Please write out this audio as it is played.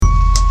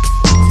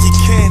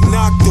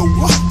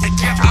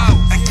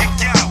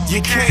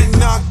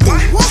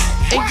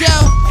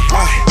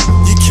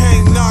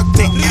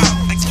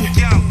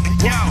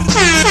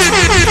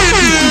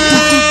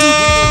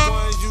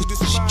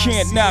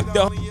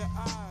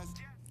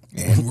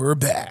And we're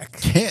back.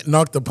 Can't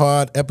Knock the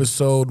Pod,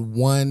 episode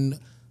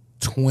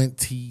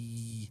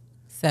 127.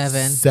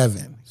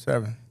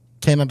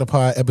 Can't Knock the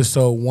Pod,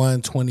 episode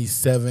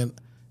 127.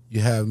 You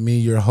have me,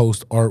 your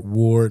host, Art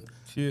Ward.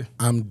 Yeah.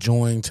 I'm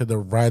joined to the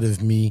right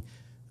of me.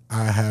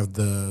 I have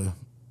the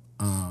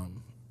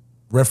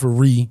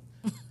referee,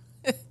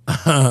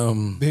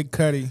 Big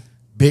Cuddy.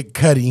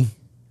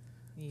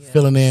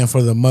 filling in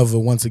for the mother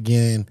once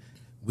again.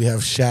 We have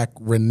Shaq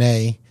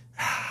Renee.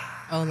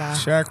 Hola.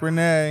 Shaq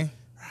Renee.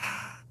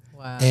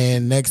 Wow.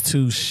 And next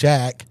to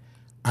Shaq,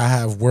 I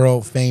have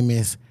world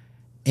famous,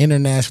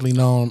 internationally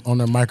known on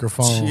the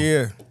microphone,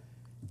 Yeah.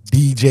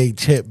 DJ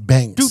Chip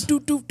Banks.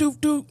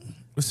 Doop.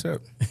 What's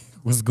up?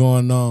 What's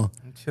going on?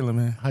 I'm chilling,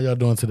 man. How y'all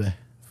doing today?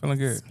 Feeling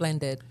good.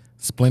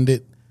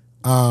 Splendid.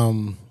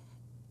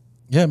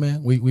 Yeah,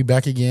 man, we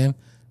back again.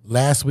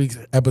 Last week's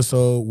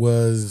episode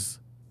was,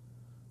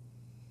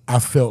 I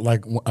felt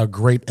like a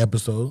great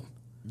episode.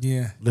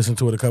 Yeah. Listened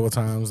to it a couple of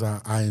times.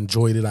 I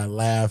enjoyed it. I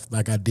laughed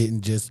like I didn't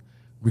just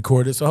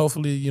record it. So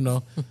hopefully,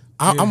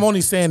 I'm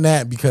only saying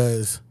that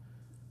because,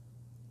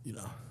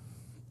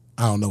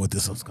 I don't know what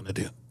this one's gonna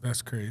do.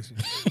 That's crazy.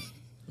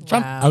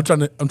 Wow. I'm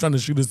trying to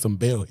shoot us some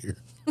bail here.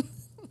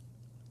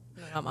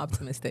 I'm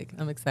optimistic.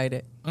 I'm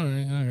excited. All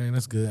right,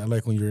 that's good. I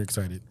like when you're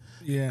excited.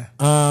 Yeah.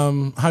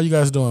 How you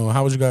guys doing?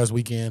 How was your guys'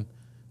 weekend?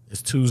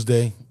 It's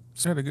Tuesday.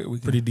 It's had a good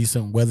weekend. Pretty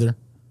decent weather.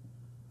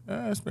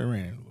 It's been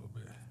raining a little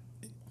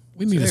bit.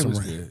 We needed Today some was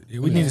rain. good. Yeah,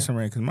 we needed some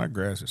rain because my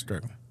grass is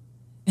struggling.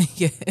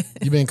 Yeah.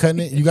 You been cutting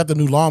it? You got the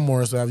new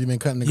lawnmower, so have you been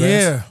cutting the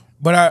grass? Yeah,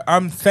 but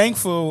I'm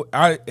thankful.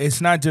 It's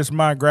not just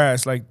my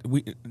grass. Like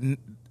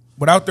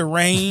without the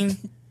rain,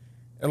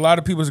 a lot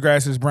of people's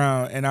grass is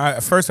brown. And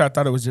at first I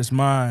thought it was just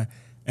mine,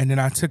 and then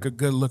I took a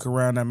good look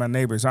around at my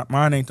neighbors.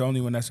 Mine ain't the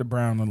only one that's a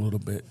brown a little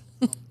bit.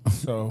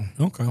 So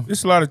Okay.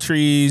 there's a lot of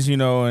trees,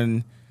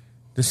 and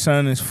the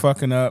sun is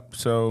fucking up.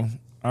 So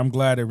I'm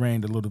glad it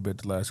rained a little bit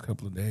the last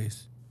couple of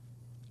days.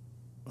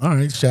 All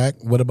right,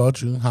 Shaq. What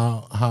about you?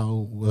 How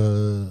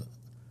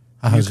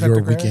has cut your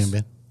the grass? weekend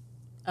been?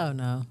 Oh,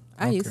 no.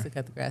 I used Okay. to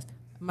cut the grass.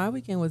 My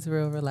weekend was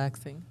real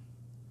relaxing.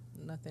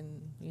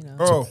 Nothing,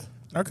 Oh,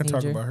 I can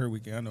talk Major. about her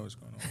weekend. I know what's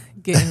going on.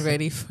 getting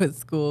ready for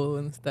school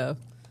and stuff.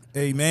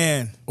 Hey,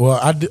 man. Well,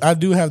 I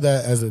do have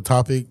that as a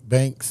topic,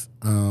 Banks.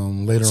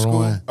 Later School.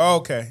 on, Oh,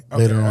 okay.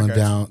 later I on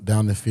got you.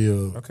 down the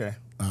field. Okay.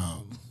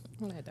 I'm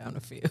not down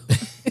the field.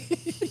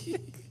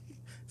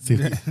 See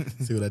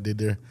what I did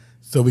there.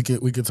 So we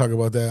could talk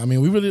about that. I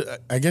mean,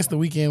 I guess the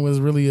weekend was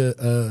really a.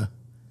 Did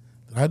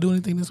I do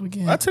anything this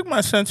weekend? I took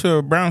my son to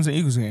a Browns and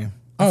Eagles game.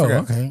 I Oh,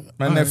 forgot. okay.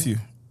 My All right. nephew.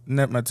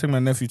 I took my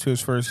nephew to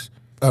his first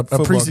A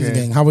football preseason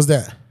game. How was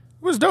that? It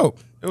was dope.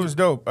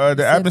 The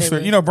they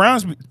atmosphere. were-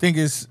 Browns think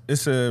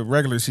it's a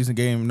regular season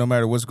game no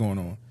matter what's going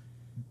on.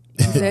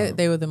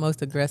 They were the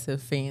most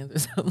aggressive fans or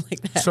something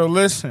like that. So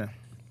listen,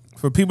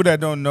 for people that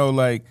don't know,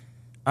 like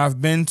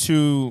I've been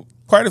to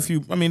quite a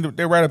few. I mean,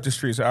 they're right up the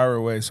street, it's an hour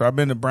away. So I've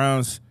been to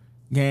Browns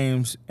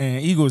games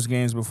and Eagles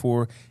games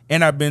before,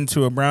 and I've been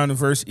to a Browns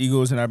versus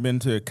Eagles, and I've been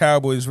to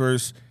Cowboys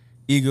versus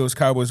Eagles,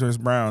 Cowboys versus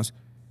Browns.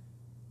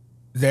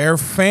 Their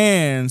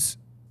fans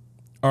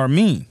are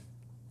mean.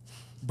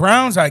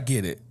 Browns, I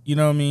get it. You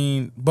know what I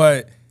mean?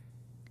 But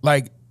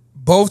like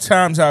both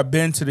times I've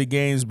been to the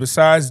games,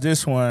 besides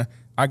this one,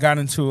 I got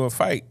into a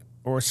fight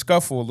or a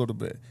scuffle a little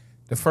bit.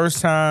 The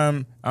first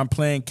time I'm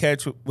playing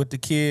catch with the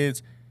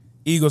kids,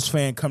 Eagles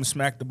fan come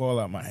smack the ball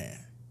out my hand.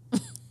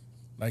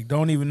 Like,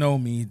 don't even know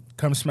me,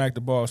 come smack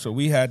the ball. So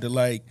we had to,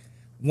 like,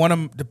 one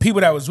of the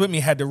people that was with me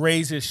had to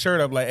raise his shirt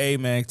up like, hey,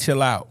 man,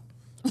 chill out.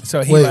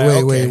 So he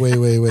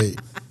Wait.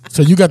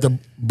 So you got the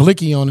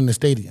blicky on in the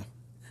stadium?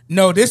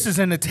 No, this is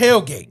in the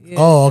tailgate. Yeah.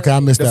 Oh, okay. I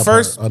missed The that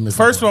first part. I missed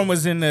that first part. one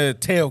was in the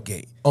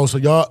tailgate. Oh, so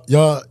y'all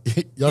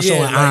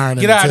showing like, iron.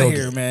 get in the out of tailgate.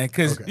 here, man,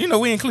 because, Okay.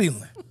 we in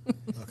Cleveland.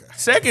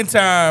 Second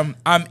time,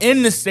 I'm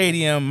in the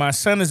stadium. My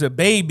son is a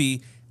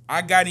baby.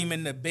 I got him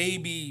in the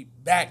baby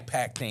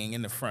backpack thing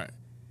in the front.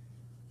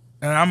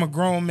 And I'm a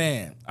grown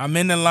man. I'm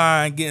in the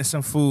line getting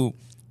some food.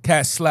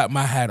 Cat slapped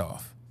my hat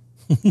off.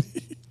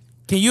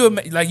 Can you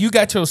imagine? Like, you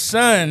got your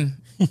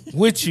son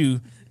with you,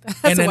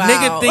 and the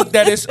nigga wild. think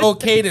that it's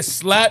okay to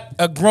slap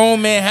a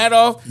grown man hat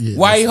off Yeah,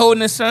 while he that's-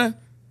 holding his son?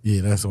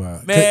 Yeah, that's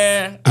wild.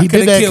 Man, I He could did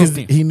have that killed because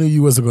him. he knew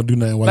you wasn't gonna do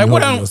nothing while Like you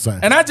what holding I'm, your son.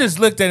 and I just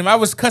looked at him. I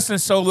was cussing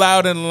so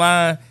loud in the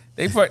line.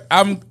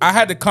 I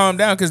had to calm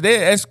down because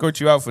they escort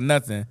you out for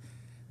nothing.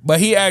 But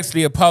he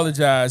actually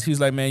apologized. He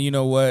was like, "Man, you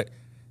know what?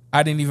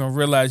 I didn't even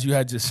realize you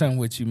had your son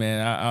with you,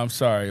 man. I'm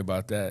sorry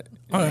about that."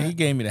 right. He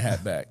gave me the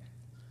hat back.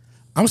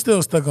 I'm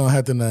still stuck on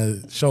having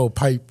to show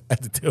pipe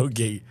at the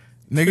tailgate.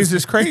 Niggas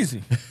is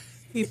crazy.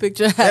 He picked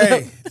your hat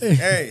up.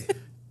 hey.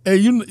 Hey,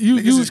 you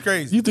is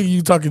crazy. You think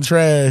you talking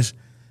trash,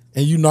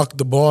 and you knocked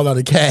the ball out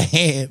of Cat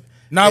hand?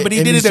 No, but he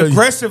and did it show you-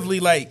 aggressively.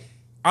 Like,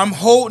 I'm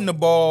holding the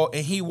ball,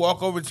 and he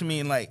walk over to me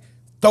and, like,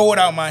 throw it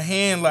out my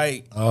hand.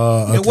 Like,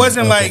 it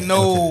wasn't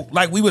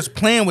like we was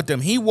playing with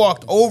them. He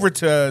walked over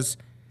to us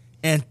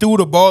and threw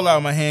the ball out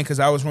of my hand because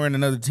I was wearing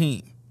another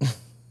team.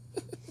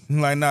 I'm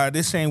like, nah,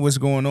 this ain't what's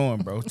going on,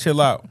 bro. Chill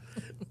out.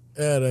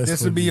 Yeah, that's This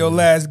will funny, be your man.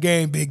 last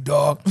game, big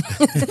dog.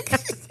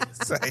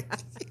 Say.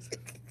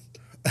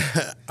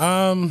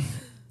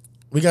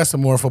 We got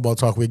some more football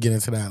talk. We'll get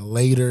into that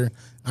later.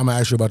 I'm gonna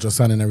ask you about your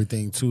son and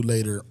everything too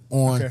later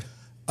on. Okay.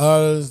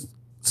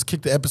 Let's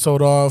kick the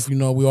episode off. You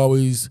know, we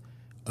always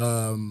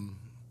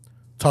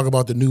talk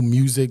about the new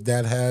music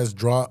that has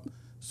dropped.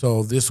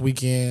 So this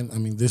week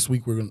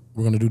we're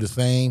gonna do the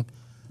same.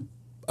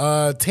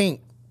 Tink,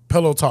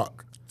 Pillow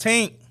Talk,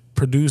 Tink.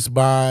 produced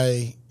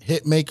by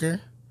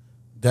Hitmaker.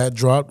 That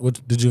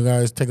dropped. Did you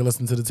guys take a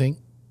listen to the Tink?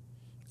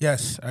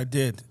 Yes, I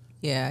did.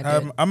 Yeah, I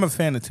did. I'm a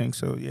fan of Tink,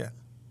 so yeah.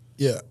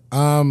 Yeah.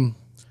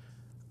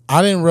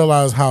 I didn't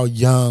realize how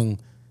young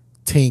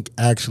Tink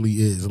actually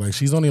is. Like,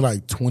 she's only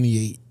like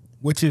 28.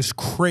 Which is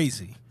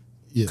crazy.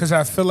 Yeah. Because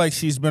I feel like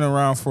she's been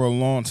around for a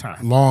long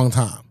time. Long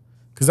time.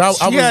 Because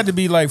She had to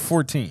be like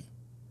 14.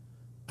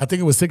 I think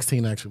it was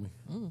 16 actually.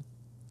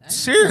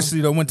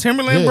 Seriously, though, when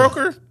Timberland Yeah. broke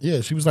her,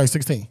 Yeah, she was like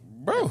 16.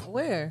 bro,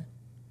 Where?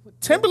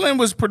 Timberland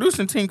was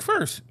producing Tink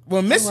first.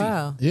 Well, Missy,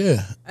 Wow.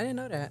 Yeah. I didn't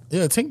know that.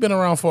 Yeah, Tink been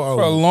around for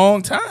for a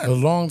long a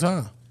time. long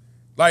time.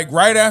 Like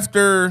right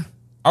after,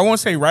 I won't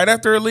say right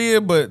after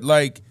Aaliyah, but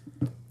like,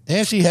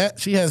 And she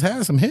has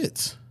had some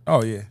hits.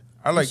 oh yeah,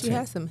 I like She Tink.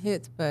 has some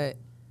hits, but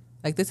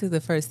like this is the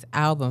first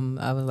album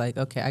I was like,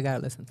 okay, I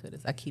gotta listen to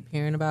this. I keep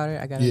hearing about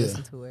it. I gotta Yeah.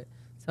 listen to it.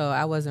 So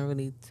I wasn't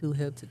really too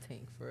hip to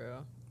Tink for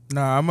real.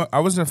 Nah, I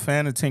was a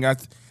fan of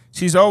Tink.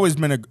 She's always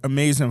been an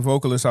amazing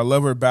vocalist. I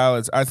love her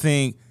ballads. I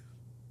think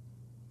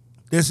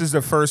this is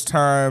the first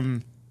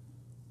time,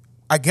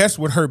 I guess,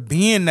 with her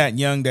being that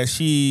young, that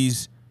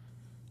she's,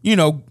 you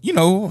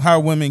know how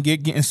women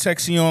getting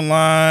sexy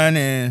online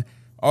and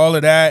all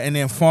of that, and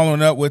then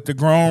following up with the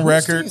grown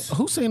records.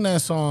 Who sing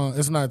that song?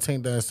 It's not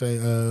Tink that say,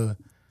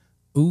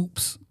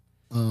 oops.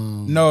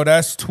 No,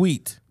 that's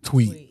Tweet.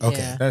 Tweet. Okay.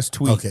 Yeah. That's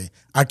Tweet. Okay.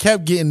 I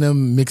kept getting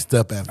them mixed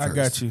up at I first.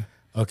 got you.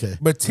 Okay.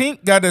 But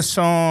Tink got a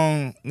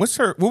song. What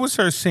was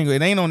her single?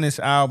 It ain't on this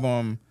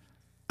album.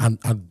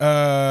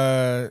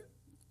 I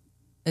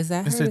Is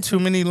that Is her? it Too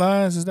Many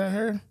Lies? Is that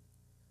her?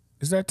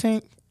 Is that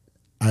Tink?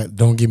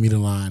 don't give me the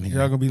line here.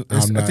 Y'all gonna be? I'm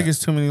I not- think it's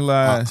Too Many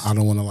Lies. I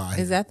don't want to lie.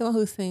 Is that the one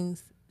who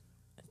sings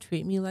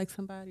 "Treat Me Like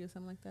Somebody" or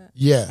something like that?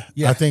 Yeah,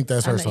 Yeah. I think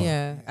that's her I know- song.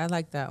 Yeah, I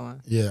like that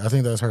one. Yeah, I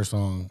think that's her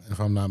song, if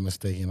I'm not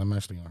mistaken. I'm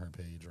actually on her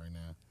page right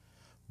now.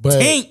 But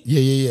Tink!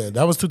 yeah.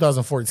 That was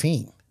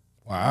 2014.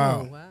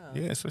 Wow. Oh, wow.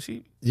 Yeah. So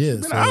she. Yeah,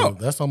 been so out.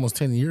 that's almost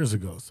 10 years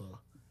ago. So,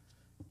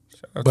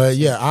 out but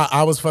yeah,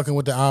 I was fucking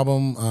with the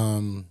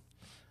album.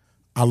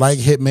 I like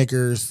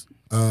Hitmaker's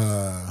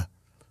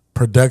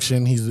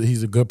production.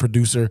 He's a good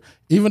producer.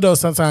 Even though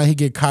sometimes he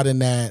get caught in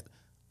that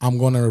I'm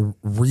gonna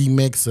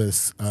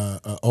remix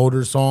a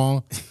older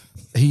song.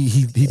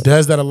 He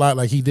does that a lot.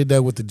 Like he did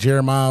that with the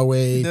Jeremiah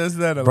Way. He does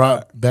that a brought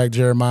lot. back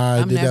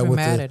Jeremiah. I'm did that never with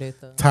mad the at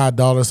it though. Ty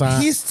Dolla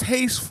Sign. He's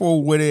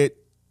tasteful with it,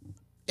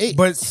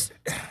 but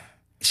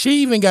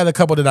She even got a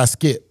couple that I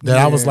skipped that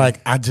I was Yeah.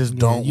 like, I just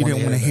don't. you didn't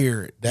want wanna to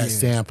hear it. That Yeah.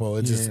 sample,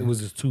 it Yeah. was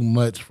just too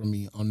much for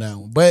me on that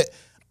one. But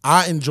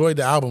I enjoyed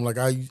the album. Like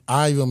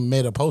I even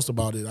made a post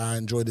about it. I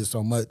enjoyed it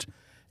so much.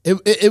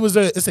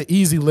 It's an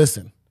easy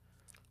listen.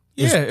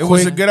 yeah, it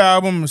was a good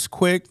album. It was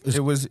quick. It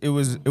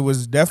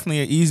was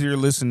definitely an easier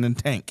listen than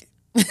Tank.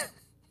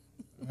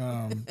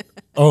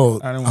 Oh,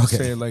 I don't want to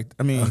say it like.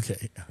 I mean,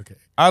 okay.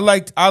 I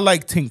like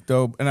Tink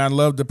though, and I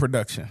love the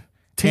production.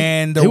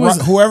 And it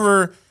was-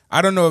 whoever,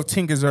 I don't know if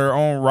Tink is her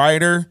own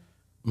writer,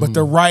 but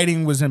the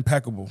writing was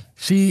impeccable.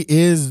 She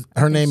is.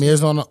 Her name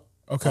is on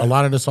Okay. a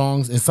lot of the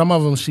songs, and some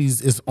of them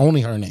it's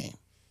only her name.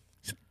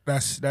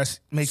 That's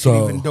makes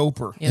So- it even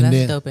doper. Yeah, And that's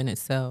then- dope in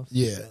itself.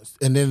 Yeah,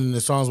 and then in the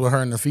songs with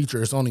her in the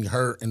feature, it's only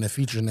her in the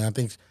feature. Now I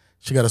think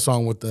she got a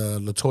song with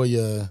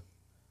Latoya.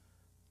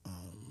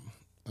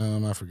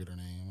 I forget her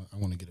name. I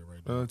want to get it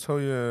right.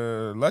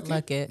 Toya Lucky.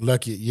 Like it.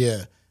 Lucky,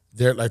 yeah,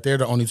 they're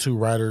the only two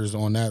writers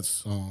on that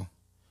song.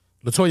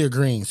 Latoya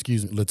Green,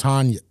 excuse me,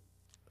 Latanya.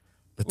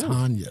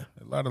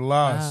 A lot of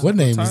lies. What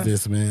name is Time?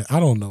 this, man? I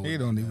don't know. He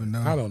don't even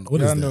know. I don't know.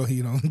 What Y'all is that? know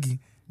he don't.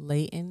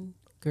 Leighton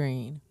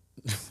Green.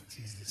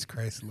 Jesus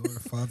Christ, Lord,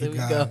 Father There we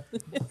God.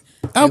 go.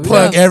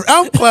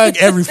 Unplug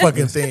every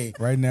fucking thing.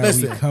 Right now,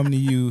 Listen. we come to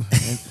you,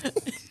 and,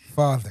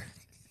 Father,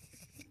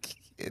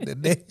 in the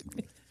name,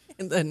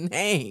 In the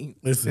name.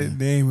 in Listen,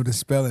 the name of the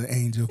spelling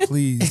angel,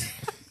 please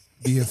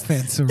be a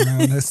fence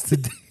around us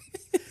today.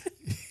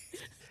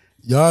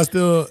 y'all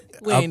still.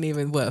 We ain't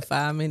even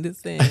 5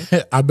 minutes in.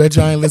 I bet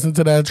y'all ain't listened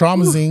to that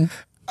Trauma Zine.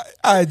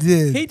 I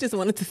did. He just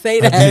wanted to say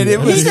that. And it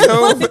was He just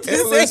so wanted to it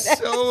say was that.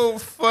 so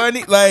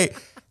funny. Like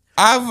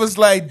I was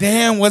like,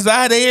 damn, was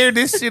I there?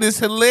 This shit is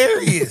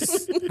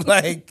hilarious.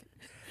 Like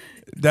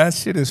that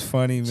shit is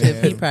funny, Chip,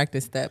 he man.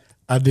 practiced that.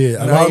 I did.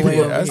 No,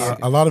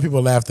 A lot of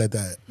people laughed at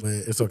that, but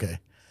it's okay.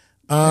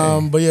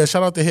 But yeah,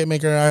 shout out to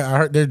Hitmaker. I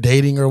heard they're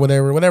dating or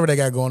whatever they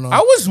got going on. I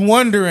was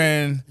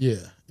wondering, Yeah.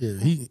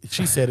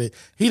 She said it.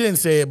 He didn't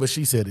say it, but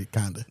she said it,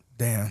 kinda.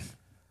 damn.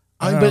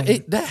 But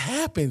that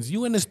happens.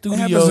 You in the It studio.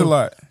 happens a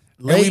lot.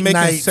 And we Late making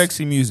nights,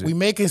 sexy music. We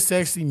making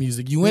sexy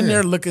music. You in Yeah.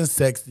 there looking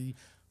sexy.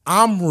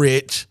 I'm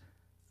rich.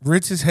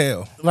 Rich as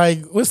hell.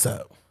 Like, what's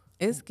up?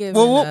 It's given.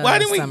 Well, why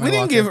didn't we Summer didn't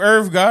Walker. give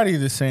Irv Gotti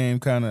the same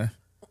kind of?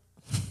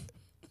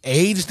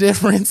 Age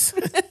difference.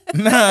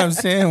 Nah, I'm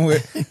saying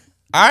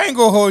I ain't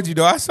gonna hold you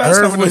though. I saw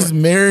some Irv of was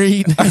them.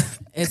 married.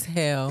 It's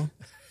hell.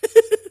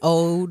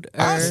 Old.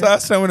 I saw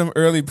some of them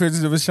early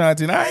pictures of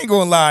Ashanti, and I ain't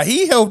gonna lie,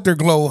 he helped her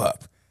glow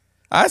up.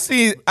 I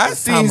seen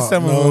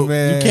some of them,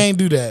 man. You can't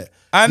do that.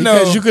 I know.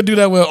 Because you could do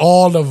that with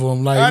all of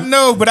them. Like I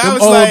know, but I them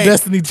was old like,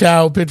 Destiny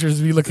Child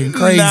pictures be looking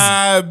crazy.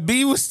 Nah,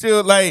 B was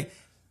still like.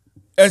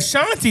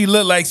 Ashanti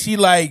looked like she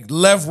like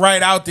left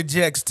right out the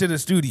jets to the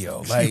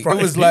studio. Like it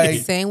was like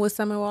Same with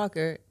Summer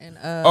Walker and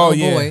oh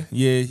yeah, boy.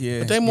 yeah.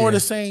 But they more yeah. the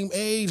same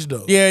age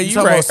though. Yeah, you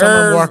talking right. about Summer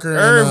Irv- Walker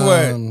Irv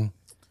and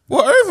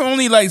Well, Irv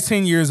only like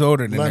 10 years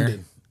older than London.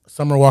 her.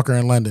 Summer Walker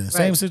in London.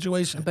 Same Right.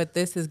 situation. But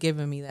this is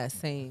giving me that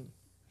same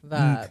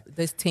vibe.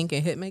 This Tink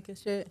and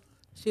Hitmaker shit.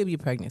 She'll be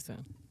pregnant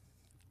soon.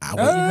 I You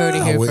heard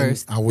it here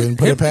first. I wouldn't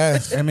put it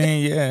past. I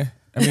mean, yeah.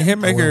 I mean, I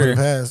wouldn't put it Hitmaker.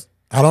 past.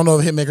 I don't know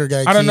if Hitmaker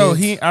got I don't know.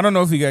 kids. I don't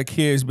know if he got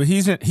kids, but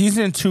he's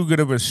in too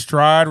good of a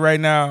stride right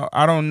now.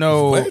 I don't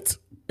know What?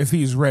 if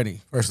he's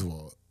ready. First of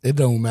all, it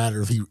don't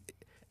matter if he.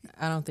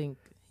 I don't think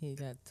he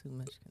got too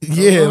much.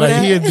 Yeah, over like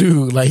that. he a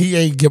dude. Like he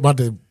ain't get about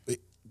to.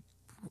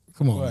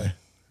 Come on, What? man.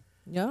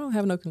 Y'all don't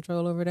have no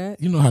control over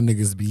that. You know how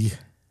niggas be.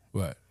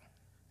 What?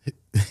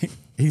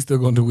 He's still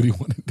gonna do what he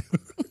want to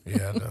do.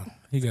 Yeah, I know.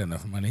 He got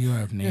enough money. He don't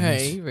have names.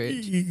 Hey, you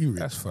rich. He rich.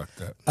 That's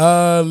fucked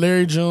up.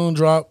 Larry June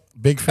dropped.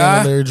 Big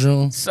fan of Larry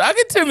June. Suck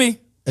it to me.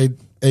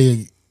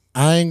 Hey,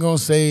 I ain't gonna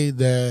say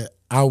that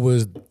I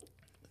was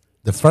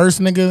the first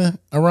nigga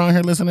around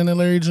here listening to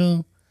Larry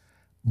June,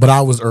 but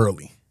I was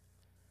early.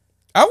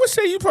 I would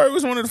say you probably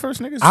was one of the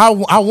first niggas.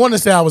 I want to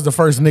say I was the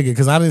first nigga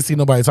because I didn't see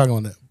nobody talking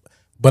on that,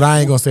 but I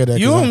ain't gonna say that.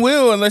 You 'cause and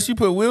Will, unless you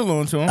put Will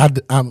on to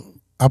him.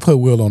 I put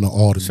Will on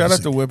all the Shout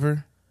music. out to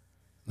Whipper.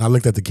 And I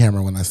looked at the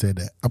camera when I said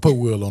that. I put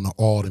Will on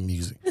all the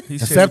music. He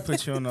said Except- he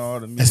put you on all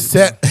the music.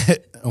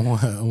 Except I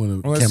want well,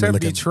 camera except look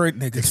at me. Detroit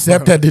niggas.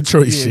 Except bro. that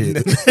Detroit Yeah,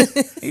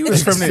 shit. He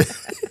was from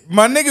the.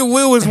 My nigga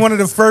Will was one of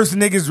the first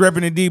niggas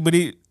repping the D, but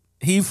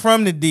he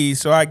from the D,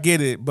 so I get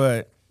it.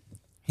 But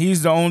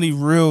he's the only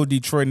real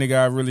Detroit nigga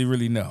I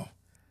really know.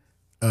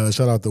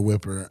 Shout out to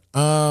Whipper.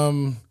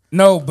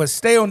 No, but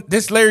stay on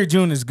this. Larry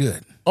June is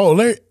good. Oh,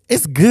 Larry,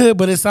 it's good,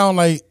 but it sound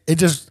like it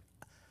just.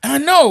 I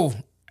know,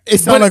 It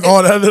sound But like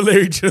all the other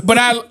Larry June. but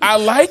I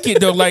like it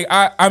though. Like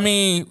I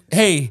mean,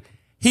 hey,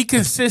 he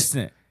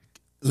consistent.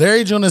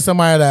 Larry June is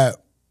somebody that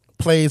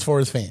plays for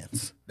his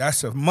fans.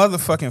 That's a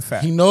motherfucking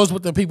fact. He knows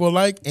what the people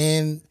like,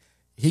 and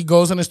he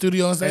goes in the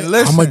studio and says, Hey,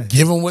 listen. "I'm gonna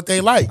give them what they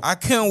like." I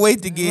couldn't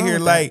wait to get here.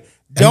 with Like,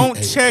 that? don't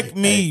Hey, check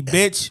me,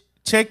 bitch.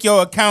 Check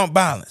your account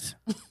balance.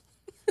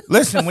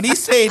 Listen, when he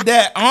said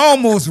that, I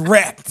almost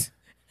wrecked.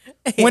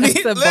 When he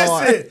That's a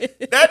bar. listen,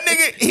 that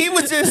nigga, he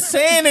was just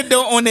saying it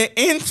though on the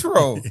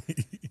intro.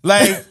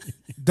 Like,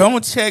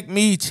 don't check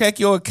me, check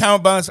your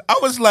account balance. I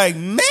was like,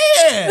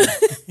 man,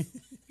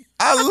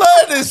 I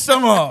love this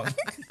song.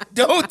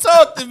 Don't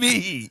talk to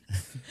me.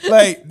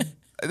 Like,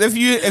 if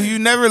you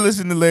never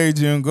listen to Larry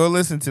June, go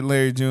listen to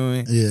Larry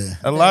June. Yeah.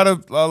 A lot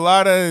of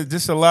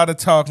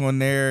talk on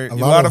there. A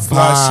lot of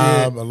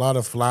fly shit. A lot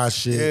of fly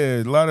shit.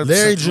 Yeah, a lot of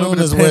Larry some- little June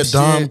bit is of what pimp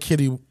Dom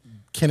shit.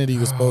 Kennedy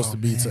was supposed to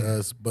be to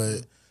us,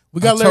 but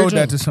we I got Larry told June.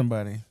 that to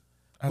somebody.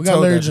 We got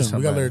Larry June.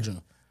 We got Larry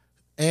June.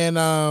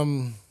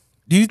 And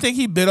Do you think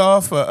he bit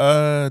off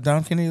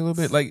Dom Kennedy a little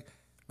bit, like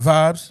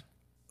vibes?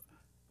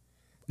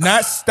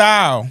 Not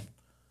style,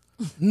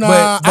 nah,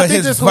 but I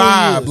think his that's who he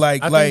vibe. is.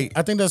 Like,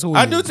 I think that's who he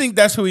I is. do think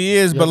that's who he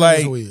is. Yeah, But I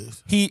think like,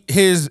 that's who he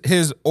is.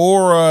 his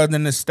aura, the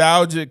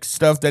nostalgic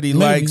stuff that he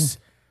Maybe. likes.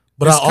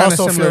 But it's I kinda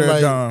also similar feel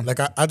to Dom. like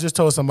I just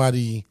told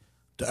somebody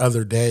the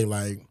other day,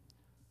 like,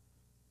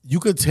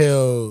 you could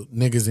tell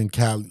niggas in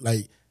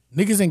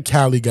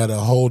Cali got a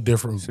whole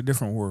different. It's a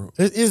different world.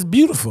 It's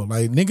beautiful.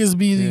 Like niggas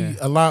be Yeah.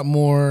 a lot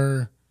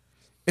more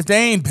If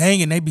they ain't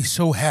banging, they be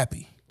so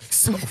happy.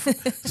 so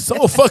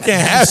fucking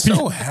happy,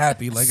 So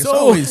happy. Like it's So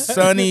always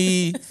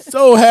sunny.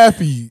 so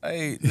happy.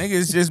 Like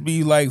niggas just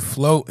be like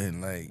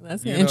floating. Like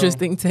That's you an know.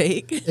 interesting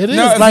take. It is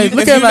No, like if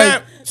look you're at like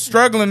not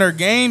struggling or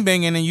game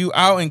banging and you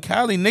out in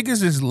Cali,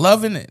 niggas is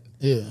loving it.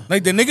 yeah.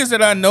 Like the niggas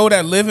that I know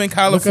that live in Look at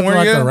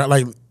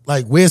California,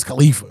 like Wiz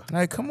Khalifa,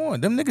 like come on,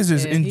 them niggas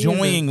is Yeah, he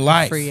enjoying a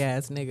life. Free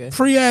ass nigga.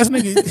 free ass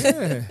nigga.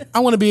 Yeah, I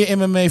want to be an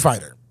MMA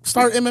fighter.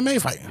 Start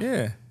MMA fighting.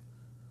 yeah,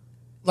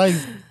 Like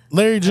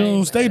Larry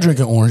June, stay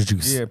drinking orange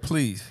juice. yeah.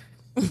 Please.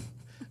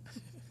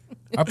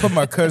 I put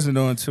my cousin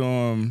on to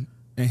him,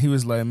 and he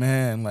was like,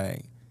 "Man,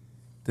 like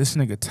this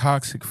nigga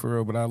toxic for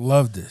real, but I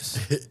love this."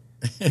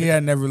 He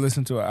had never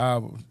listened to an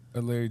album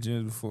of Larry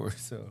June before,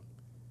 so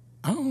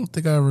I don't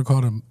think I ever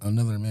called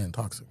another man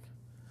toxic.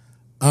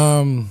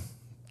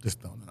 Just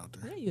throwing it out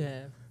there. Yeah, you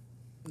have.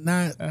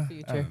 Not I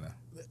Future. don't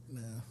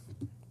know.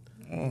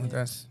 Oh,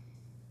 that's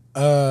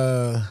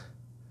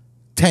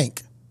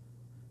Tank.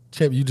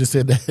 Chip, you just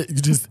said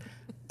that.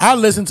 I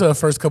listened to the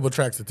first couple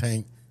tracks of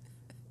Tank,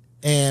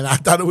 and I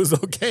thought it was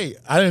okay.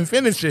 I didn't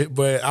finish it,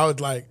 but I was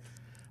like,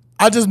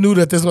 I just knew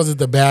that this wasn't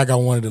the bag I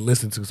wanted to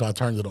listen to, so I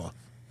turned it off.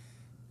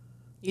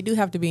 You do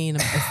have to be in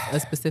a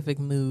specific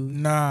mood.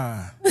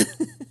 Nah.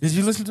 Did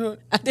you listen to it?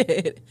 I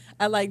did.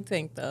 I like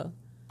Tank though.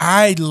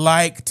 I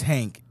like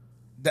Tank.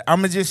 I'm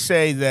going to just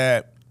say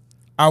that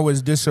I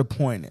was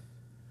disappointed.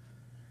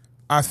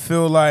 I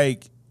feel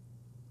like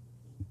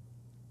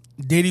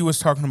Diddy was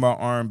talking about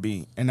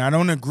R&B, and I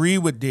don't agree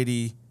with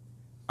Diddy.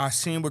 I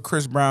seen what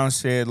Chris Brown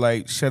said,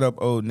 like, shut up,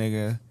 old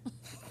nigga.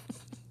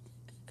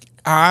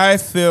 I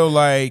feel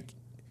like,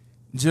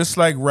 just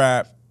like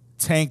rap,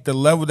 Tank, the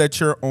level that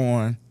you're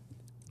on,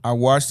 I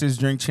watched his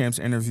Drink Champs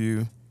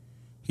interview.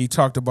 He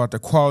talked about the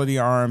quality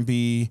of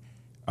R&B,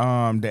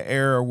 the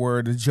era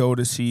where the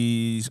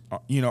Jodeci's,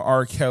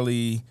 R.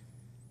 Kelly,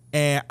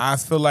 and I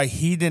feel like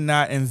he did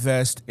not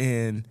invest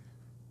in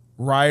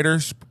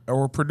writers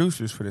or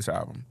producers for this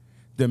album.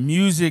 The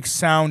music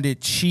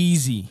sounded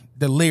cheesy,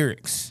 the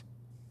lyrics.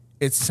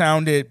 It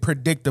sounded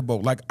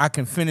predictable. Like I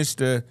can finish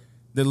the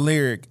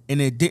lyric,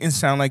 and it didn't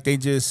sound like they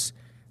just,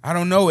 I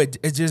don't know, it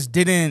just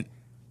didn't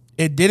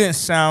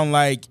sound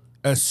like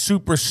a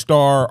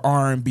superstar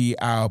R&B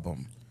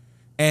album.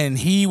 And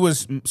he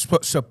was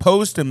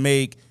supposed to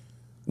make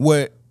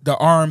what the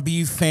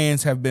R&B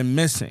fans have been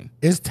missing.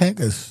 Is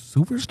Tank a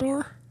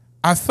superstar?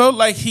 I felt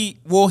like he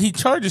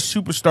charges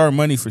superstar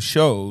money for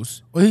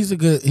shows. Well,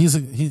 because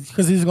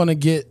he's gonna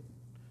get.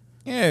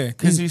 Yeah,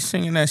 because he's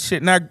singing that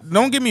shit. Now,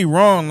 don't get me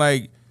wrong,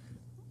 like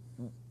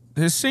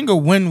his single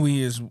 "When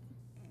We" is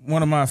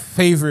one of my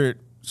favorite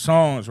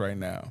songs right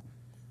now.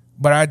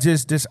 But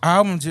this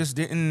album just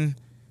didn't.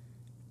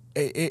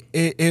 I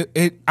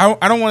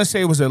don't want to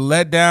say it was a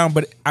letdown,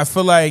 but I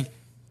feel like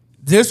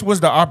this was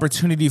the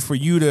opportunity for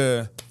you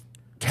to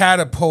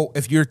catapult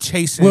if you're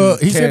chasing. Well,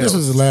 he Kales. said this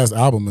was his last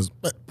album.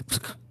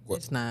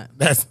 It's not.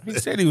 He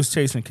said he was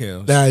chasing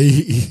Kales. Nah,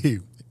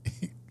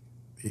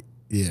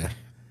 yeah.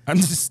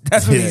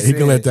 That's what he said. He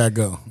can let that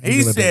go.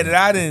 He said it.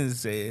 I didn't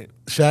say it.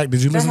 Shaq,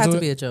 did you That listen had to to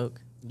it? be a joke.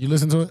 You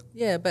listen to it?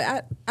 Yeah,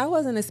 but I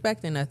wasn't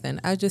expecting nothing.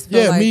 I just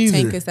feel like me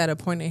Tank either. is at a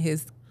point in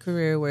his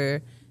career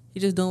where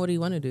he's just doing what he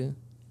want to do.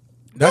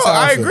 That's No,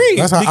 how I feel. agree.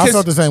 That's how I because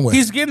felt the same way.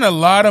 He's getting a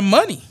lot of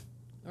money.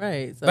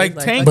 Right. So Like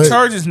it's Tank But-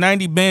 charges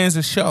 90 bands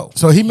a show.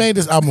 So he made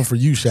this album for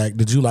you, Shaq.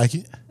 Did you like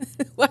it?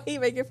 why he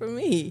make it for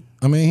me?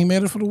 I mean, he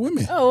made it for the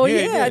women. Oh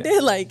Yeah, yeah, yeah. I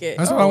did like it.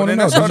 That's Oh, what I want to then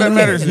know. that's all Did you that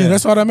like matters it? then. Yeah,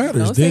 that's all that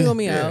matters. Don't single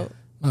me out.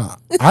 Nah,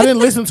 I didn't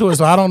listen to it,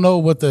 so I don't know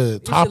what the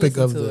topic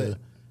listen of to the. it.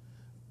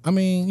 I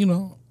mean,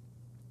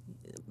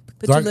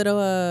 Put So your I-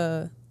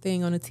 little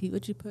thing on the TV.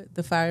 What you put?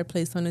 The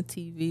fireplace on the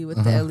TV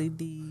with the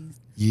LEDs.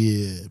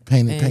 yeah,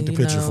 paint And, the you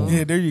picture know, for him.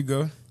 Yeah, there you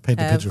go. Paint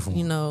the Have picture for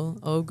him.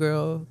 old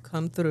girl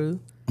come through.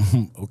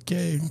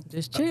 Okay.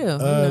 Just chill.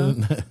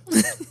 Change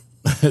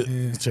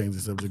the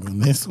subject on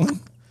this one.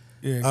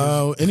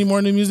 Yeah. Any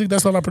more new music?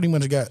 That's all I pretty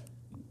much got.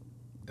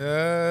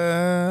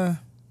 Was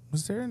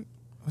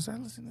I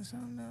listening to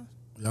something else?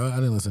 I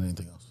didn't listen to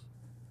anything else.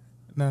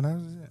 No, that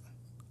was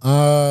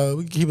it.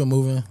 We can keep it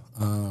moving.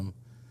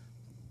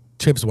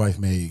 Chip's wife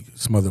made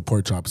smothered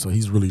pork chops, so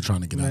he's really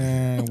trying to get out of here.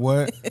 Man,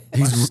 what?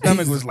 My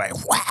stomach was like,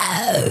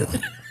 wow.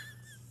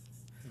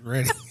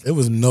 Ready. There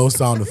was no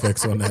sound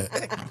effects on that.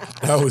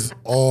 That was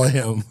all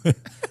him.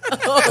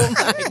 Oh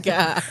my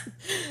god,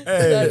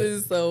 that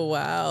is so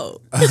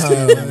wild. I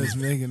was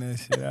making that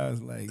shit. I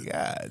was like,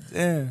 God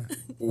damn.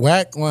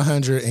 Whack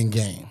 100 and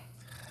Game.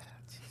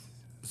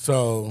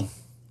 So,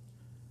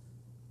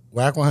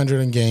 Whack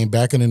 100 and Game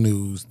back in the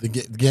news. The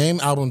Game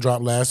album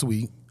dropped last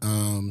week.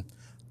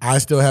 I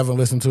still haven't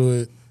listened to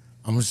it.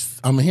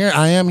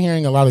 I am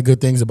hearing a lot of good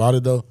things about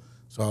it though.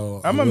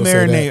 So I'm I a will say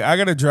marinate. that. I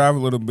gotta drive a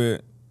little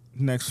bit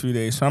next few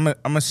days, so I'm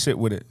gonna sit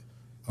with it,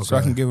 so I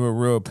Okay. can give a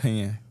real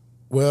opinion.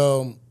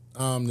 Well,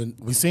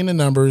 we've seen the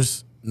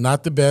numbers.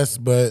 Not the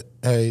best, but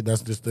hey,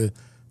 that's just the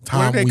time.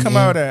 Where did they we come in.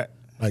 out at?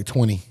 Like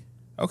 20.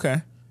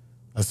 Okay.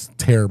 That's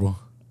terrible.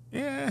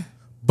 Yeah.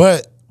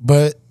 But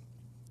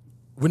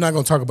we're not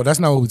gonna talk about. That's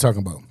not what we're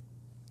talking about.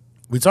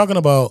 We're talking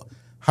about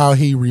how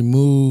he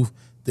removed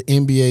the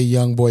NBA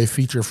YoungBoy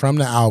feature from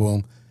the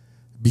album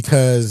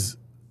because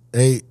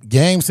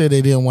Game said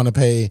they didn't want to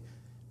pay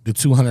the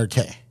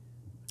 $200K,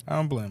 I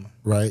don't blame him.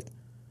 right?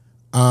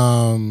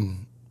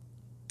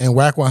 And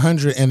Whack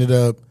 100 ended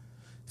up.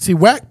 See,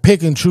 Whack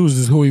pick and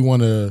chooses who he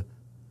want to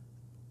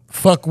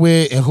fuck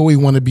with and who he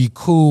want to be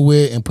cool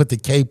with and put the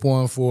cape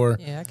on for.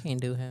 Yeah, I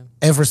can't do him.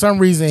 And for some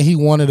reason, he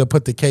wanted to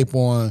put the cape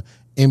on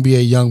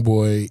NBA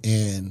YoungBoy,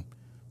 and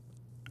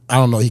I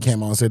don't know. He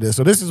came on and said this.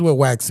 So this is what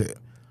Wax said.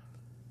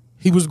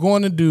 He was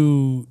going to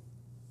do.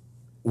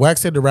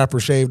 Wax said the rapper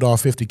shaved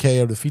off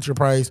 $50K of the feature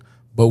price,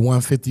 but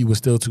 $150 was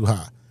still too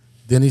high.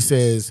 Then he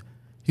says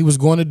he was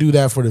going to do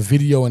that for the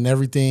video and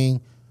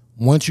everything.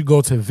 Once you go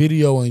to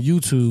video on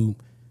YouTube,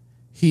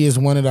 he is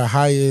one of the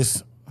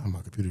highest. Oh,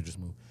 my computer just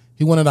moved.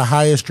 He one of the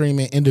highest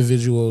streaming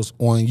individuals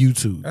on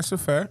YouTube. That's a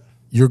fact.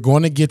 You're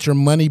going to get your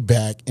money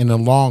back in the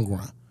long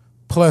run.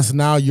 Plus,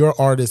 now your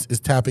artist is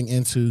tapping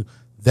into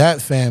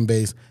that fan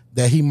base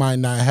that he might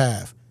not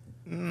have.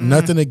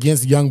 Nothing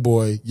against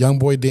YoungBoy.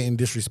 YoungBoy didn't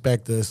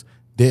disrespect us,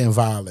 didn't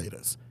violate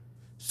us.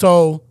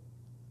 So,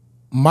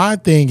 my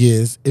thing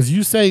is, if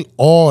you say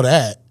all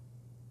that,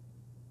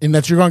 and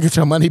that you're gonna get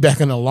your money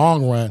back in the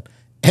long run,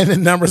 and the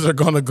numbers are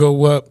gonna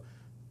go up,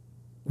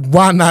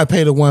 why not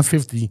pay the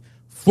 $150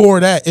 for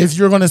that if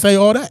you're gonna say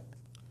all that?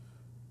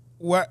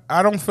 What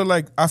I feel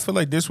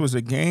like this was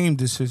a game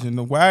decision.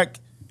 The WAC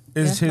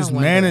is That's his not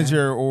one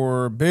manager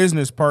or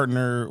business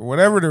partner,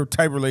 whatever the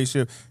type of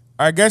relationship.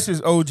 I guess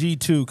it's OG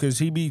too, because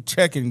he be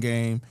checking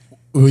game.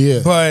 Oh yeah.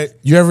 But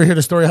You ever hear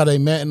the story how they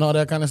met and all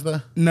that kind of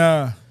stuff?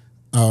 nah,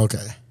 Oh,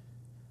 okay.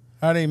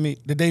 how they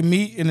meet? Did they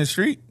meet in the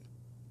street?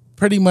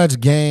 Pretty much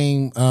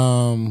Game.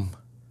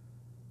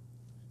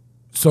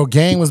 So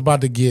Game was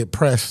about to get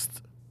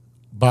pressed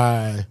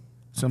by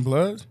Some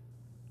Bloods?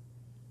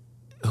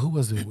 who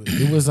was it?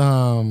 It was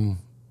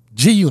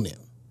G Unit.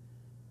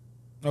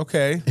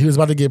 Okay. He was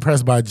about to get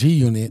pressed by G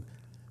Unit.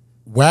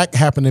 Wack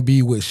happened to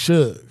be with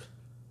Suge,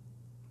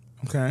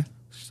 Okay.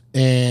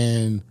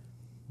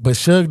 but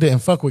Suge didn't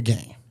fuck with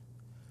Game.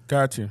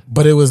 Got you.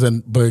 But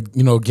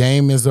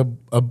Game is a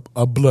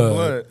blood,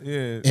 Blood,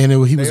 yeah. and he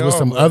was They with all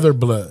some blood. other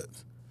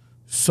bloods.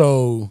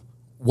 So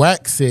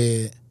Wack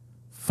said,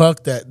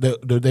 "Fuck that."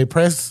 They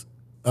pressed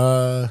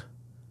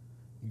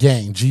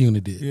Gang. G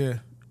Unit did, Yeah.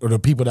 or the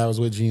people that was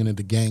with G Unit,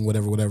 the gang,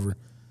 whatever.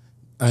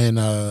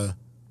 And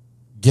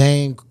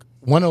Gang,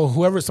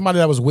 somebody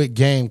that was with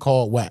Game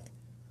called Wack.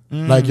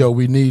 Like, yo,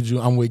 we need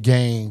you. I'm with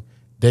Game.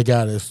 They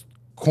got us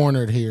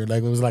cornered here.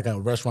 Like, it was like a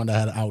restaurant that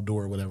had an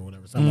outdoor, whatever,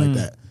 something like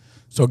that.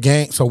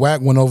 So Wack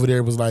went over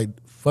there, was like,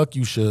 fuck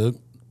you, Suge.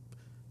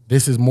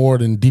 This is more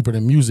than deeper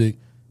than music.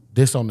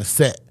 This on the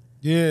set.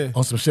 Yeah.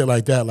 On some shit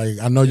like that. Like,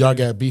 I know y'all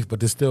got beef, but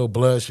there's still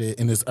blood shit,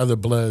 and there's other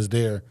bloods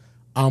there.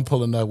 I'm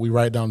pulling up. We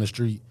right down the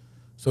street.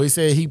 So he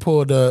said he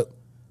pulled up.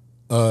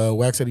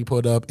 Wack said he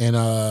pulled up, and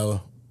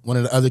one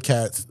of the other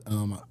cats,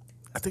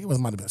 I think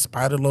might have been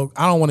Spider Loc.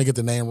 I don't want to get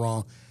the name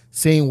wrong.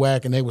 Seen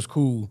Wack, and they was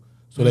cool.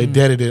 So they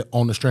deaded it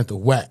on the strength of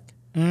Wack.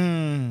 You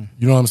know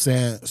what I'm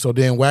saying? So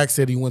then Wack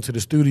said he went to the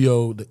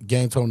studio. The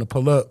Game told him to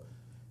pull up,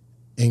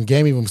 and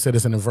Game even said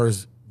this in the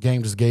verse.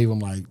 Game just gave him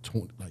like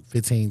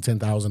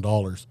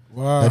 $10,000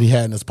 Wow. that he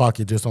had in his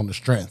pocket just on the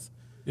strength.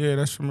 Yeah,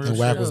 that's some real And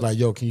Wack shit. was like,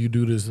 "Yo, can you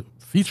do this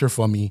feature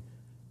for me?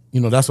 You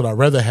know, that's what I'd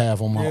rather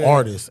have on my Yeah.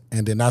 artist."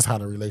 And then that's how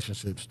the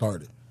relationship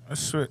started.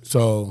 That's sweet.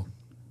 So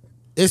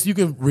you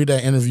can read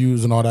that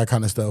interviews and all that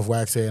kind of stuff.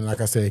 Wack said, and like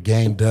I said,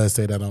 Game does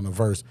say that on the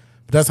verse.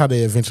 But that's how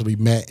they eventually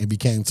met and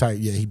became tight.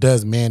 Yeah, he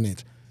does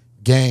manage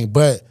Game.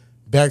 But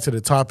back to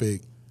the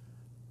topic,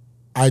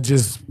 I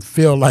just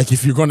feel like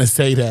if you're gonna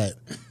say that,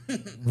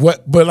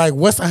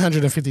 what's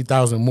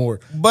 150,000 more?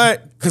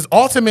 But Because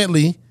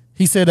ultimately,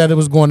 he said that it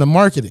was going to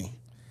marketing.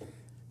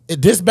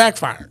 This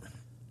backfired.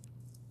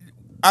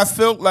 I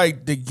felt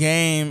like the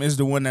Game is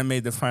the one that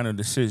made the final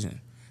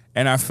decision.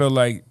 And I feel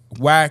like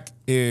Wack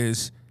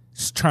is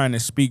trying to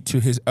speak to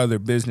his other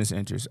business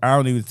interests. I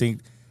don't even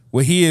think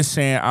what he is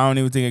saying, I don't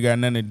even think it got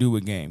nothing to do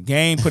with Game.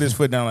 Game put his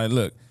foot down like,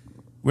 look,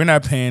 we're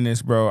not paying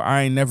this, bro.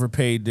 I ain't never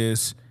paid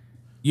this.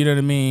 You know what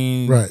I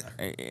mean? Right.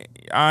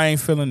 I ain't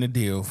feeling the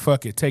deal.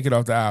 Fuck it. Take it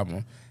off the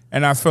album.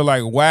 And I feel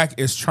like Wack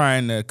is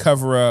trying to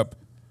cover up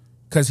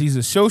because he's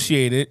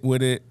associated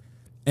with it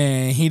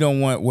and he don't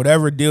want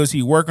whatever deals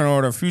he working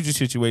on or future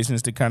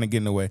situations to kind of get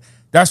in the way.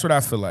 That's what I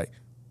feel like.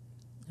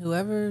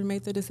 Whoever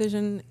made the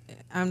decision,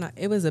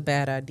 it was a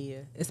bad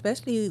idea.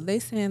 Especially they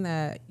saying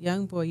that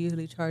YoungBoy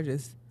usually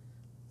charges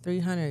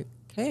 $300K.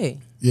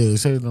 Yeah, they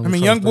said. I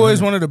mean, Young Boy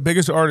is one of the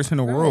biggest artists in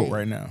the world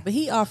right now. But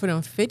he offered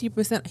him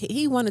 50%.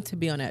 He wanted to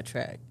be on that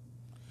track.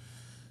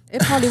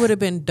 It probably would have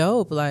been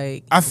dope.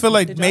 Like, I feel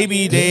like did y'all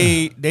maybe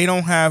hear? they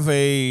don't have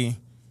a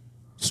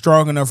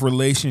strong enough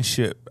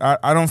relationship.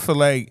 I don't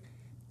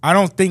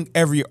think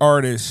every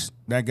artist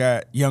that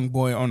got Young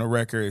Boy on the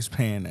record is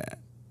paying that.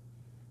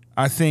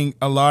 I think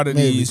a lot of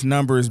Maybe. these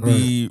numbers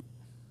be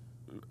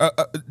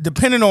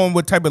depending on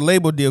what type of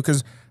label deal,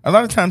 because a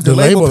lot of times the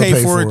label will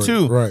pay for it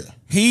too. Right.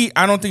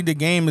 I don't think the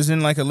Game is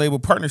in like a label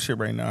partnership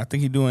right now. I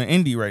think he's doing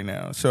indie right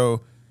now.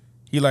 So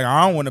he like,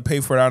 I don't want to pay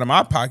for it out of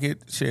my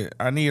pocket. Shit,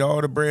 I need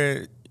all the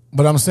bread.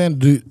 But I'm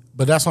saying,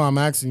 but that's why I'm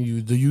asking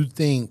you. Do you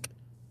think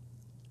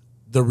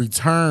the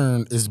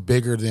return is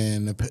bigger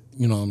than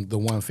the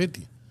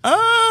 150?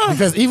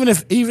 Because even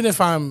if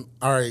I'm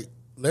all right,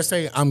 let's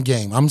say I'm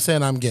Game. I'm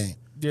saying I'm Game.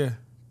 Yeah.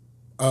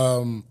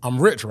 I'm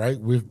rich, right?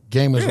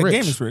 Game is rich.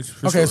 Game is rich.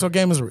 for Okay, sure. so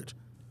Game is rich.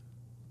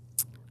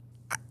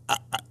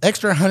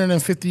 Extra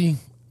 150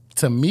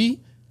 to me,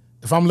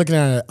 if I'm looking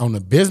at it on the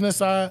business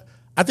side,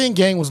 I think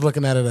Game was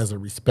looking at it as a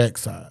respect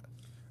side.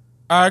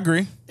 I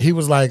agree. He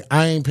was like,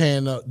 I ain't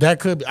paying I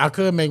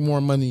could make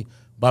more money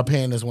by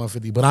paying this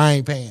 150, but I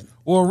ain't paying.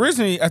 Well,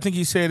 originally I think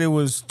he said it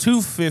was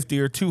 250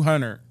 or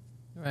 200.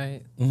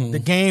 Right. The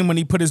Game, when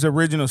he put his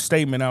original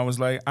statement, I was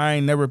like, I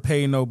ain't never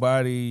paid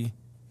nobody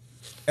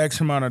X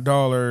amount of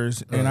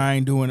dollars, and I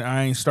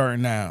ain't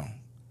starting now.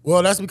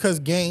 Well, that's because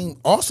Game,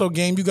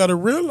 you got to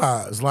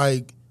realize,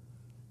 like,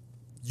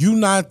 you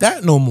not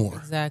that no more.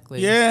 Exactly.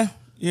 Yeah.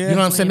 You know what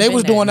I'm saying? We They ain't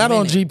was been doing that that in a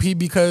on minute. GP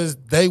because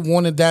they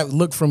wanted that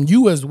look from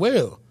you as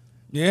well.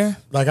 Yeah.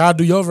 Like, I'll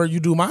do your verse, you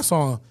do my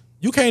song.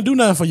 You can't do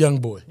nothing for Young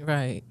Boy.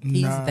 Right.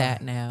 He's Nah.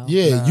 that now.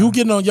 Yeah, you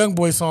getting on Young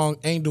Boy song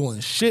ain't doing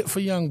shit for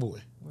Young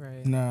Boy.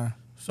 Right. Nah.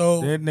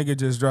 So, That nigga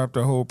just dropped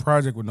a whole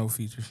project with no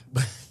features.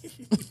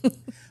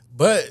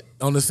 but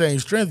on the same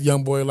strength,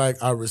 Young Boy,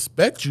 like, I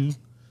respect you.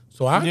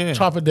 So I Yeah.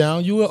 chop it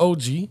down. You an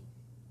OG.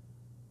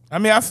 I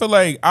mean, I feel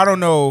like, I don't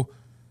know.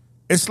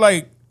 It's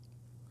like,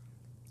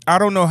 I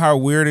don't know how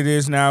weird it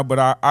is now, but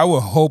I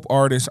would hope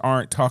artists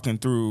aren't talking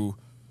through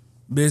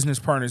business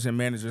partners and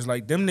managers.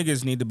 Like, them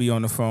niggas need to be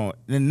on the phone.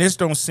 And this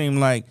don't seem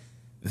like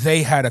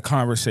they had a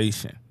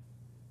conversation.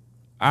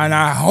 And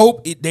I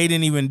hope they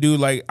didn't even do,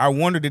 like, I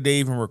wonder did they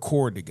even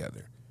record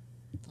together?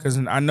 Because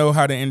I know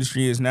how the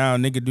industry is now.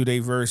 Nigga do they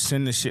verse,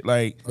 send the shit,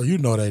 like, Oh, you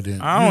know they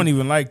didn't. I don't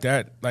even like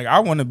that. Like, I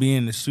want to be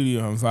in the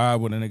studio and vibe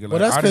with a nigga. Well, like,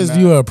 that's I did because not-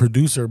 you're a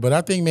producer. But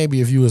I think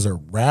maybe if you was a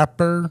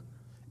rapper,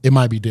 it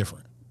might be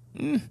different.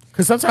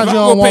 Because sometimes If you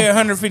I'm don't gonna pay want.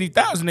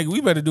 150,000, nigga, we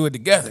better do it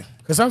together.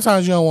 Because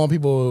sometimes you don't want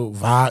people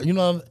vibe. You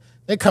know,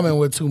 they come in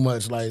with too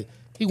much. Like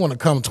he want to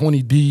come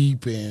 20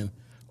 deep and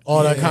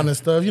all that kind of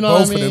stuff. You know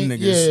Both what I of mean? them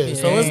niggas. Yeah.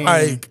 So it's Yeah.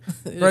 like,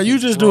 bro, you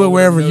just do Roll it with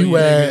wherever a you million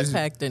at. niggas.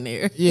 Packed in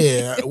there.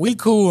 Yeah, we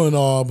cool and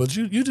all, but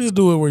you just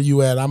do it where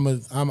you at. I'm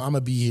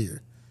a be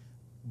here.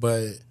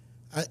 But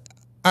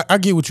I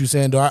get what you're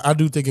saying though. I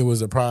do think it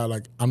was a pride.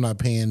 Like I'm not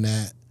paying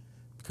that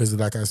because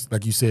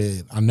like you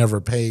said, I never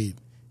paid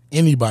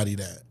anybody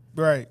that,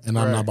 Right. and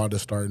I'm right. not about to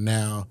start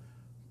now.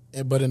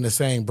 But in the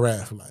same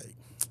breath, like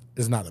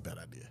it's not a bad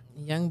idea.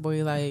 Young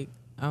Boy, like,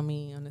 I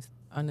mean,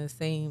 on the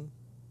same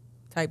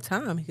type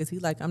time, because he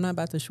like, I'm not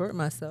about to short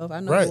myself.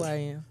 I know Right. who I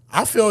am.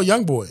 I feel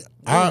Young Boy.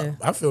 Yeah.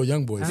 I feel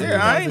Young Boy. I Yeah,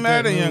 that I was ain't a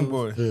mad good at Young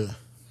move. Boy. Yeah.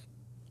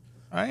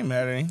 I ain't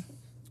mad at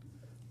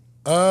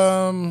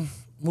him.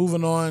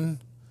 Moving on.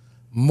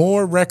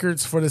 More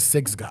records for the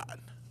Six God.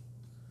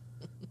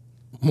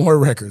 More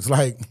records.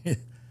 Like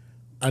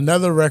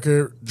another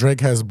record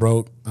Drake has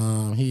broke.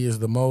 He is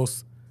the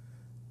most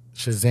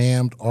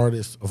Shazammed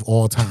artist of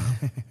all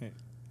time.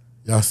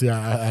 Y'all see,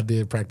 I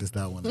did practice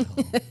that one at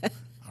home.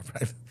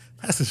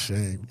 That's a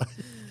shame.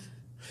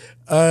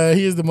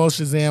 He is the most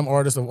Shazam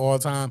artist of all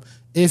time.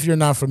 If you're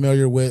not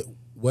familiar with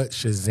what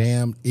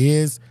Shazam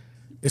is,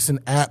 it's an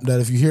app that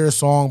if you hear a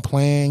song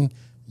playing,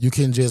 you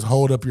can just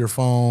hold up your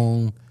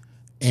phone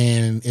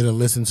and it'll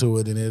listen to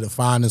it and it'll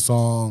find the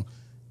song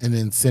and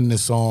then send the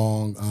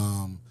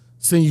song,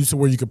 send you to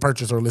where you can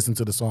purchase or listen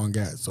to the song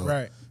at. So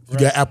Right, if you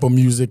got Apple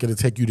Music, it'll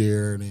take you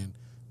there and then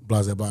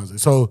blah, blah, blah.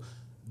 So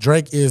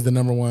Drake is the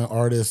number one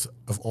artist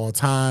of all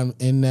time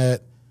in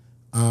that.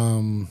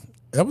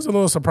 That was a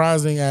little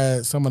surprising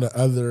at some of the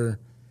other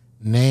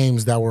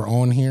names that were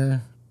on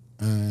here.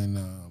 And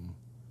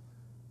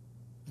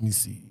let me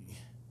see.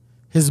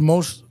 His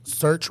most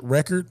searched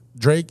record,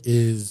 Drake,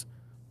 is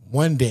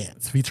One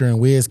Dance featuring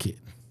Wizkid.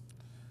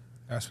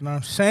 That's what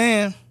I'm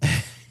saying.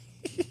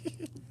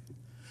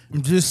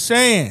 I'm just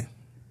saying.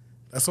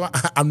 That's why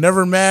I'm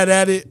never mad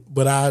at it,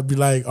 but I'd be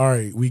like, all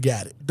right, we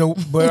got it.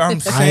 But I'm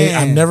saying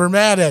I'm never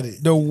mad at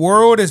it. the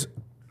world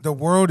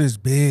is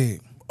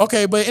big.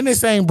 Okay, but in the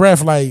same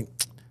breath, like,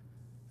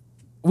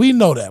 we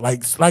know that.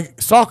 Like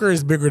soccer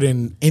is bigger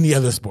than any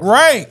other sport.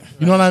 Right.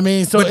 You know what I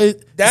mean? So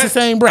it's the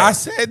same breath. I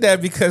said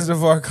that because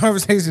of our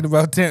conversation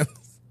about Tim.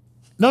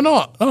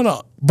 No.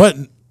 But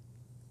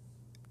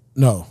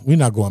no, we're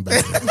not going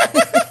back there.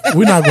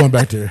 We're not going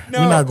back there. We're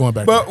not going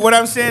back But there. what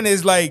I'm saying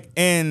is like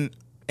in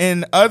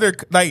other,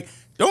 like,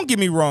 don't get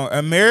me wrong,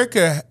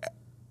 American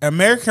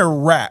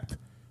rap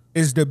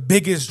is the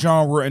biggest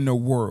genre in the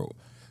world.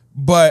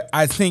 But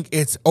I think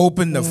it's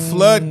opened the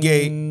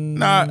floodgate.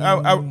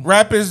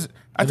 Rap is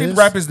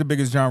the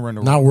biggest genre in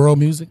the world. Not world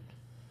music.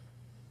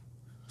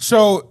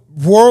 So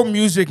world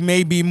music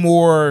may be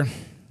more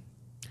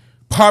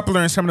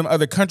popular in some of them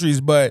other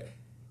countries, but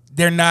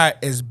they're not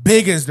as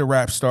big as the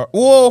rap star.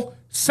 Well,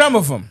 some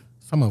of them.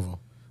 Some of them.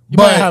 You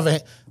But might have a.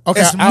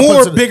 Okay, it's I'll put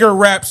more to the- bigger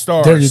rap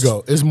stars. There you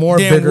go. It's more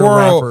than bigger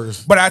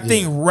rappers. But I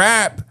think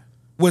rap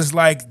was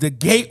like the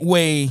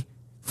gateway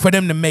for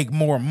them to make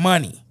more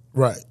money.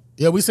 Right.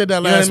 Yeah, we said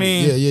that know what last I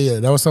mean? week. Yeah.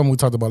 That was something we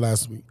talked about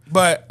last week.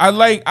 But I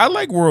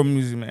like world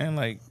music, man.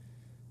 Like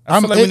I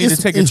feel like we need to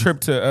take a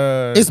trip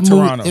to It's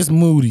Toronto. moody. It's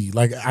moody.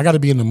 Like I got to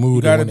be in the mood.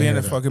 You got to when be I in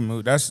hear the that. fucking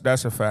mood. That's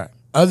a fact.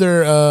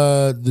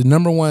 The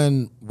number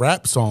one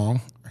rap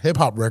song, hip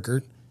hop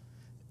record,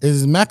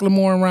 is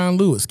Macklemore and Ron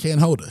Lewis. Can't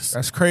Hold Us.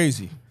 That's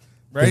crazy,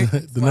 right?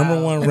 The number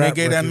one And rap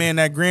they gave that record. man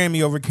that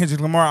Grammy over Kendrick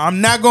Lamar.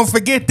 I'm not gonna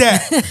forget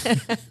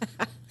that.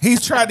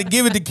 He's tried to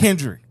give it to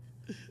Kendrick.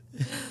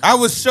 I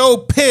was so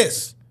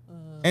pissed,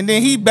 and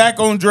then he back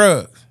on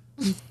drugs.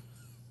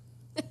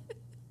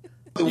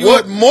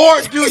 What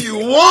more do you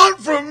want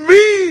from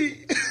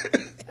me?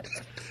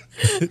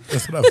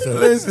 That's what I felt.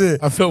 Listen.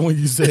 I felt when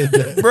you said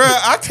that. Bro,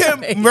 I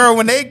can't. Bro,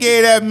 when they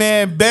gave that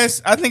man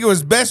I think it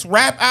was best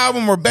rap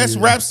album or best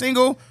rap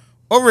single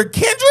over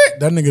Kendrick.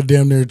 That nigga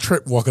damn near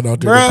trip walking out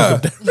there.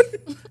 Bruh. To pick up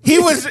that. He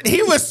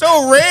was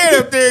so red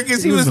up there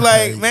because he was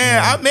like, like,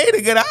 man, I made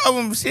a good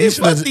album. Shit,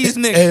 fuck these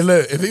niggas. Hey,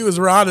 look, if he was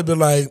around, it'd be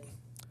like,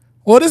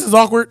 well, this is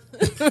awkward.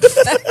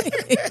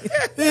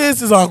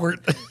 This is awkward.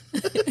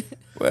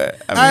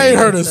 But, I ain't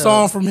heard a so-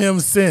 song from him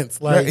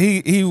since. Like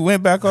he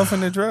went back off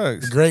into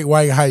drugs. Great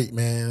White Hype,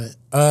 man.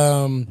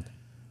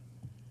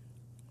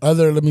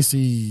 Let me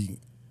see.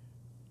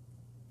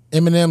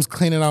 Eminem's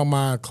Cleaning Out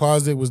My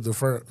Closet was the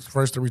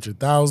first to reach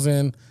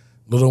 1,000.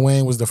 Lil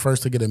Wayne was the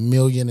first to get 1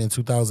 million in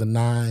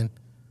 2009.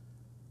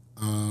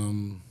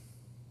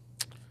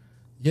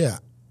 Yeah.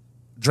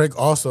 Drake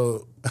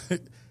also,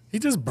 he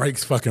just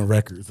breaks fucking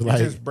records. He Like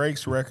just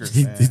breaks records,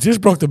 he man.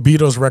 just broke the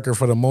Beatles record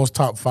for the most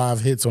top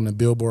 5 hits on the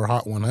Billboard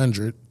Hot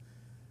 100.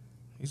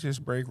 He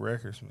just break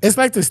records, man. It's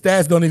like the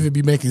stats don't even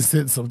be making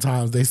sense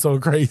sometimes. They so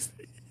crazy.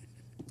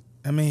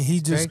 I mean, he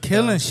just Drake,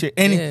 killing though. shit.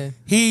 And Yeah.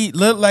 he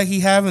looked like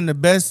he having the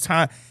best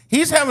time.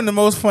 He's having the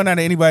most fun out of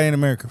anybody in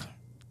America.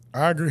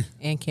 I agree.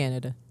 And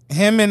Canada.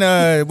 Him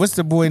and what's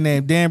the boy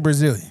named? Dan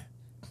Brazilian.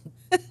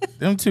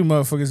 Them two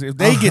motherfuckers, if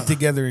they get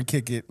together and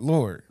kick it,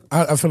 Lord.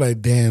 I feel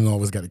like Dan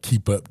always got to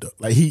keep up though.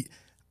 Like we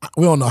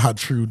don't know how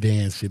true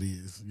Dan's shit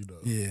is. You know,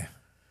 Yeah.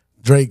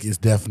 Drake is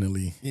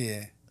definitely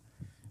Yeah.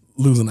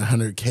 losing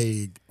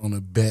 $100K on a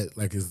bet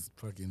like it's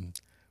fucking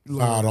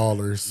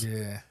 $5.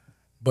 Yeah.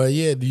 But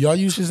yeah, do y'all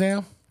use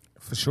Shazam?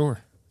 For sure.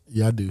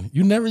 Yeah, I do.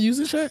 You never use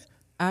it, Shaq?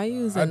 I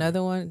use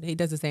another one. He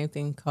does the same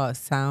thing called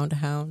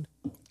SoundHound.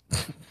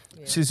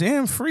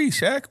 Shazam free,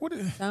 Shaq. What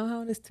is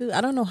SoundHound is too. I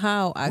don't know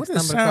how I What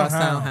is stumbled across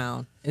SoundHound?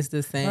 SoundHound. It's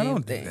the same I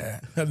don't thing. do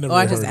that. I never Oh,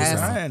 I heard just of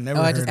asked. Shazam. I ain't never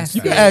Oh, I heard just of asked.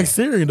 You can Shazam. ask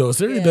Siri though.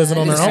 Siri Yeah, does it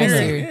I on just her own. asked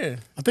thing. Siri. Yeah.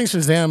 I think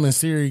Shazam and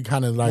Siri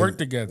kind of like Work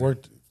together.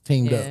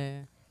 teamed up. Yeah,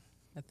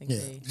 I think Yeah.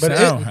 they. But they're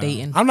SoundHound.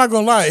 dating. I'm not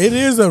gonna lie, it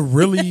is a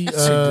really Shit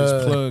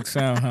just plug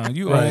SoundHound.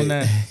 You right. own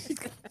that. You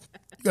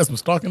got some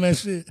stock in that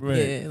shit. Right.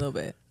 Yeah, a little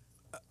bit.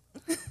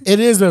 It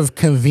is a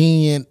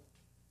convenient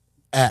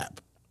app.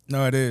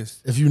 No, it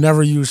is. If you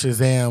never use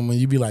Shazam, when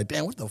you be like,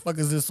 damn, what the fuck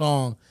is this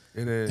song?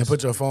 It is. And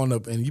put your phone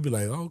up and you be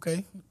like, oh,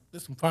 okay,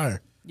 this some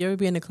fire. You ever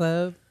be in the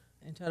club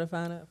and try to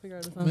figure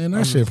out a song? Man,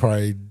 that shit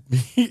probably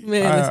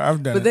Man,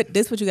 I've done but it.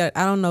 this what you got.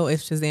 I don't know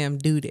if Shazam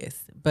do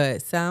this,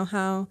 but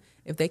SoundHound,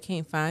 if they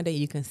can't find it,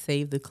 you can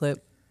save the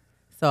clip.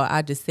 So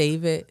I just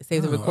save it,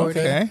 save the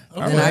recording, okay.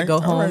 and All then I right. go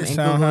All home right, and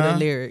Google the SoundHound.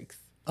 lyrics.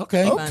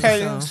 okay. Find the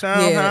Okay, song.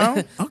 SoundHound.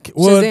 Yeah. Okay.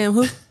 Well, Shazam,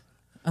 who?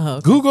 Oh,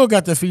 okay. Google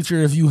got the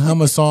feature if you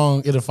hum a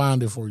song, it'll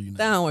find it for you now.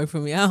 That don't work for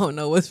me. I don't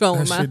know what's wrong That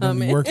with my shit don't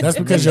be humming. working. That's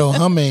because your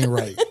hum ain't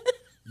right.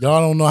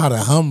 Y'all don't know how to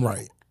hum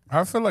right.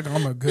 I feel like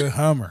I'm a good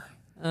hummer.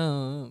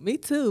 Me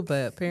too,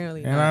 but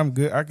apparently And not. I'm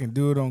good. I can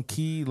do it on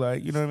key.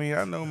 Like, you know what I mean?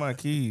 I know my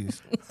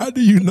keys. How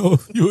do you know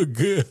if you a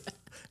good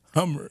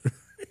hummer?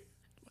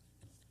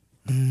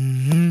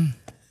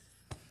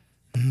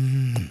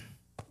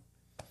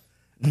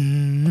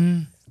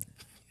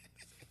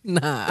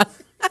 Nah.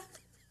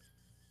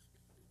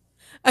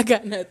 I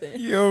got nothing.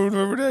 You don't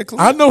remember that clip?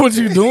 I know what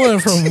you're doing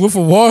from Wolf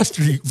of Wall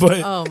Street,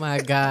 but Oh my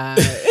God.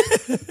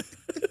 that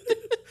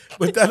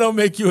don't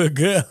make you a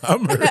good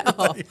hummer.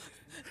 Oh,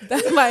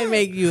 that might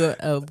make you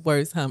a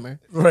worse hummer.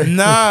 Right.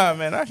 Nah,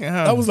 man, I can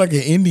hum. That was like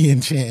an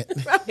Indian chant.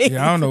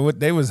 yeah, I don't know what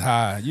they was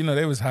high. You know,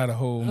 they was high the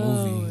whole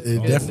movie.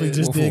 It definitely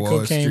just Wolf of did Wall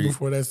cocaine Street.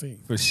 before that scene.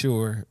 For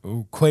sure.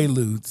 Ooh,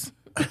 Quaaludes.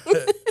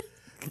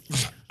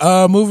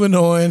 Moving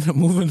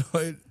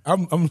on.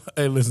 I'm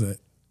hey, listen.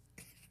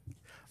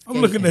 I'm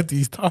looking at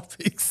these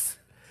topics.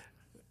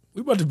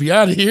 We about to be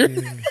out of here.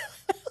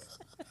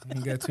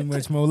 Ain't got too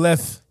much more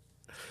left.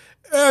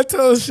 I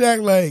told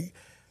Shaq, like,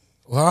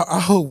 well, I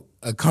hope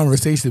a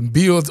conversation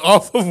builds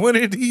off of one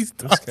of these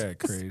This topics. guy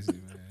crazy,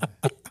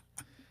 man.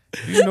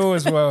 You know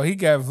as well. He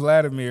got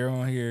Vladimir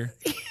on here.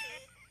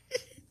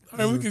 All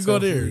right, we can go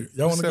there.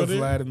 Y'all want What's to go up, there?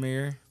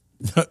 Vladimir?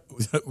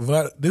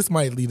 This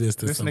might lead us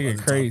to This some nigga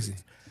other crazy.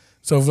 topics.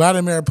 So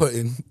Vladimir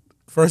Putin,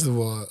 first of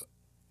all,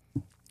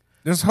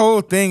 This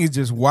whole thing is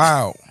just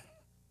wild.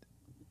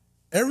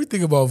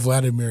 everything about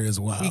Vladimir is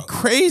wild. He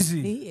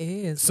crazy.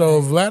 He is. So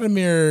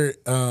Vladimir,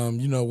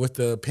 with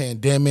the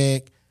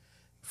pandemic,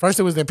 first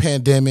it was the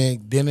pandemic,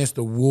 then it's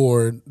the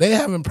war. They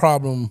having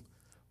problem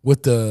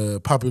with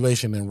the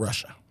population in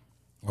Russia.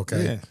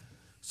 Okay. Yeah.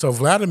 So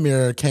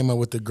Vladimir came up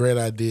with a great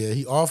idea.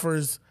 He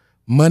offers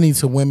money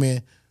to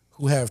women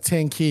who have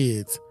 10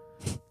 kids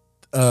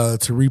to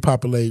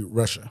repopulate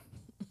Russia.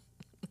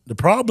 The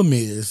problem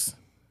is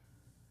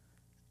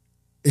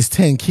it's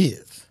 10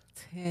 kids.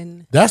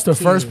 10. That's the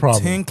first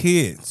problem. 10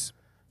 kids.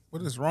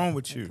 What is wrong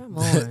with you? Come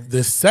on.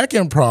 The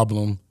second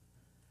problem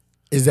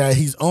is that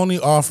he's only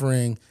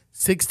offering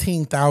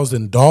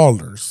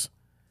 $16,000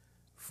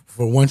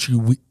 for once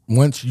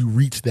you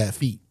reach that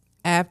feat.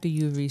 After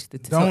you reach the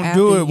Don't after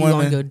do it, you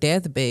women. on your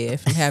deathbed,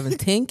 if you're having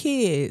 10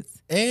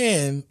 kids,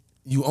 And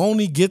you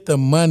only get the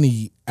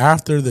money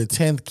after the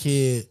 10th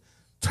kid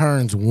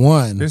turns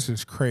 1, This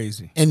is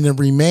crazy. and the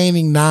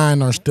remaining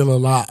 9 are still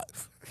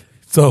alive.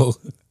 So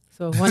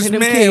so if one This of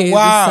them man kids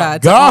wild.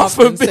 decide to God off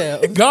forbid,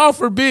 themselves. God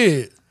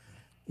forbid,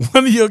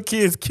 one of your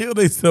kids kill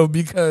themselves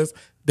because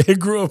they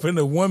grew up in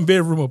a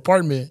 1-bedroom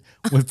apartment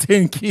with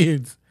 10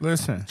 kids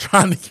Listen,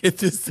 trying to get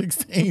this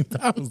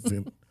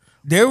 16,000.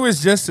 there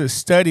was just a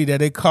study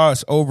that it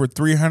costs over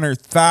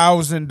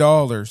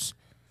 $300,000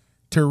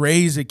 to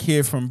raise a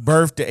kid from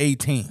birth to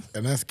 18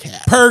 And that's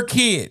cap. per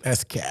kid.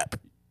 That's cap.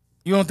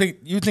 You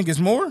think it's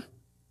more?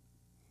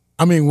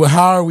 I mean, well,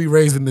 how are we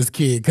raising this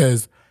kid?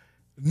 Because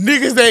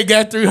niggas ain't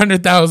got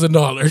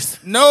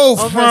 $300,000. No,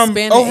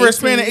 Over a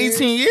span of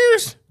 18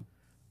 years.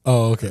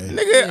 Oh, okay.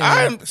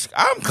 Nigga,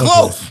 I'm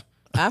close.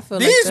 I feel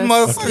These like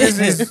motherfuckers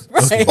is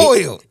Right.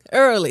 spoiled.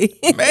 early.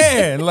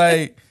 Man,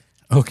 like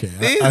Okay.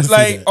 these I see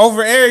like that.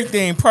 over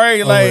everything.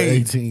 Probably Over like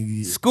 18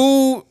 years.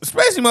 school,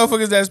 especially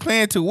motherfuckers that's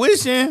paying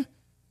tuition.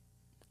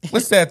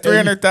 What's that?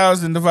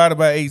 300,000 divided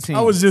by 18.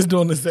 I was just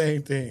doing the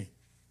same thing.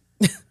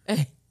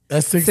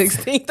 That's 16.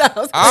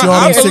 16,000.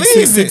 I believe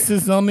it.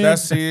 666 on there?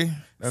 That's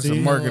a See?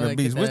 mark of Oh, the get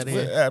beast. that What's, outta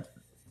here. what app?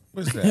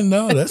 What's that?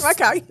 No, that's My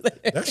calculator.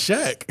 that's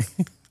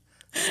Shaq.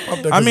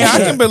 I mean, I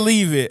can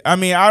believe it. I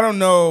mean, I don't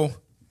know.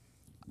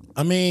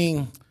 I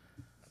mean,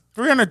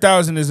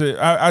 300,000 is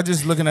I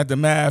just looking at the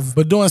math.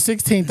 but doing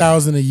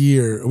 16,000 a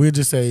year, we'll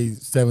just say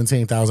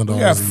 $17,000. We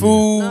got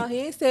food. No, he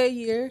ain't say a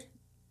year.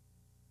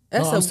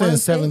 That's No, a I'm saying one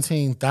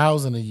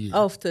 17,000 a year.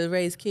 Oh, to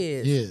raise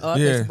kids. Yeah. Oh, I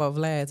Yeah. thought about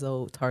Vlad's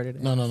old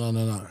tarted.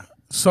 No.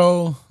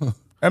 So,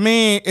 I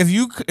mean, if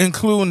you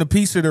include the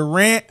piece of the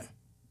rent,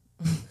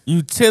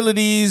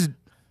 utilities,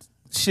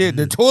 shit,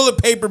 the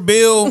toilet paper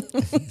bill,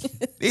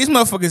 these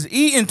motherfuckers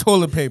eating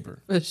toilet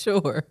paper. For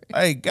sure.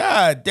 Like,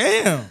 god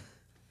damn.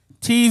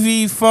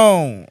 TV,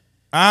 phone,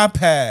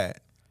 iPad,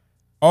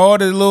 all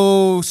the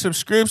little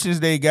subscriptions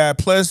they got,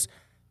 plus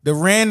the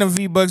random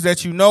V-Bucks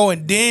that you know,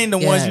 and then the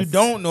ones you Yes.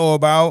 don't know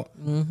about,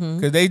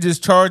 because they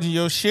just charging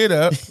your shit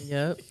up.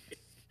 Yep.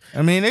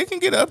 I mean, they can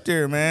get up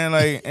there, man.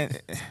 Like,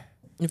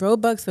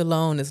 Robux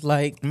alone is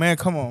like man,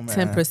 come on, man.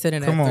 10%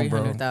 of that Come on, bro.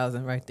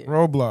 300,000 right there.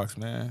 Roblox,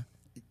 man.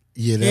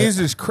 yeah, Kids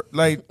is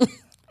like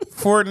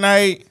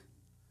Fortnite.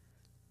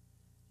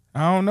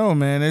 I don't know,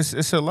 man.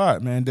 It's a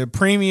lot, man. The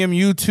premium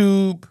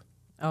YouTube.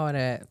 All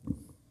that.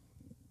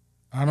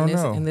 I don't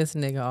know. And this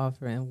nigga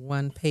offering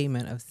one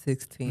payment of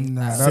 16,000.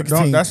 Nah,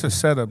 16. that's a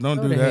setup. Don't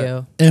Go do to that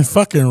hell. in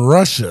fucking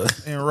Russia.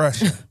 in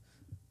Russia.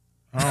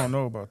 I don't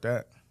know about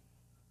that.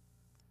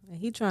 And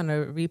he trying to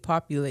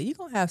repopulate. You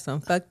gonna have some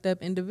fucked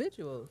up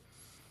individuals.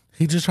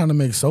 He just trying to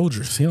make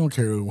soldiers. He don't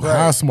care Right.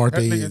 how smart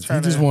That they nigga is. He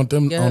tryna- just want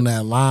them Yep. on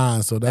that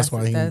line, so that's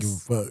why he don't give a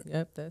that's- fuck.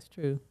 Yep, that's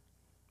true.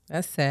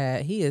 That's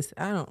sad. He is.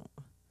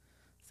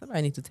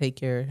 Somebody needs to take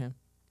care of him.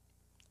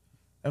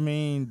 I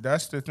mean,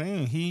 that's the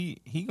thing. He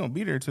gonna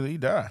be there till he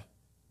die.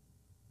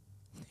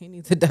 He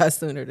needs to die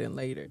sooner than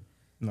later.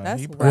 No,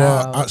 That's he-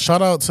 wild. Well,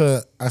 shout out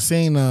to I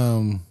seen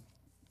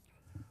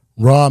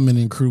Rodman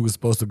and crew was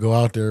supposed to go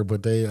out there,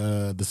 but they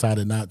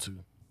decided not to.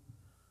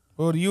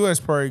 well, the U.S.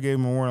 probably gave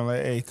him a warning,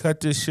 like, "Hey, cut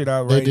this shit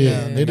out They right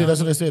did. now." They did. That's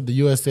what they said. The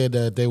U.S. said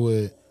that they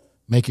would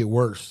make it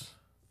worse.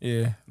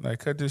 Yeah, like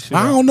cut this shit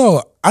I out. don't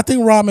know. I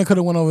think Rodman could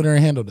have went over there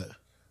and handled that.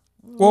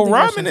 Well, think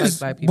Rodman Russians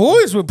is like black people.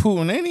 boys with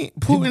Putin, ain't he?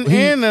 Putin he-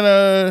 and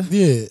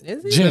Yeah, Is he?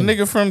 the Jim.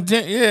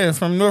 nigga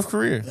from North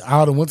Korea. I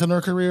would have went to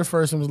North Korea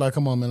first and was like,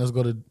 "Come on, man, let's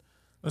go to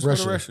Let's Russia.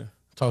 go to Russia.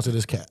 Talk to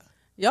this cat."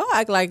 Y'all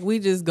act like we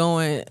just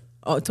going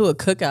to a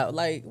cookout.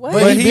 Like what?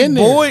 But But he he been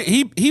there.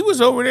 he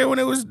was over there when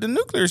it was the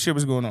nuclear shit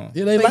was going on.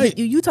 Yeah, they But like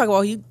you talk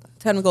about you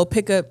tell him to go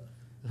pick up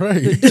right.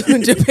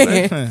 in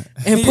Japan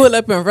and pull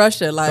up in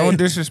Russia. Like Don't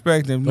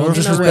disrespect them. Don't North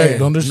disrespect. Korea.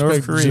 Don't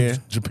disrespect North Korea.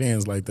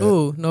 Japan's like that.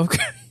 ooh, North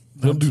Korea.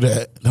 Don't do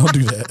that. Don't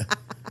do that.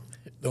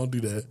 Don't do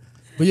that.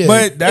 But yeah,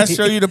 But that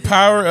show you the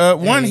power of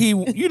one. He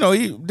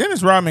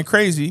Dennis Rodman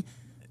crazy,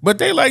 but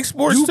they like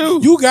sports too.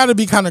 you got to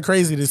be kind of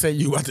crazy to say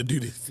you about to do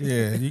this.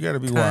 Yeah, you got to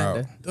be wild.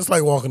 Kinda. That's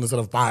like walking into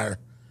the fire.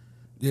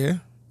 Yeah,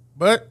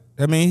 but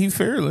I mean, he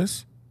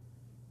fearless.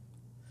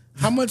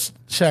 How much,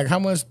 Shaq? How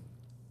much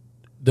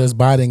does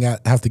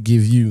Biden have to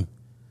give you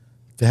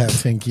to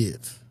have 10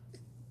 kids?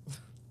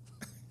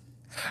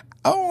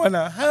 I want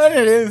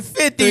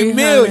 150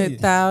 million.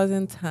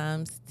 300,000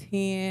 times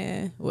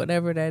 10,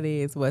 whatever that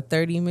is. What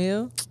 30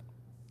 mil?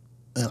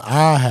 And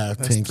I have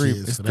That's 10 three.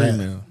 kids. It's for 3 that.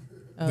 mil.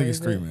 I Oh, think it's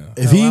is 3 it? mil.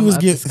 If he I'm was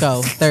up. getting Let's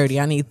go 30.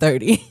 I need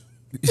 30.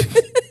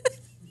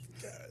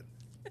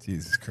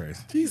 Jesus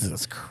Christ.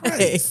 Jesus hey,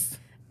 Christ,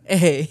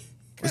 hey,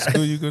 What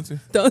school you go to?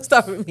 don't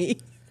stop at me.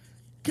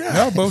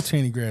 Y'all both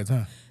Cheney grads,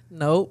 huh?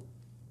 Nope.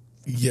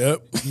 Yep.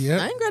 I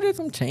Yep. ain't graduated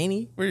from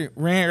Cheney. Where you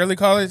ran early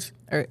college,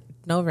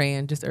 No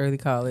ran, just early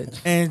college.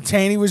 and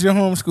Cheney was your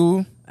home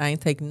school. I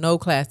ain't take no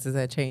classes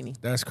at Cheney.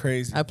 That's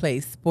crazy. I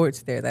played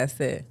sports there. That's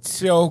it.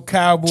 So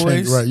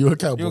Cowboys. Right, you're a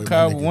cowboy. You a my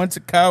cowboy. nigga. Once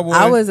a cowboy.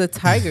 I was a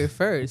Tiger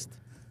first.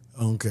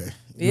 Okay.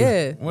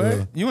 Yeah. What?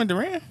 Yeah. You went to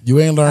Rand? You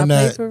ain't learned I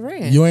played that. for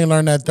Rand. You ain't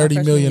learned that My $30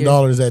 freshman million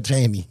year. at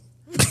Cheney.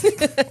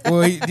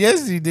 Well,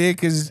 yes, he did.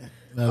 Cause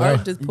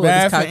Art just pulled his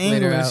bad for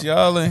calculator English, out.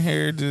 y'all in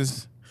here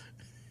just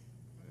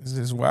it's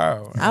just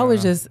wild. I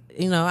was just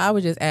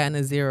adding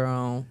a zero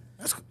on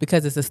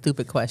because it's a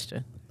stupid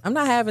question. I'm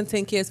not having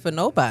 10 kids for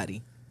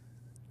nobody.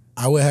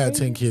 I would have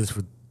 10 kids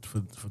for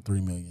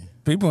 $3 million.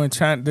 People in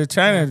China. The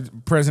China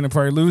president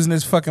probably losing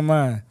his fucking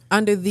mind.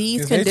 Under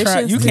these 'Cause they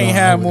conditions, you can't No, I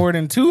have wouldn't. more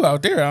than 2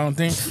 out there. I don't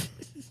think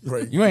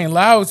Right. you ain't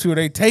allowed to.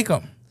 They take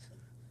them.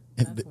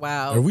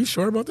 wow. Are we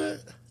sure about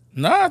that?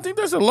 Nah, I think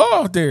there's a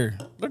law out there.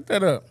 Look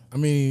that up. I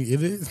mean,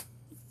 it is.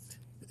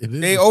 It is.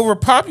 They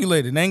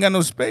overpopulated. They ain't got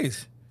no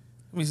space.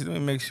 Let me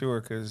make sure,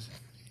 because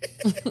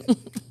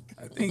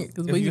I think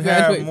 'Cause if where you you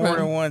have graduate more from?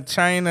 than one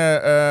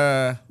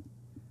China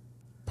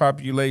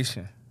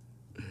population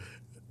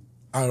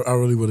I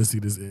really want to see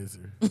this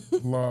answer.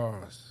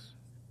 laws.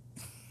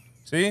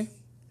 See?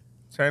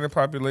 China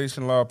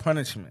population law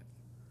punishment.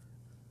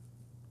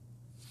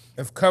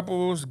 If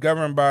couples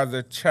governed by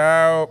the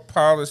child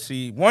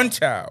policy, one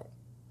child,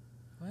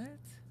 What?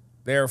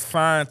 they are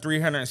fined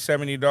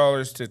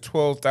 $370 to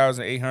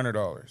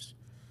 $12,800.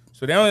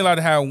 So they only allowed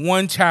to have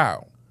one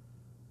child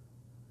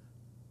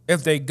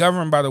if they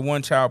govern by the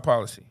one child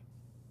policy.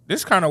 This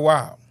is kind of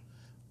wild.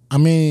 I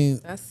mean,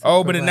 That's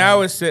Oh, super but wild.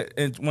 now it's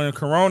when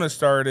Corona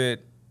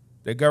started,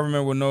 the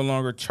government will no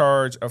longer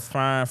charge a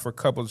fine for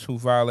couples who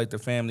violate the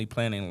family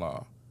planning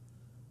law.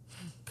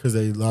 because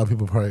a lot of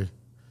people probably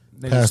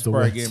Niggas Passed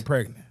probably away. getting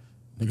pregnant.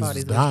 niggas Bodies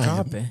is was dying.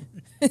 dropping.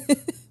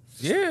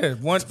 Yeah,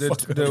 fuck are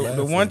they the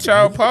laughing one at?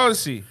 child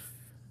policy.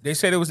 They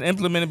said it was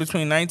implemented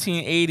between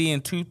 1980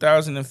 and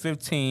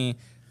 2015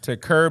 to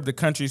curb the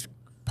country's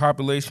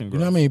population You growth.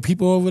 know how many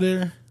people over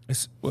there?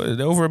 It's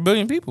over 1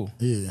 billion people.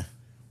 Yeah.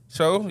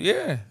 So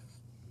yeah,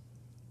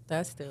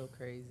 That's still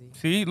crazy.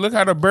 see, look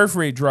how the birth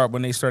rate dropped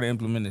when they started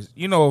implementing this.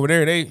 You know, over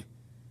there they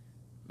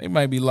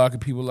might be locking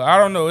people up. I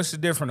don't know. It's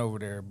different over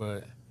there,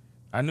 but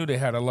I knew they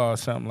had a law or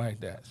something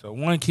like that. So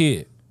one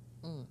kid.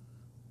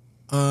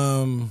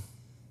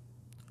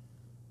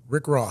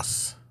 Rick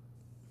Ross.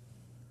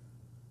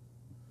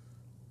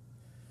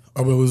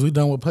 Oh, but was we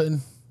done with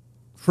putting?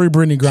 Free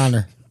Brittany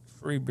Griner.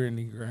 Free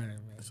Brittany Griner, man.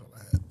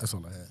 That's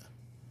all I had.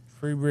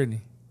 Free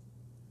Brittany.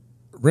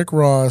 Rick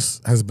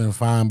Ross has been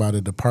fined by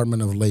the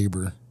Department of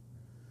Labor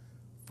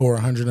for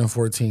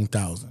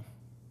 $114,000.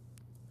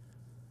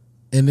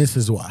 And this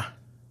is why.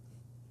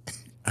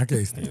 I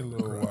can't A stand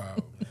little wild,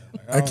 man.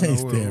 Like, I can't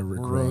don't know stand what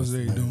Rick Rose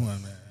Ross, man. doing,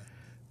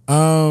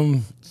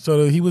 man.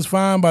 So he was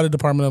fined by the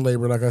Department of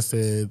Labor, like I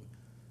said.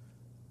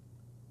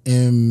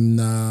 And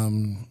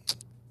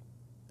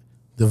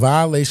the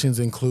violations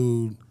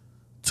include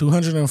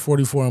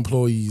 244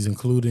 employees,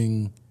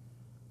 including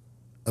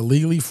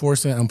illegally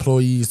forcing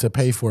employees to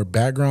pay for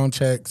background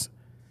checks,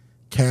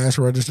 cash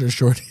register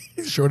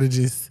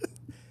shortages,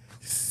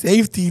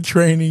 safety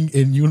training,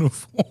 and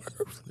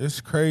uniforms. It's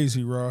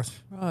crazy, Ross.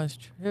 Ross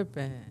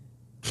tripping.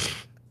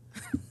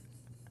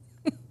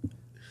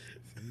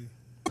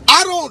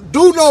 I don't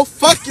do no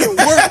fucking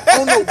work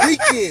on the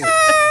weekend.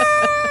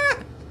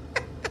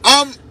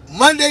 I'm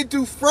Monday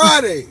through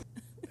Friday.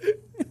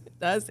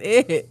 That's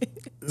it.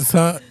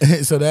 So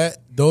that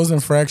those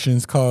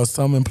infractions cause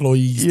some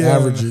employees' Yeah.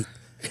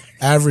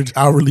 average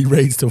hourly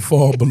rates to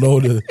fall below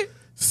the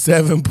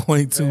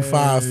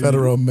 7.25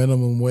 federal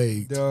minimum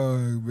wage.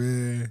 Dog,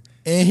 man.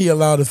 And he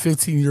allowed a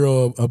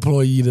 15-year-old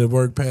employee to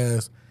work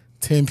past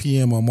 10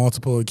 p.m. on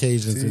multiple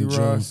occasions See, in June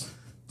Ross.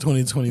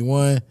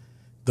 2021.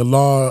 The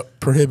law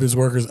prohibits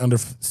workers under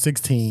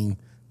 16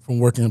 from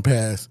working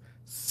past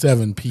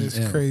 7 p.m.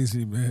 It's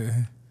crazy,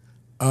 man.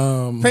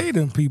 Pay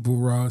them people,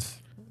 Ross.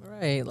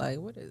 Right. Like,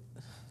 what is.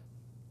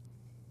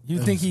 You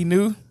think he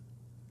knew?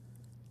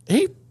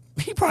 He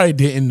probably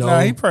didn't know.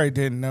 Nah, he probably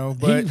didn't know.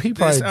 But he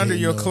probably it's under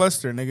didn't your know.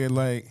 cluster, nigga.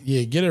 Like,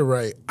 Yeah, get it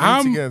right.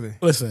 together.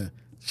 Listen,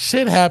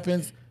 shit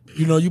happens.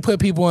 You know, you put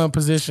people in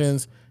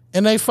positions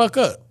and they fuck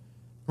up.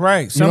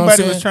 right. You know what I'm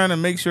Somebody was saying? trying to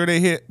make sure they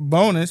hit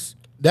bonus,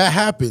 That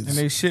happens. and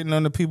they shitting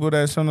on the people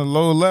that's on the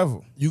low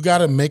level. You got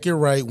to make it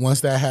right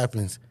once that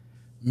happens.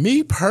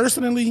 Me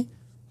personally,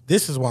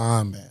 this is why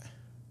I'm mad.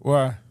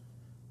 Why?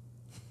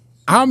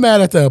 I'm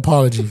mad at the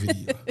apology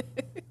video.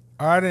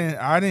 I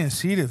didn't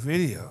see the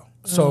video.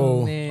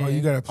 So man. Oh,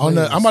 you gotta play on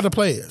the, this. I'm about to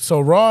play it. So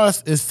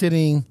Ross is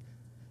sitting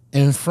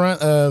in front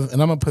of,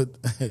 and I'm gonna put,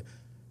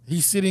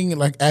 he's sitting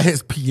like at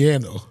his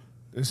piano,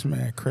 This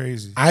man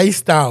crazy.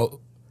 iced out,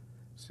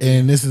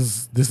 and this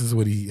is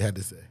what he had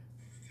to say.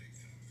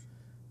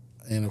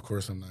 And of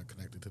course, I'm not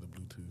connected to the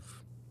Bluetooth.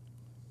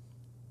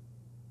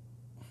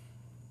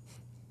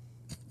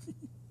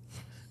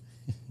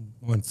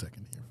 One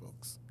second here,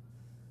 folks.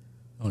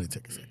 Only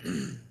take a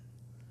second.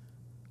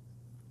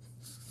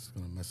 It's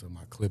gonna mess up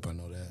my clip. I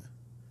know that.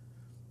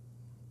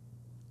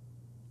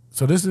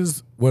 So this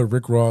is what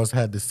Rick Ross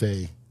had to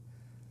say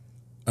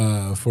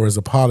for his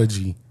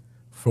apology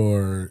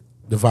for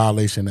the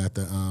violation at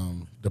the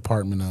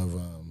Department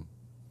of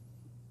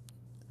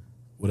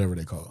whatever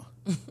they call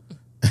it.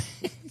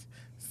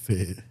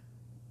 Said,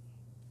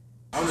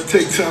 I'm gonna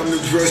take time to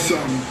address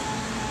something.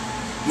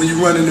 When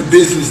you run into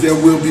business, there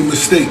will be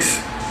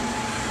mistakes.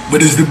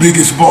 But as the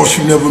biggest boss,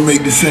 you never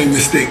make the same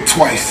mistake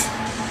twice.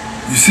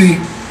 You see,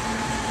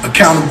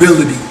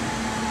 accountability.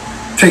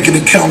 Taking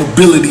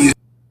accountability is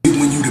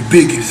when you the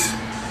biggest.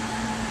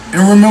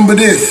 And remember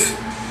this,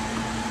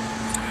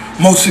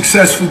 most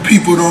successful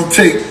people don't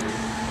take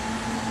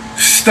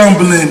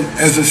stumbling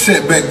as a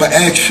setback, but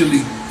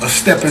actually a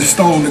stepping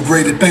stone to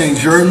greater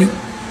things, you heard me?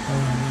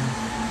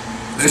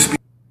 Let's be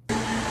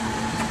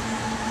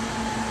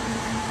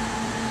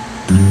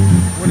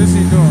What is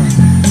he doing?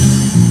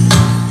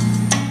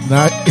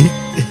 now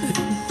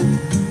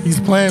he's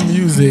playing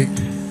music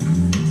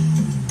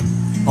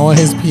on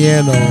his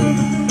piano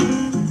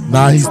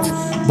Now he's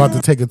about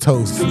to take a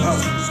toast to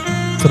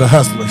the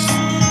hustlers.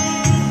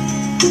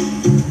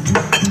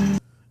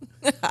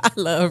 I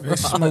love They're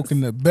Ross.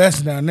 smoking the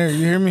best down there.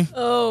 You hear me?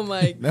 Oh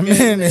my That man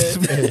goodness.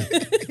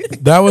 is.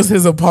 That was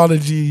his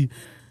apology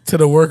to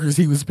the workers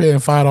he was paying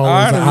 $5 an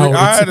hour.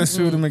 I had to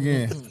sue him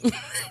again.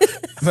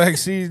 Like,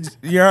 see,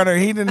 Your Honor,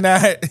 he did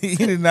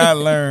not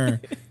learn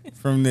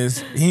from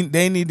this.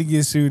 They need to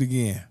get sued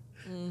again.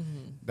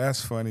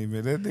 That's funny,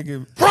 man. That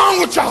nigga. Wrong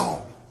with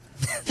y'all?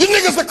 You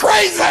niggas are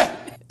crazy.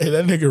 Hey,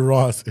 that nigga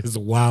Ross is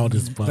wild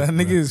as fuck. That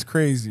nigga bro. is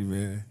crazy,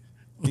 man.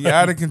 He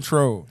out of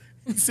control.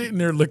 He's sitting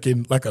there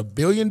looking like $1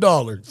 billion.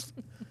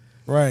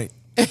 Right.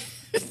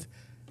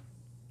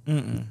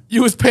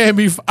 You was paying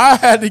me. I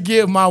had to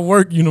get my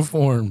work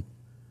uniform.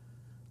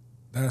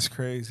 That's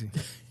crazy.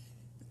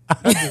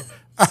 I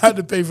had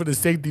to pay for the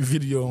safety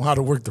video on how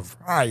to work the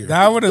fryer.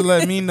 That would have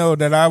let me know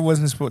that I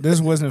wasn't supposed. This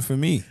wasn't for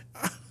me.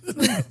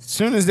 As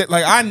soon as that,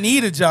 like, I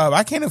need a job.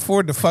 I can't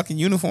afford the fucking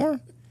uniform.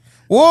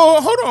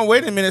 Well, hold on,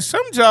 wait a minute.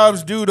 Some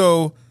jobs do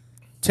though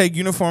take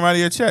uniform out of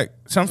your check.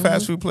 Some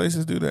fast food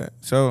places do that.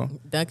 So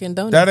Dunkin'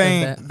 Donuts that does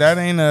ain't that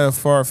ain't a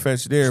far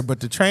fetched there. But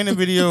the training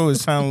video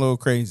is sound a little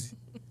crazy.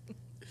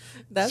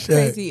 That's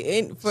Shaq-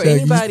 crazy. For Shaq, you-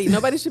 anybody,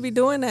 nobody should be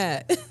doing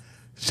that.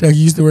 Shaq,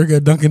 you used to work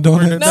at Dunkin'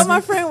 Donuts? No,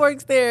 my friend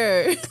works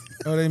there.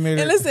 Oh, they made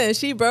And it. listen,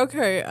 she broke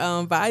her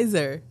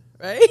visor,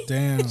 right?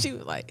 Damn. She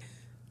was like,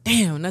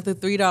 "Damn, another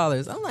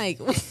 $3." I'm like,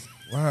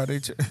 Wow, they.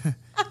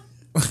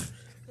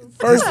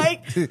 First,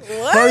 like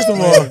what? first of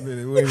Wait all, a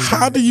minute, wait a minute.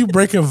 how do you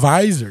break a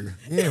visor?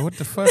 Yeah, what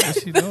the fuck is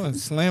she doing?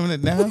 Slamming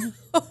it down?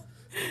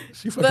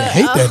 She fucking The,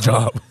 hate that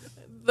job.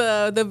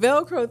 the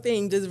Velcro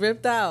thing just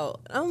ripped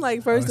out. I'm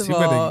like, first of she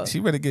all, she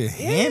better get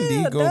handy.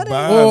 Yeah, Go that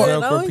buy ain't- a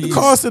Well, Velcro no, piece.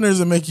 Call centers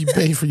will make you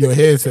pay for your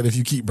headset if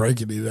you keep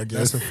breaking it, I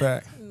guess. That's a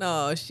fact.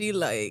 no, she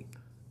like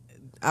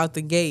out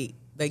the gate.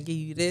 They give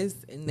you this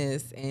and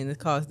this, and it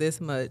costs this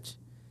much,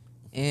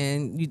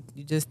 and you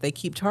just they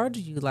keep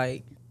charging you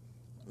like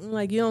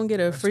you don't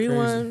get a free crazy.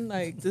 one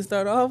like to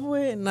start off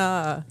with.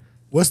 Nah,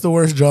 What's the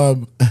worst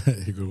job?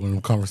 Here go one of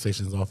them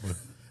conversations off of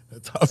the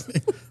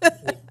topic.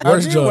 I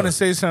Worst did job. want to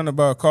say something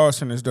about call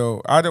centers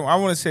though. I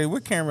want to say,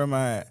 what camera am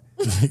I at?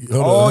 Hold on,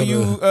 All hold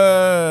you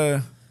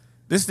on.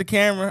 this the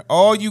camera.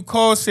 All you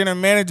call center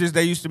managers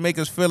that used to make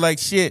us feel like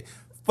shit.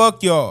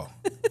 Fuck y'all.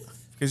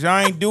 Cause y'all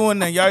ain't doing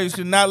that. Y'all used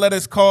to not let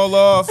us call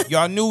off.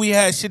 Y'all knew we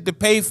had shit to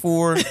pay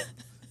for.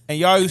 And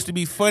y'all used to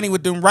be funny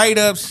with them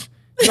write-ups.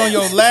 You on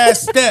your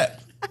last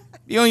step.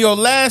 You on your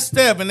last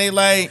step, and they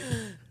like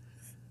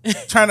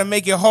trying to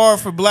make it hard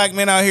for black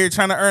men out here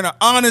trying to earn an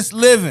honest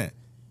living.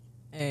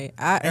 hey,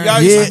 I And earned y'all my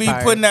used to be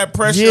fired. putting that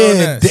pressure on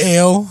Yeah, us.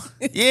 Dale.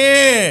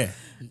 Yeah.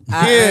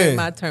 I Yeah. earned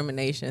my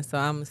termination, so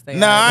I'm gonna stay.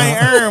 Nah, out I of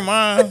ain't earned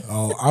mine.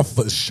 Oh, I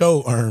for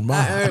sure earned it. I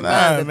mine. earned Nah,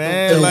 mine at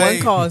man, the like-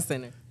 one call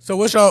center. So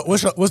what's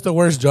the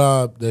worst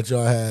job that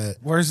y'all had?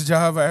 Worst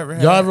job I ever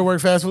had. Y'all ever work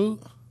fast food?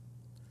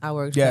 I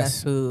worked Yes.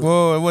 fast food.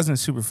 Well, it wasn't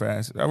super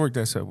fast. I worked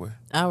at Subway.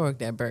 I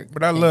worked at Burger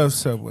But I King. love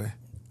Subway.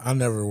 I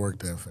never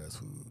worked at fast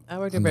food. I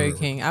worked I at never Burger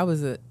King. I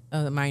was a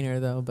minor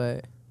though,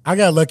 but I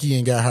got lucky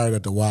and got hired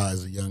at the Y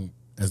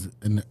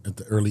at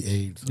the early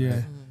age. So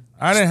Yeah.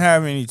 I didn't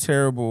have any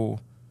terrible,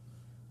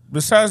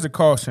 besides the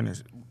call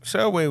centers,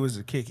 Subway was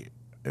a kick it.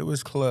 It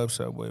was Club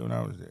Subway when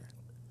I was there.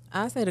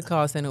 I say the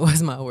call center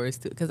was my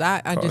worst too, because I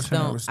Call just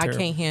center don't. was I terrible.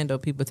 can't handle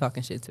people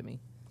talking shit to me.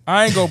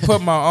 I ain't gonna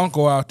put my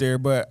uncle out there,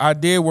 but I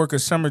did work a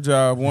summer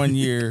job one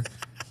year,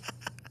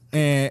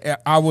 and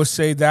I would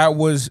say that's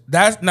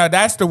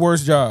the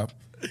worst job.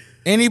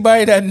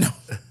 Anybody that know,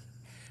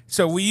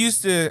 so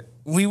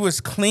we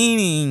was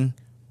cleaning,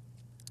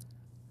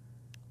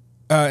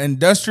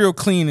 industrial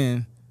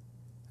cleaning,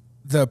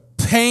 the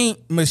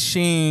paint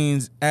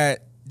machines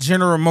at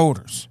General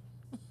Motors.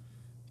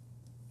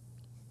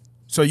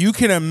 So you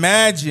can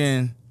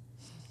imagine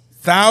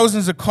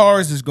thousands of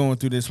cars is going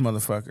through this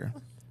motherfucker.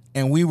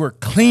 And we were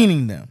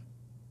cleaning them.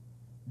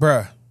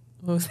 Bruh.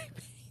 What was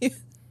it?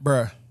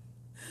 Bruh.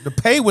 The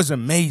pay was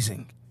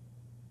amazing.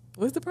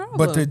 What's the problem?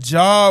 But the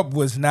job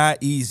was not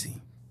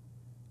easy.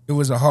 It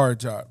was a hard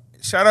job.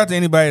 Shout out to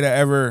anybody that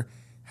ever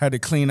had to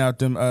clean out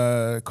them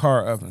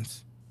car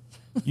ovens.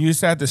 You used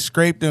to have to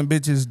scrape them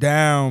bitches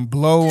down,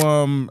 blow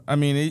them. I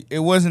mean, it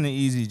wasn't an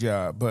easy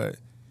job, but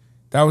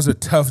that was a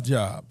tough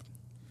job.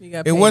 You got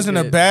It paid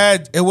wasn't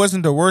good. it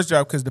wasn't the worst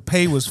job because the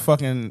pay was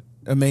fucking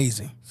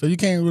amazing. So you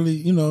can't really,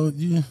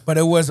 you But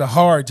it was a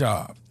hard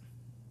job.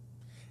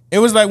 It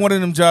was like one of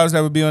them jobs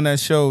that would be on that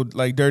show,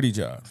 like Dirty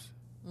Jobs.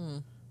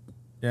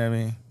 You know what I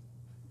mean?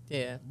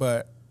 Yeah.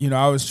 But,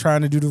 I was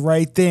trying to do the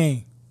right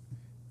thing.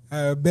 I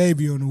had a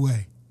baby on the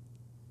way.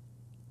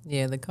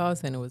 Yeah, the call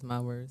center was my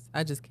worst.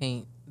 I just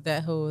can't.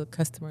 That whole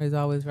customer is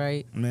always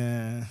right.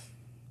 Man.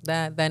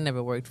 That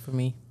never worked for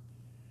me.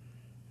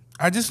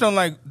 I just don't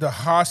like the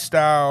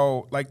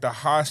hostile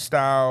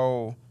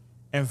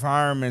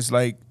environments.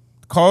 Like,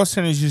 call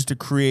centers used to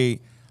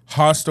create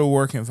hostile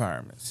work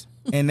environments.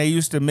 And they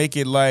used to make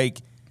it like,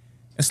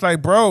 it's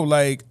like, bro,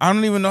 like, I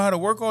don't even know how to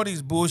work all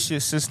these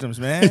bullshit systems,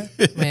 man.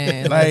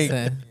 Man, Like,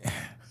 listen.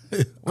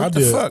 What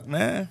the fuck,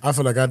 man? I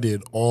feel like I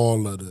did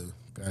all of the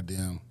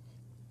goddamn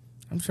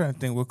I'm trying to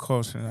think what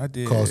call center I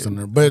did. call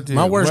center. But did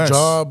my worst West.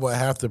 job would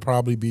have to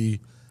probably be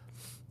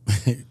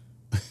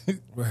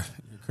Your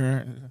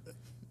current.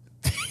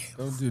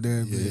 Don't do that,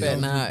 man.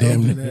 Better not.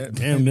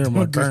 damn near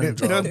my Don't do current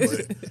that. job.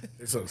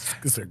 But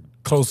it's a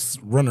close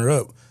runner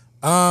up.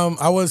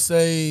 I would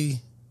say,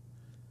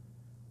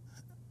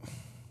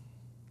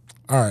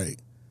 all right.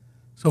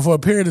 So for a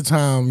period of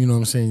time, you know what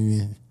I'm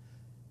saying,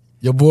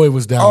 your boy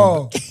was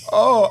down.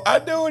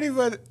 I know what he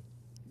about.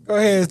 Go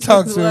ahead and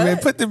talk to him, man.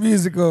 Put the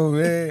music on,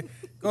 man.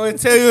 Go ahead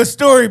and tell your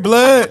story,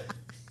 blood.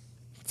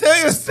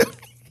 Tell your story.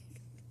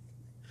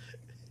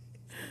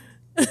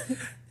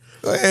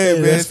 Go ahead,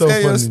 Yeah, man. that's so Tell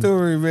your funny.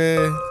 story,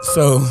 man.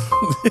 So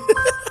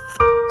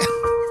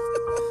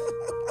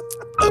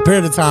a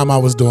period of time I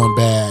was doing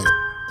bad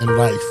in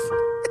life.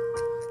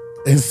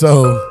 And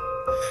so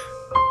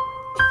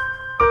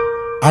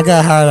I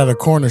got hired at a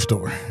corner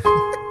store.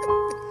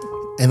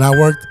 And I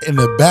worked in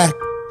the back,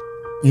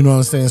 you know what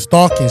I'm saying,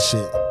 stalking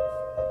shit.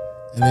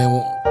 And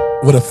then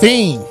with a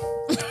fiend.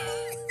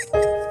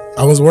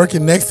 I was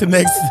working next to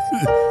next,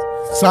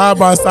 side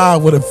by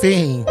side with a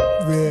fiend.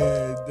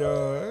 Man,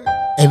 dog.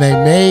 And they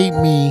made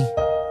me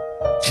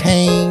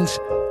change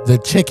the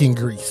chicken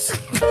grease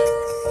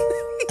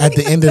at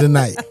the end of the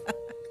night.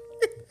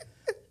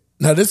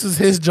 Now, this is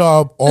his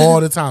job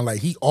all the time. Like,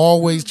 he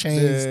always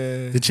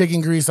changed the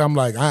chicken grease. I'm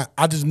like,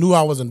 I just knew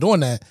I wasn't doing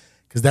that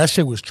because that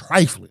shit was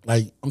trifling.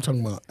 Like, I'm talking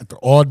about after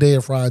all day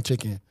of fried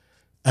chicken,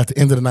 at the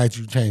end of the night,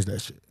 you change that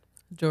shit.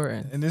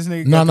 Jordan. And this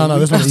nigga No, got the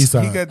this on the weakest- east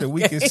side. He got the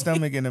weakest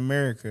stomach in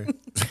America.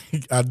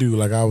 I do.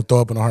 Like, I would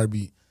throw up in a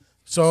heartbeat.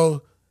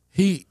 So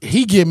he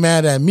get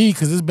mad at me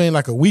because it's been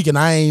like a week and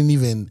I ain't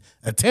even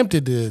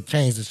attempted to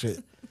change the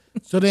shit.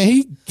 So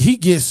then he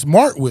gets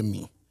smart with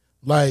me.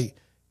 Like,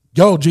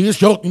 yo, G,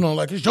 it's your,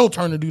 like, it's your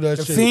turn to do that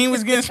The shit. fiend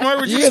was getting smart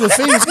with you. Yeah, the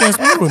fiend was getting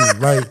smart with me.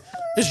 Like,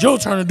 it's your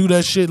turn to do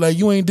that shit. Like,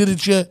 you ain't did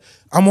it yet.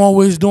 I'm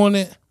always doing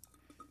it.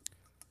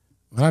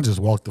 And I just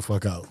walked the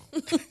fuck out.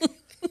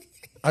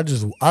 I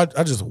just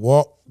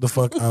walked the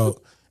fuck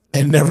out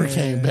and never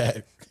came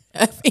back.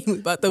 I think we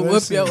about to whoop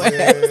Listen, your man.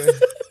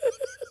 ass.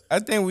 I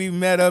think we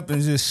met up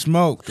and just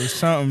smoked or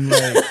something.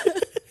 Like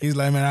he's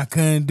like, man, I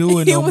couldn't do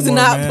it. He no was more,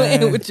 not man.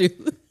 playing with you.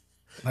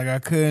 Like I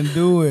couldn't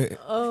do it.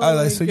 Oh, I was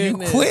like, my so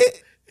goodness. you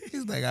quit?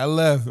 He's like, I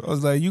left. I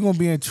was like, you gonna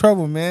be in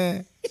trouble,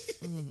 man.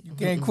 You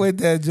can't quit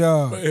that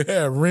job,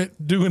 Yeah,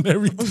 rent due and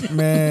everything.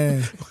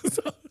 man.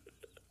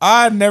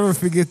 I never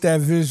forget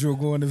that visual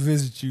going to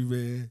visit you,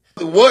 man.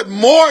 What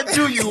more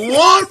do you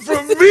want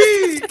from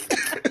me?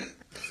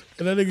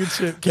 And that nigga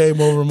Chip came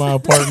over my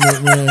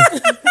apartment, man.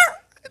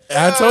 And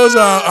I told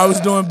y'all I was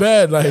doing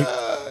bad. Like,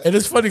 and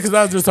it's funny because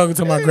I was just talking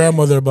to my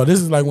grandmother about this.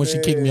 Is like when she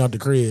kicked me out the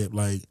crib.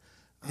 Like,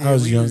 I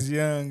was we young. was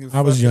young. and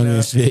I was young fucking and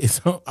up. shit.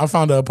 So I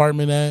found an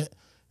apartment at,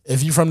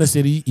 if you from the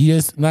city,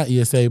 not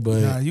ESA, but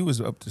Nah, you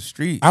was up the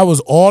street. I was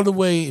all the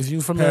way, if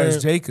you from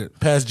Past there, Jacob.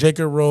 past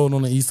Jacob Road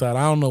on the east side.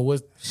 I don't know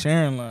what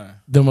Sharon line.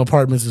 them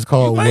apartments is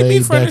called. Might way be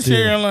from the back there.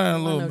 Sharon line a I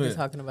know little what you're bit.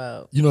 talking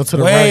about. You know, to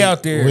the Way right.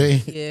 out there.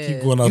 Way, Yeah.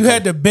 keep going out You there.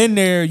 had to been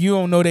there. You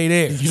don't know they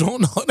there. You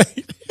don't know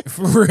that.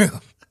 For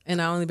real.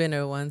 And I only been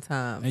there one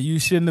time. And you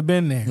shouldn't have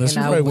been there. She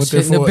I probably went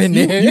there shouldn't have for been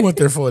there. You went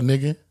there for a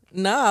nigga.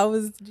 No, I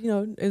was,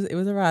 it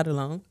was a ride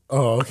along.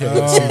 Oh, okay.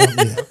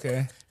 Oh,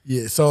 okay.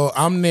 Yeah, so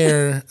I'm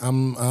there.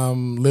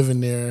 I'm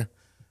living there.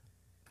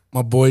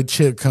 My boy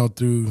Chip come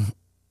through.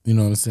 You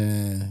know what I'm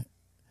saying?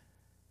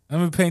 Let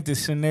me paint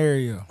this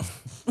scenario.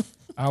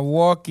 I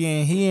walk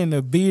in, he in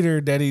the beater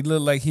that he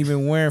looked like he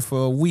been wearing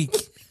for a week.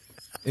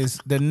 It's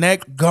the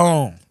neck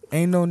gone.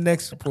 Ain't no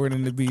neck support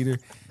in the beater.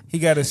 He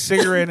got a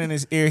cigarette in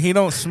his ear. He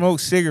don't smoke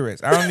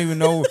cigarettes. I don't even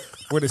know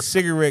where the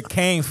cigarette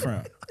came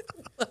from.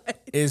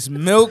 It's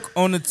milk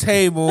on the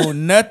table.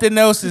 Nothing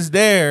else is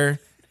there.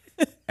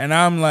 And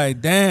I'm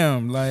like,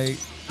 damn, like,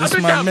 this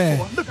is my man.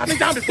 Look, I've been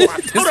down before. I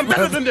told him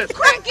better than this.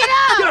 Craig, get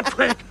up! Get up,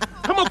 Craig.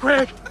 Come on,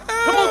 Craig.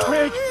 Come on,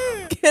 Craig.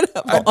 Get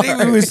up. I think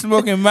we was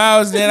smoking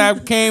Miles. Then I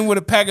came with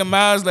a pack of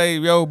Miles. Like,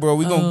 yo, bro,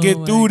 we gonna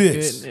get through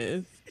this.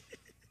 Goodness.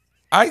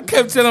 I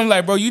kept telling him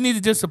like, bro, you need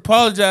to just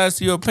apologize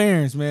to your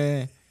parents,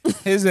 man.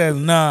 His ass,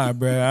 nah,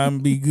 bro, I'm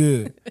be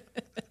good.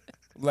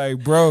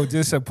 Like, bro,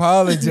 just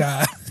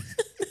apologize.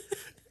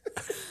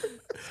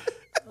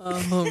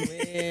 Oh,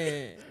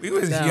 man. We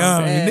was Sounds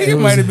young. bad.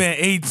 Nigga might have been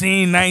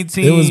 18,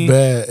 19. It was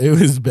bad. It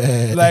was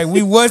bad. Like,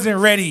 we wasn't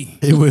ready.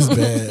 it was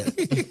bad.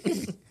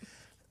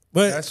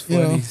 But That's you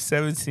funny. know,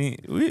 17.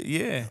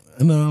 Yeah.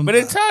 but But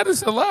it taught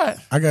us a lot.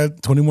 I got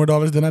 $20 more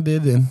than I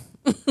did then.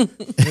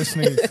 This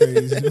nigga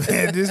crazy.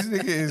 Man, this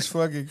nigga is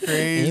fucking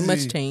crazy. Ain't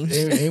much change.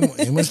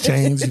 Ain't much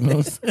change, you know.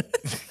 What I'm saying?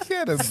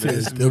 Get a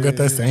bitch, Still got that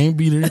man. same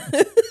beater.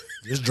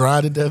 Just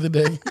dried it the other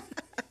day.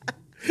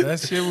 That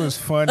shit was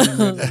funny,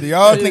 man.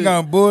 Y'all think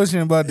I'm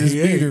bullshitting about this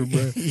beater,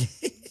 bro.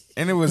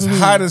 And it was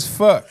hot as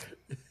fuck.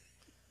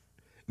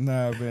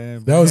 Nah,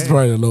 man. That was Hey,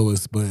 probably the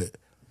lowest, but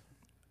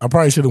I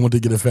probably should have went to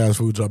get a fast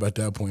food job at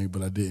that point,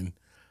 but I didn't.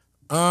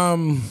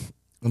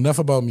 Enough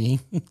about me.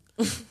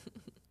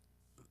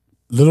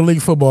 Little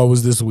League football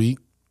was this week.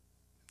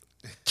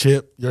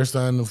 Chip, your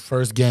son, the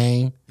first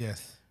game.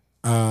 Yes.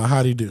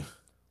 How'd he do?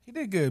 He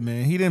did good,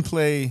 man. He didn't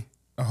play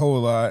a whole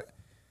lot.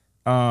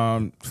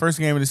 First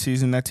game of the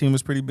season, that team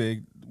was pretty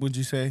big. Would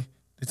you say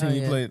the team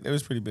he played? It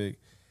was pretty big.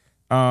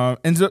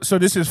 And so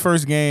this is his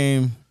first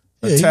game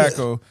of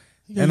tackle,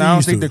 and I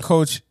don't think the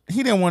coach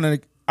he didn't want to.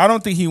 I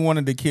don't think he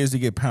wanted the kids to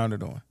get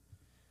pounded on.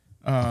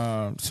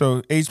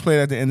 So H played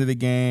at the end of the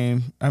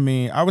game. I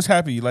mean, I was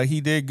happy. Like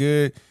he did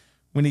good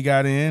when he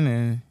got in,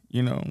 and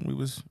you know we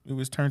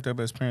was turned up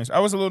as parents. I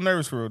was a little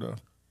nervous for real though.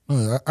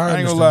 I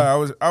ain't gonna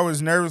lie. I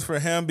was nervous for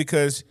him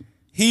because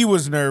he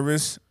was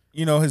nervous.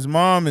 You know, his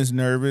mom is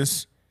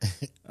nervous.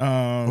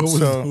 What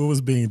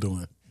was Bean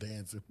doing?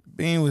 Dancing.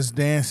 Bean was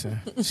dancing.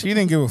 She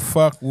didn't give a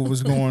fuck what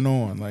was going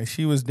on. Like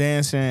she was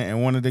dancing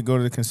and wanted to go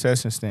to the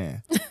concession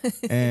stand.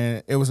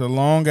 And it was a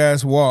long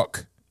ass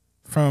walk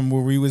from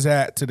where we was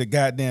at to the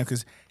goddamn.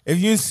 Because if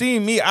you didn't see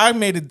me, I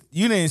made it.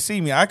 You didn't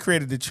see me. I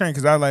created the trend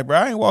because I was like, bro,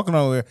 I ain't walking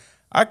nowhere.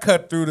 I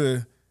cut through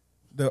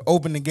the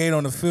open the gate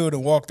on the field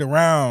and walked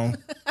around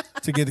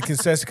to get the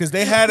concession because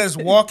they had us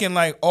walking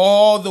like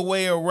all the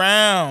way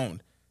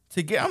around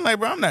to get. I'm like,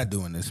 bro, I'm not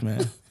doing this,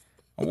 man.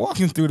 I'm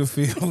walking through the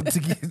field to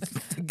get to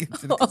the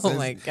concession. Oh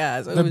my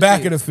gosh, The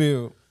back of the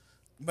field.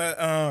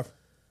 But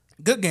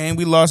good game.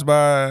 We lost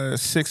by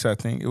 6, I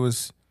think. It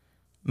was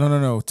 10.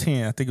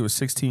 I think it was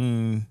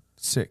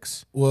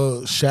 16-6.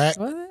 Well, Shaq,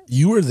 Was it?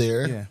 you were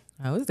there. Yeah.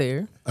 I was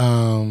there.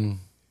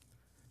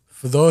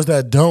 For those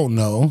that don't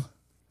know,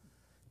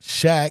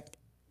 Shaq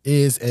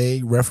is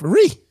a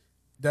referee.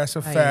 That's a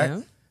I fact.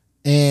 am.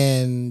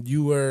 And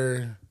you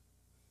were,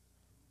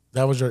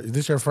 is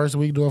this your first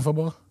week doing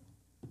football?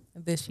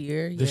 This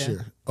year. This yeah.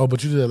 year. Oh,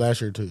 but you did it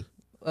last year too.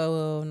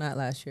 Well, not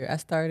last year. I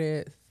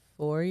started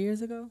 4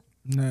 years ago.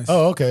 Nice.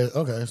 Oh, okay. So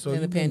Then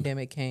the you've been-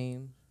 pandemic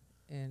came,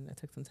 and I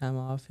took some time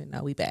off, and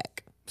now we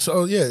back.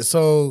 So yeah,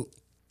 so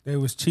They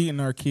was cheating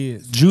our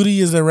kids. Judy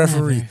is a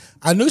referee.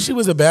 I knew she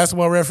was a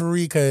basketball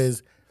referee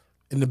because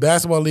in the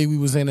basketball league we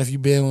was in, if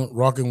you've been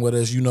rocking with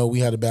us, you know we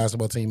had a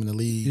basketball team in the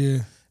league. Yeah.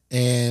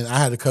 And I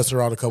had to cuss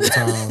her out a couple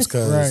times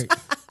because Right.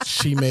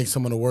 she makes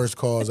some of the worst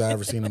calls I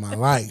ever seen in my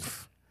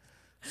life.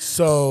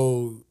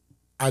 So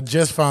I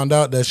just found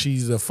out that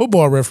she's a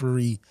football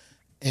referee.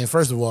 And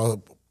first of all,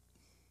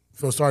 I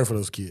feel sorry for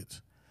those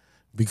kids.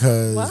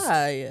 Because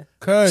Why?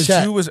 Cause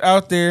Shaq. you was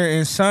out there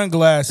in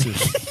sunglasses.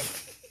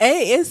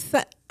 Hey, it's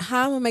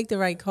how I'm gonna make the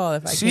right call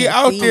if I She can't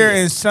out see there it?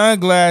 in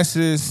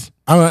sunglasses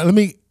let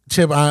me,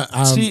 Chip,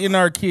 I'm cheating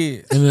our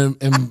kids.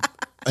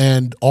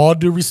 and all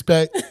due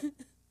respect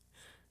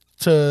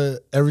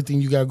to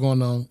everything you got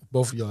going on,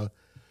 both of y'all.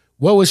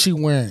 What was she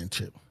wearing,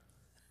 Chip?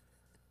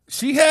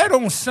 She had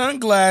on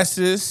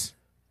sunglasses.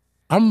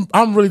 I'm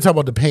really talking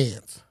about the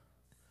pants.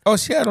 Oh,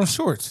 she had on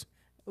shorts.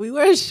 We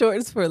wear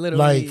shorts for a little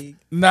Like- league.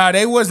 Nah,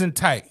 they wasn't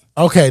tight.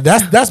 Okay,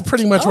 that's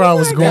pretty much where I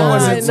was my going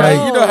God, with it. It's no.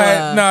 like, you know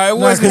how, no, it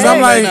wasn't. because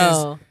I'm like,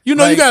 No. you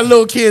know, you Like- got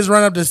little kids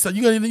run up the side.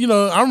 You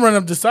know, I'm running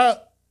up the side.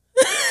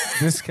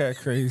 This cat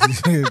crazy.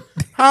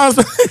 How's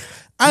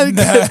Nah,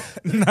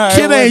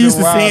 kid it ain't used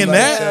to wasn't wild seeing like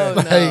that. Oh,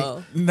 Like,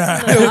 no. Nah.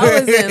 I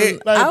was in.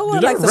 I wore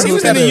did like I some. She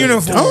was really in a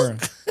gotta uniform.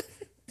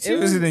 She It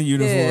was in a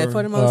uniform. Yeah,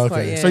 for the most Oh,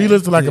 part. okay. Yeah. So you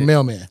looked like a Yeah.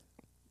 mailman.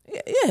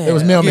 Yeah. It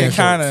was mailman. Yeah, shorts.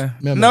 kind of.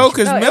 Mailman No, shorts.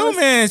 because No, it was-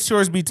 mailman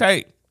shorts be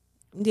tight.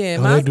 Yeah,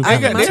 Oh, mine, they do They,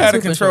 kinda- got, mine they out of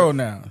was hooping control shorts.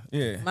 now.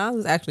 Yeah. Mine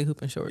was actually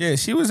hooping shorts. Yeah,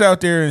 she was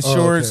out there in Oh,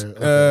 shorts.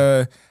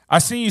 okay. I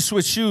seen you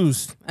switch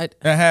shoes I,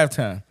 at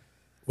halftime.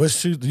 What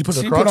shoes? Did you put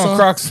the She Crocs put on on?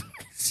 Crocs.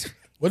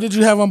 What did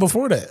you have on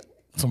before that?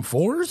 Some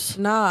fours?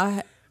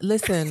 no,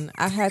 listen,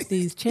 I had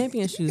these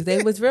champion shoes.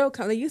 They was real.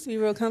 They used to be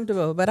real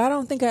comfortable, but I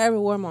don't think I ever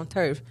wore them on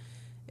turf.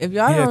 If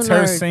y'all Yeah, don't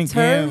turf know, sink in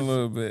turf, a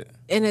little bit.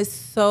 and it's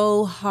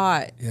so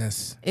hot.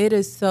 Yes. It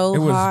is so It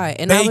was hot,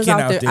 and I was baking out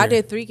out there. I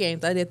there. did 3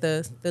 games. I did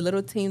the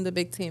little team, the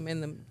big team,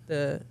 and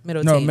the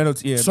middle No, team. middle.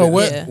 Yeah. So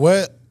but-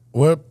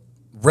 what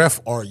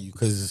ref are you?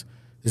 Because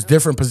it's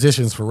different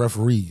positions for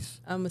referees.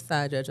 I'm a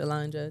side judge, a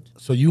line judge.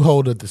 So you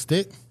hold at the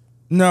stick?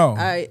 No.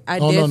 I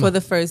Oh, did no, for no.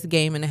 the first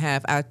game and a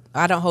half.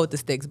 I don't hold the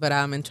sticks, but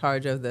I'm in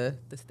charge of the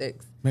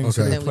sticks. Making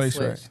sure Okay. they Then we place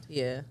right. switched.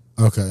 Yeah.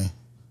 Okay.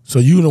 So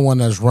you the one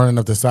that's running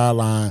up the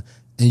sideline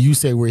and you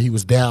say where he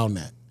was down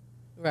at.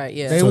 Right,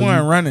 yeah. They So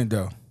weren't you- running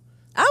though.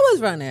 I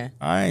was running.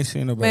 I ain't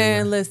seen nobody.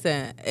 Man, run.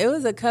 listen, it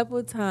was a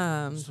couple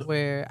times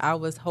where I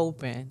was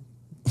hoping.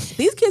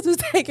 These kids was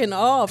taking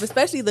off,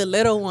 especially the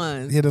little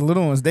ones. Yeah, the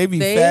little ones. They be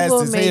They fast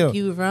will as make hell.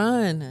 you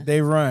run.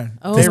 They run.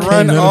 Oh They my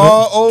run God.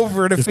 all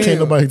over the Just field. can't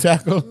nobody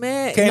tackle.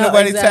 Man, Can't no,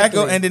 nobody exactly.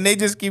 tackle, and then they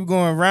just keep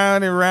going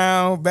round and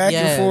round, back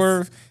Yes. and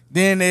forth.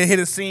 Then they hit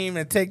a seam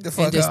and take the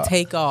fuck and just off.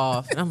 take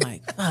off. And I'm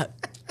like, fuck.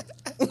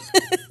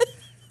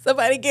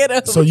 Somebody get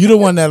up. So you the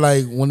one that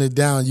like when it's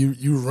down,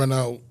 you run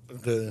out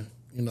the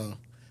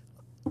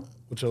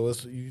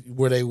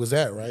where they was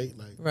at, right?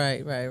 Like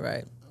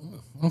Right.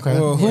 okay.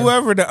 Well,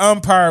 whoever the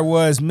umpire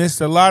was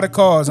missed a lot of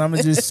calls. I'm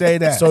gonna just say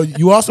that. So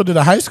you also did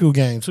a high school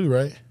game too,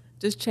 right?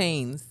 Just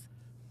chains.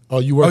 Oh,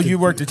 you worked. you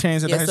worked the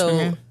chains at the Yeah, high school so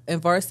game? in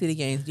varsity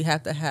games, you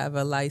have to have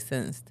a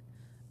licensed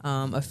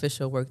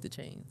official work the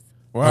chains.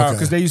 Wow, Okay.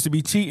 because they used to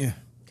be cheating.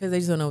 Because they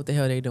just don't know what the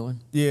hell they're doing.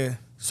 Yeah.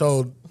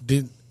 So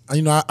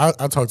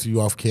I talked to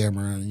you off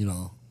camera,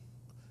 and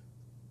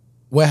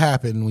what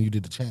happened when you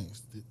did the change?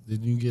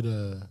 Did you get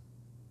a?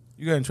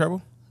 You got in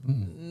trouble?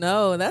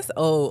 No, that's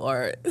old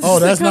art. Oh,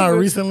 that's not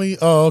recently.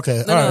 Oh,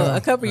 okay. No, a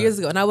couple years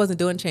ago, and I wasn't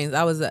doing chains.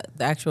 I was the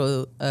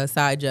actual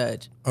side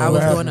judge. I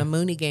was doing a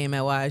Mooney game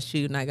at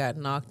YSU, and I got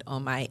knocked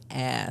on my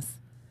ass.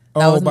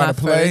 That was by my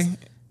the play? first.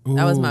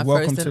 That was my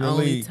Welcome first to and the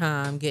only league.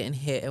 time getting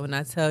hit. And when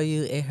I tell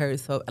you, it hurt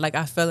so. Like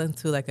I fell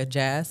into like a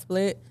jazz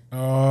split,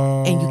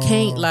 Oh. and you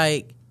can't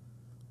like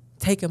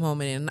take a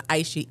moment and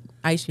ice you.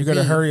 You got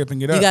to hurry up and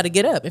get up. You got to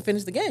get up and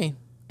finish the game.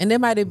 And it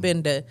might have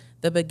been the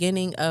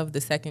beginning of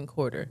the second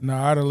quarter. No,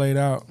 I'd have laid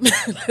out.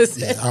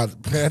 Listen, I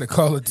Had to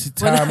call it when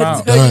time I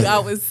out. tell you, I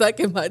was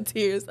sucking my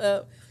tears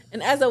up.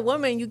 And as a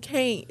woman, you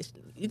can't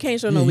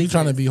show no you weakness.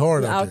 trying to be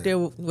hard You're out out there.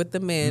 there with the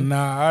men.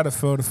 Nah, I'd have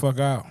fell the fuck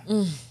out.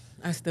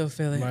 I still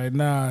feel it. Like,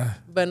 nah.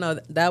 But no,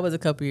 that was a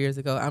couple years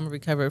ago. I'm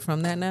recovered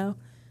from that now,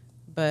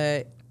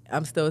 but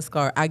I'm still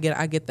scarred. I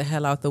get the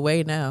hell out the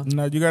way now.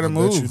 No, you got to bet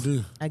move. you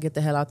do. I get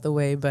the hell out the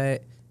way.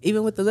 But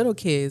even with the little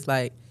kids,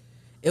 like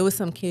it was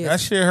some kids. That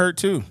shit hurt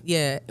too.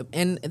 Yeah,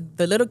 and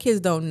the little kids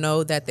don't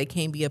know that they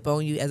can't be up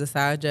on you as a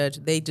side judge.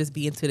 They just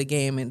be into the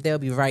game and they'll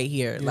be right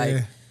here. Yeah.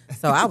 Like,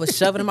 so I was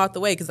shoving them out the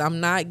way because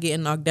I'm not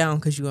getting knocked down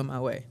because you in my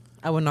way.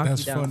 I would knock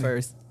That's you down funny.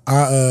 first.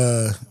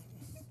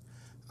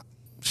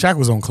 Shaq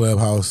was on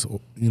Clubhouse.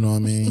 You know what I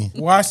mean?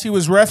 While she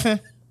was reffing,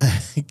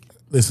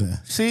 Listen,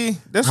 see,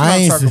 that's I what I'm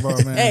ain't talking see-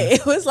 about, man. Hey,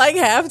 it was like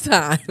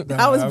halftime.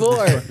 I was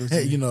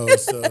bored.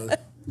 so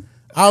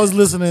I was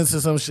listening to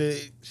some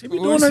shit. She be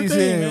doing What her she thing,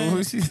 saying? man.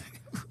 What she-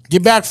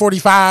 Get back,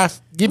 45.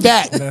 Get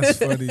back. That's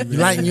funny,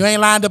 man. You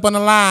ain't lined up on the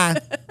line.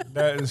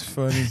 That is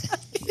funny.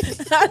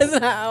 That's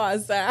not how I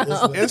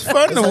sound. It's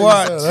fun to That's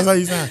watch. how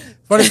you sound.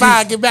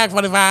 45. Get back,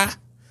 45.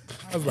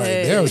 I was like,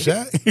 Hey. damn,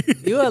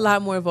 Shaq. You're a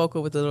lot more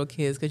vocal with the little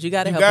kids because you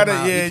got to You help gotta,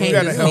 them out. yeah, you you can't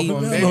gotta just help leave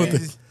them. them.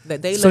 They,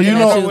 That they So looking you at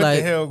know you what like,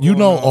 the hell You going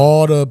know on.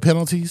 all the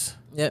penalties.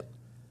 yep.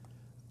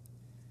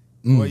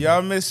 Well,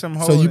 y'all missed some So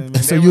holding. man.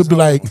 so They you'll was be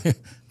holding. like,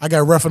 I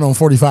got roughing on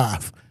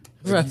 45.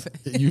 Rough.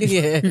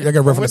 Yeah. yeah. I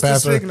got roughing What's the the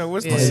passer. signal?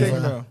 What's Yeah. the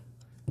signal?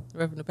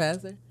 Roughing the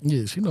passer.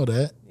 Yeah, she know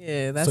that.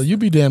 Yeah, that's So you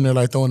be damn near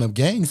like throwing up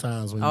gang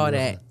signs when you all roughing.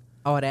 that.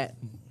 All that.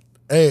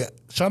 Hey,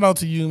 shout out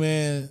to you,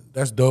 man.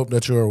 That's dope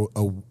that you're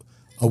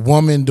a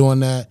woman doing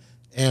that,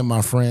 and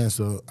my friend.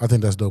 So I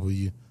think that's dope of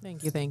you.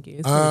 Thank you. It's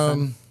pretty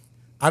fun.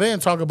 I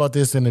didn't talk about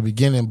this in the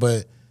beginning,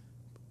 but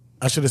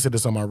I should have said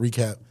this on my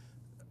recap.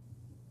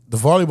 The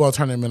volleyball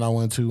tournament I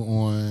went to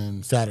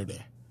on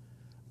Saturday,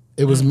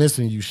 it was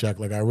missing you, Shaq.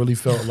 Like I really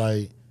felt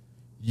like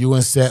you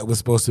and Seth was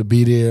supposed to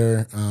be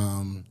there.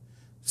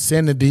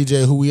 Sin, the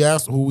DJ, who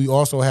we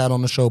also had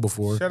on the show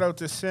before. Shout out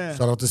to Sin.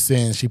 Shout out to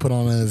Sin. She put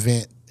on an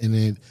event, and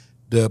then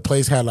the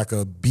place had like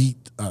a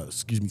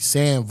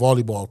sand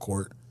volleyball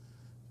court,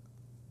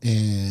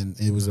 and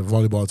it was a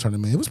volleyball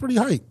tournament. It was pretty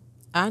hype.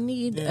 I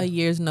need a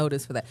year's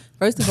notice for that.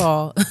 First of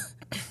all,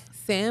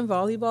 sand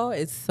volleyball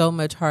is so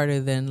much harder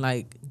than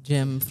like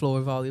gym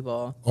floor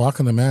volleyball. Oh, I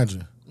can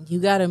imagine. You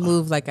gotta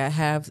move like a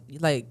half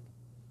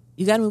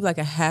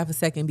a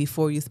second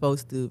before you're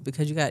supposed to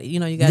because you gotta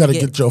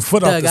get your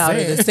foot off dug the out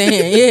of sand. the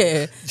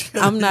sand.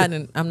 Yeah,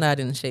 I'm not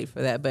in shape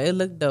for that, but it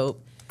looked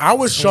dope. I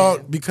was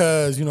shocked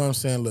because you know what I'm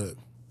saying. Look,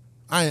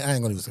 I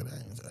ain't gonna even say that. I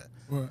ain't gonna say that.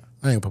 What?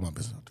 I ain't gonna put my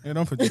business out there. Yeah,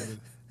 don't put that.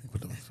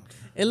 Put the business out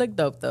there. It looked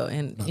dope though,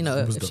 and No, you know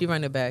it was if dope. she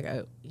run it back,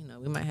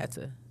 we might have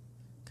to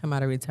come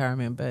out of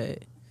retirement,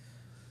 but.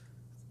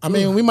 I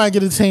mean, we might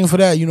get a team for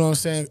that. You know what I'm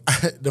saying?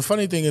 The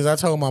funny thing is, I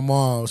told my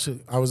mom.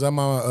 I was at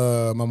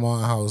my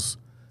mom's house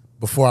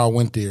before I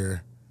went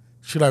there.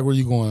 She like, "Where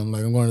you going?" I'm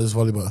like, "I'm going to this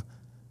volleyball."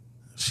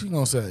 She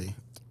gonna say,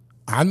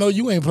 "I know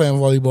you ain't playing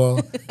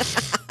volleyball."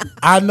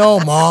 I know,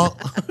 Mom.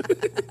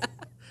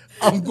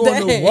 I'm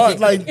going to what?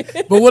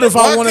 Like, but what if I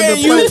Why wanted can't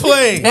to play? you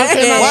play?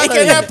 Why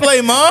can't I play,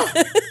 Mom?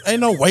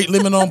 Ain't no weight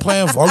limit on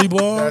playing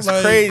volleyball. That's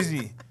Like,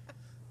 crazy.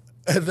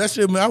 That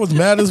shit, man. I was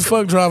mad as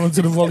fuck driving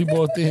to the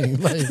volleyball thing.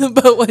 Like,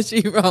 But was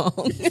she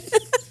wrong?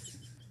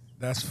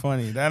 That's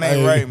funny. That ain't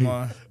Hey. right,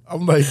 Mom.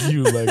 I'm like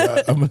you. Like,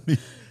 I'm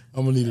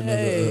gonna need another.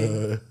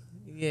 Hey.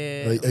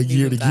 Yeah, Like a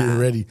year to get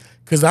ready.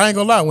 Cause I ain't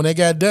gonna lie, when they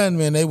got done,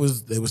 man, they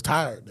was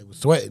tired. They was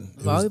sweating.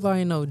 It was- Volleyball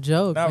ain't no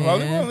joke, Now, man.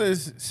 volleyball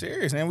is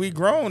serious, and we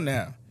grown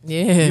now.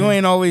 Yeah, You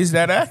ain't always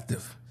that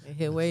active. it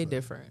hit way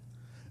different.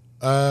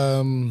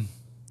 Moving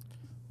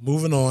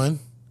on.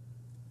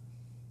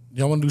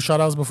 Y'all want to do shout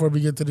outs before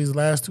we get to these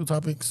last two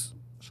topics?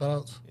 Shout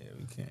outs? Yeah,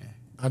 we can.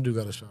 I do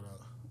got a shout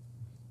out.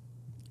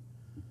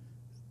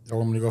 Y'all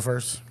want me to go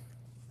first?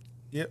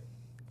 Yep.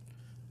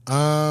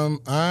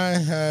 I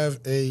have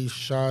a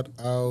shout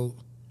out.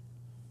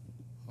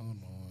 Hold on.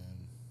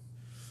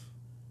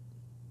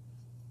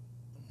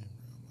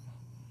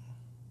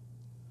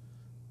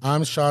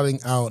 I'm shouting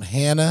out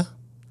Hannah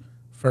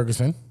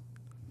Ferguson.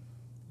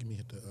 Let me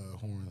hit the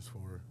horns for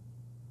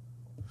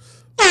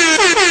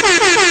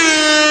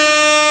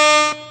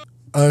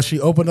her. She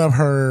opened up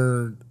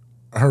her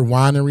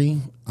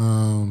winery.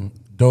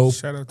 Dope.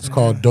 Shout out to It's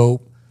called Hannah.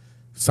 Dope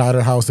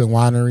Cider House and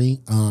Winery.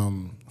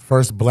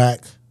 First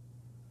black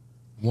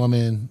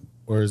woman,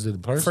 or is it a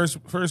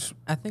person? First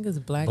I think it's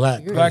black.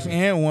 Black. black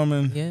and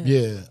woman Yeah.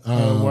 Yeah.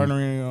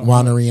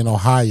 winery in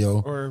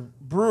Ohio. or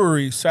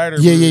brewery, cider.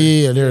 Yeah, brewery.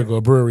 yeah. There you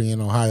go. Brewery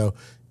in Ohio.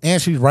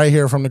 And she's right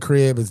here from the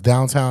crib. It's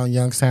downtown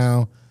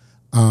Youngstown.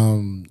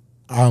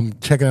 I'm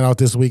checking it out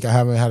this week. I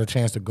haven't had a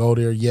chance to go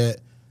there yet.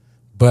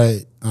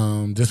 But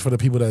just for the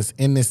people that's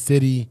in this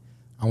city,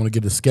 I want to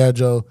get the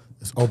schedule.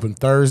 It's open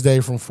Thursday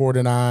from 4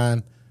 to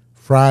 9,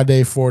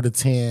 Friday 4 to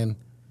 10,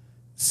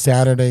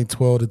 Saturday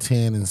 12 to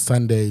 10, and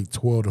Sunday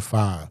 12 to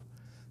 5.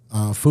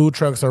 Food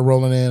trucks are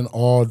rolling in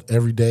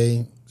every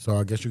day, so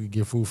I guess you could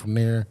get food from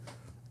there.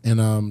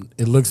 And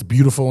it looks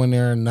beautiful in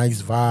there,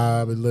 nice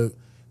vibe.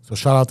 So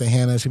shout out to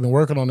Hannah. She's been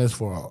working on this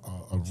for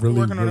a really,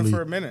 working on it really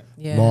for a minute.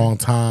 Yeah. long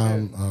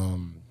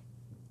time.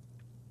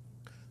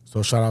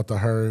 So shout out to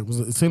her.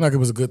 It seemed like it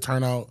was a good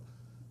turnout.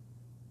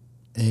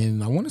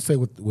 And I want to say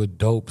what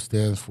DOPE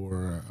stands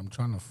for. I'm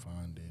trying to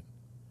find it.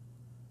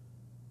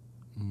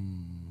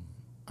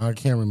 I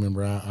can't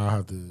remember. I'll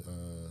have to.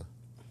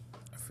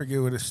 I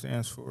forget what it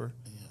stands for.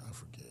 Yeah, I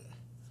forget.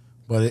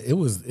 But it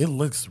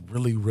looks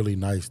really, really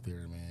nice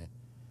there, man.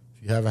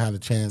 If you haven't had a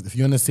chance, if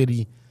you're in the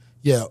city,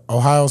 yeah,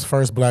 Ohio's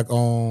first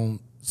black-owned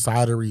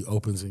cidery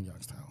opens in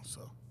Youngstown.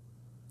 So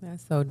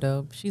That's so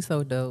dope. She's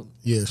so dope.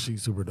 yeah,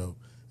 she's super dope,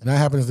 and that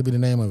happens to be the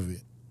name of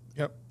it.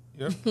 Yep.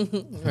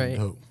 Right.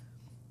 Dope.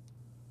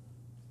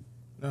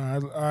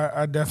 No,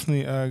 I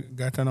definitely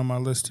got that on my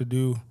list to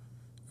do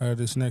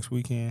this next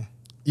weekend.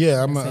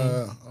 Yeah, I'm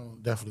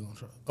definitely gonna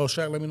try. Oh,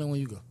 Shaq, let me know when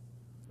you go.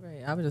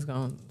 Right. I was just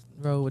gonna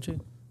roll with you.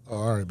 Oh,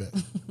 all right, bet.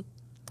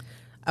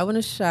 I want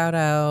to shout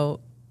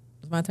out.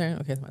 It's my turn.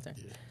 Okay, it's my turn.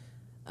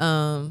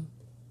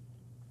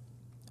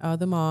 All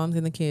the moms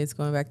and the kids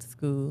going back to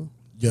school.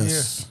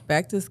 Yes.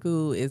 Back to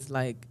school is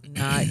like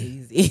not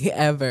easy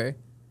ever.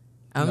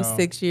 I'm No.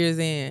 6 years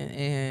in,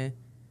 and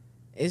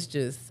it's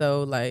just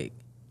so like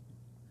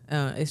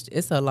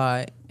it's a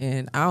lot.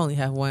 And I only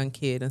have one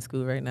kid in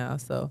school right now,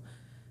 so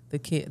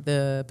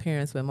the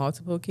parents with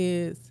multiple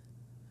kids,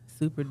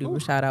 super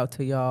duper shout out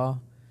to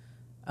y'all,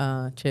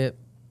 Chip.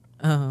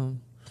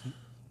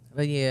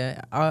 But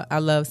yeah, I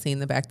love seeing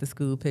the back to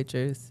school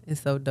pictures.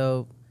 It's so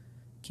dope.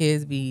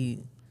 Kids be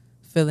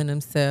feeling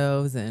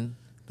themselves, and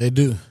They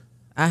do.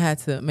 I had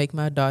to make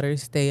my daughter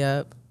stay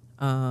up.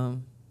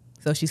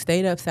 So she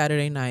stayed up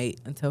Saturday night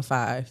until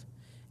 5,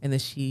 and then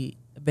she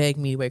begged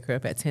me to wake her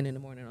up at 10 in the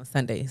morning on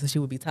Sunday, so she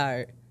would be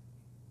tired.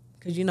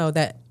 Because you know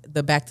that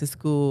the back to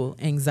school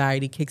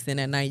anxiety kicks in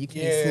at night. You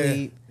can't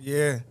sleep.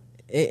 Yeah.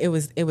 It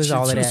was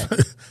all of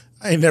that.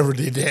 I ain't never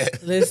did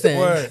that. Listen,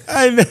 What?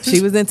 I ain't never. she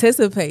was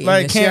anticipating.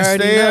 Like, and she can't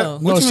already stay know.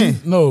 up? No, What you mean?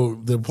 no.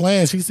 The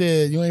plan. She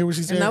said. You ain't hear what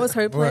she said. And that was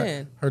her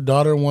plan. Her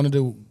daughter wanted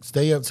to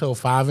stay up till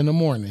 5 in the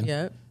morning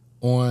Yep.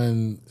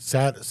 on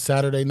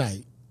Saturday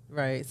night.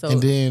 Right. So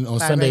And then on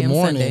 5 Sunday a.m.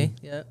 morning- Sunday.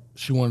 Yep.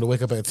 She wanted to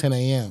wake up at 10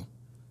 a.m.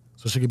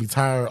 so she could be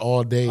tired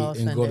all day All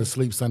and go to Sunday.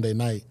 sleep Sunday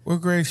night.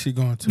 What grade she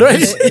going to? Right.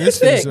 This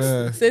Sixth.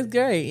 is Sixth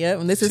grade. Yep.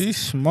 And this is she's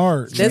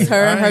smart. That's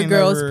her and I her ain't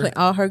girls, never-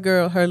 all her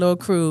little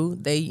crew.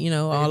 They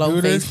all do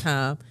on this?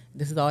 FaceTime.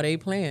 This is all they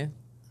playing.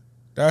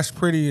 That's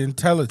pretty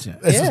intelligent.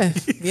 Yeah,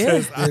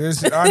 yeah.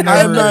 Yeah, I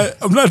never,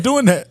 I'm not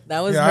doing that.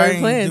 That was yeah, I her ain't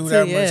plan do too.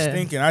 that much Yeah.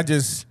 thinking. I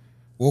just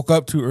woke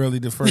up too early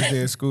the first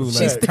day of school.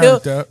 She Like, still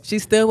turned up. she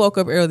still woke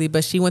up early,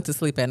 but she went to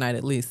sleep at night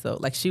at least. So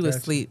like she was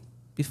Gotcha. asleep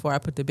before I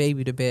put the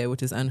baby to bed,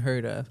 which is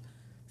unheard of.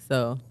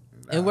 So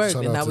it worked,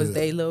 shout and out that was to-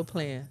 their little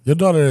plan. Your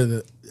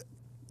daughter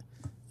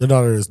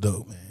is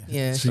dope, man.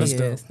 Yeah, she She's is.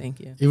 dope. Thank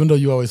you. Even though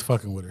you always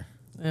fucking with her.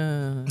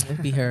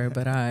 It'd be her,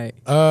 but I.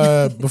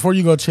 Before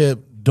you go, Chip,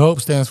 DOPE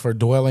stands for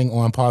Dwelling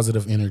on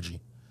Positive Energy.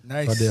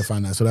 Nice. I did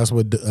find that. So that's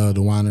what the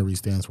winery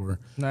stands for.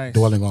 Nice.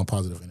 Dwelling on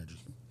Positive Energy.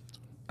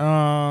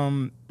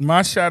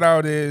 My shout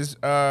out is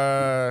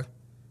I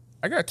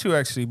got two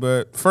actually,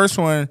 but first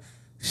one,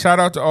 shout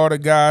out to all the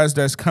guys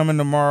that's coming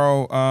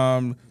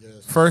tomorrow.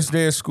 First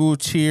day of school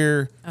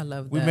cheer. I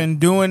love that. We've been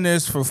doing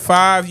this for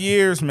 5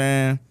 years,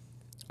 man.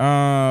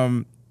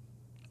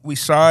 We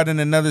saw it in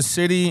another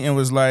city and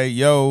was like,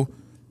 yo,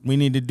 we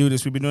need to do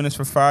this. We've been doing this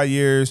for 5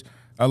 years.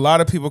 A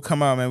lot of people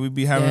come out, man. We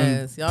be having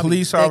Yes, y'all be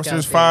police thick out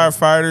officers, there.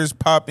 firefighters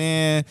pop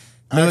in,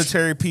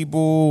 military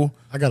people.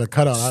 I got a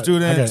cutout. I got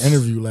Students. an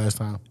interview last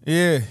time.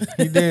 Yeah,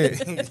 he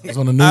did. It was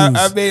on the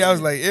news. I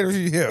was like,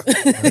 interview him.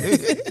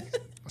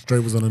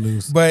 Straight was on the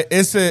news. But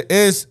it's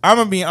I'm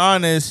gonna be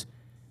honest,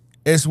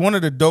 it's one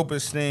of the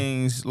dopest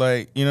things,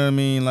 like, you know what I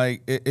mean?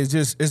 Like it's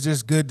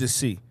just good to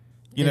see.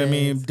 You know what I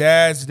mean? Yes.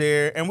 Dad's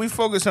there, and we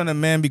focus on the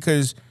men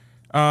because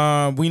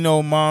we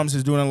know moms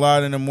is doing a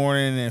lot in the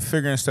morning and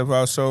figuring stuff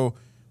out. So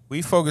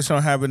we focus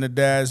on having the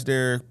dads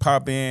there,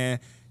 pop in,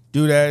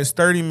 do that. It's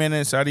 30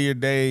 minutes out of your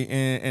day,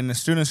 and the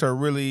students are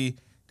really,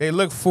 they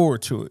look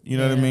forward to it. You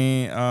know what I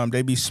mean?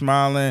 They be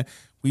smiling.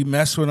 We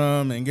mess with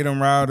them and get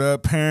them riled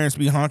up. Parents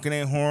be honking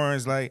their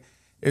horns. Like,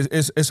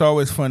 it's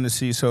always fun to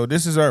see. So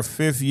this is our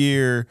 5th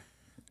year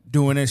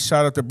doing this.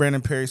 Shout out to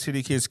Brandon Perry,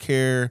 City Kids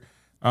Care.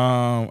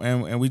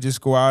 And we just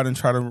go out and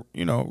try to,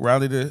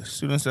 rally the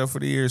students up for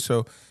the year.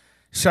 So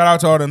shout out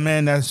to all the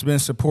men that's been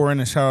supporting,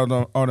 and shout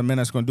out to all the men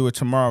that's gonna do it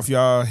tomorrow. If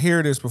y'all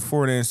hear this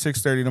before then,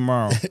 6:30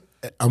 tomorrow.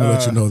 I'm gonna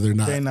let you know they're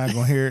not. They're not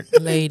gonna hear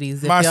it.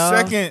 Ladies, My if y'all,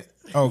 second.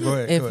 Oh, go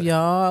ahead. If go ahead.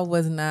 y'all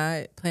was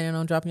not planning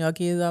on dropping y'all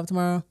kids off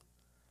tomorrow,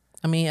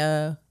 I mean,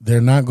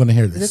 They're not gonna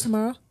hear is it this.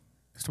 tomorrow?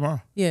 It's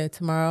tomorrow. Yeah,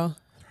 tomorrow.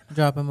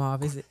 Drop them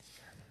off. Is it?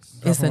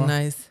 It's a them off.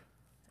 nice.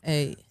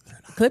 Hey,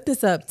 clip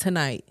this up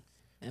tonight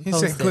and He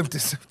post said, it. "Clip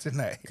this up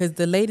tonight." Cause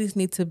the ladies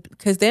need to,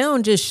 cause they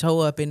don't just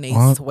show up in their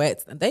Huh?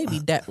 sweats. They be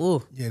that.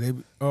 Ooh, Yeah, they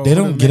They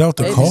don't get out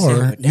the They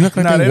car. You act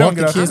like Nah, they they don't walk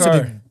get the out the kids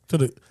car. to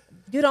the.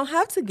 you don't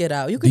have to get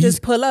out. You could These-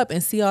 just pull up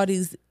and see all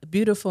these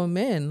beautiful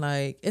men.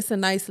 Like it's a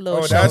nice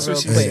little Oh, show. that's Real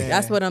what quick. she's saying.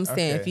 That's what I'm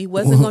saying. Okay. If you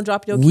wasn't gonna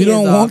drop your kids We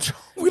don't off, want.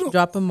 We don't.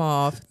 drop them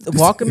off.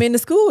 Walk them into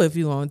school if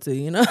you want to.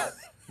 You know.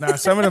 Nah,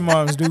 some of the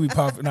moms do be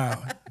popping. Nah,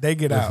 they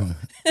get out.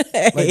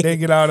 Like they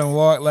get out and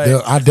walk. Like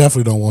I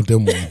definitely don't want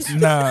them ones.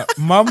 nah,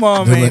 my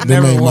mom Them ain't them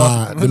never ain't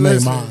walked. mine. Them ain't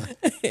Listen, mine.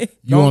 You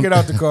Don't want- get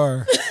out the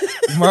car.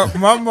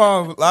 my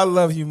mom, I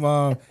love you,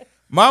 mom.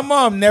 My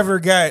mom never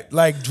got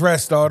like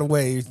dressed all the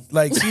way.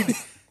 Like she,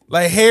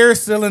 like hair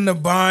still in the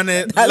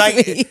bonnet. That's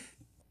like me.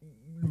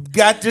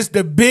 got just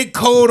the big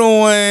coat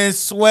on,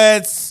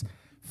 sweats,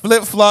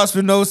 flip flops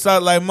with no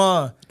socks. Like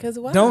mom, 'Cause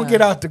why? don't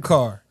get out the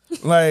car.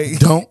 Like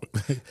Don't.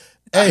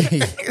 Hey,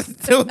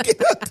 don't get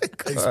out the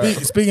car.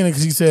 speaking of,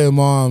 because you said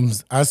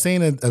moms, I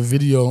seen a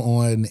video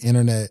on the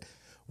internet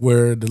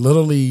where the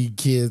little league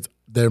kids,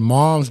 their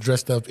moms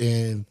dressed up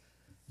in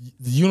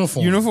the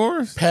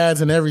Uniforms?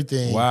 pads and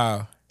everything.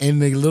 Wow.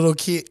 And the little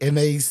kid, and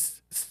they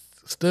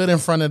stood in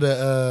front of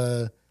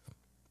the.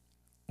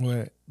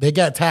 What? They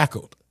got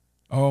tackled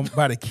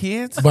By the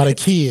kids? by the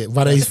kid,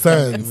 by their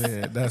sons.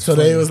 Yeah, that's So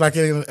funny. they was like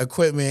in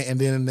equipment, and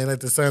then they let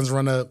the sons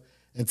run up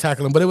and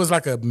tackle them. But it was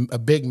like a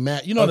big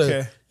mat. You know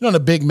Okay. the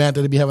big mat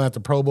that they be having at the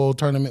Pro Bowl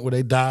tournament where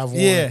they dive on.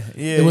 Yeah,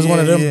 yeah, It was one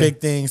of them yeah. big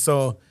things.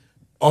 So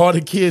all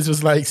the kids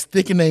was like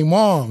sticking their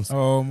moms.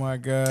 Oh my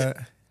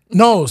God.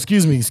 No,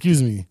 excuse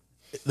me.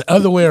 The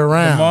other way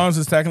around. The moms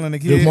was tackling the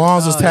kids. The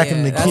moms was Oh, tackling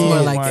yeah, the that's kid. more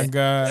Oh like my it.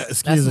 God.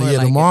 Excuse That's me. more Yeah,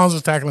 like the it. moms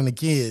was tackling the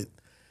kid,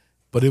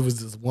 but it was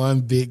this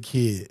one big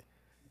kid,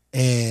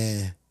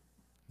 and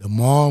the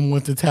mom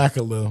went to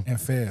tackle him,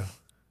 And fail.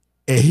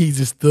 and he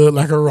just stood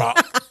like a rock.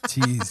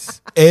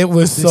 Jeez. It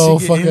was so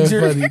she get fucking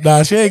injured? funny.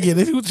 Nah, she ain't get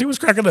it. She was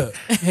cracking up.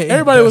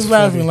 Everybody was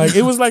laughing. Like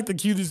it was like the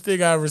cutest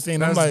thing I ever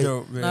seen. I'm That's like,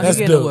 dope, man. No, That's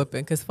he getting a dope.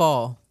 whooping. Cause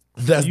fall.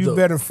 that's You dope.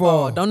 better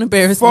fall. Fall. Don't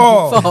embarrass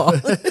Fall. me. Fall.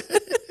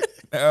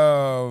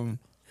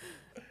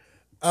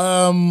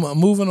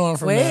 Moving on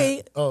from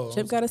Wait. that. Oh,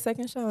 Chip got a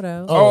second shout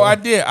out. Oh, I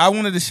did. I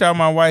wanted to shout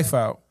my wife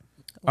out.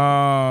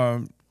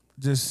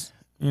 Just,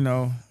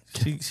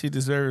 she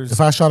deserves. if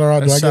I shout her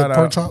out, do A I shout get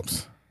pork out.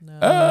 chops?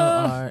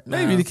 No,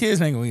 maybe no. the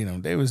kids ain't gonna eat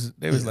them. They was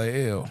like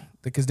ew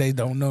because they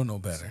don't know no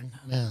better.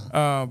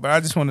 Yeah. But I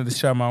just wanted to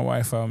shout my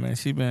wife out, man.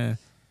 She been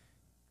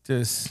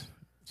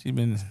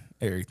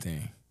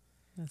everything.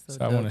 That's so So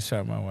I dope. want to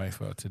shout my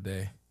wife out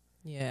today.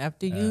 Yeah,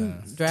 after you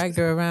dragged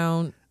her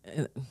around,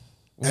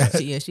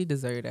 she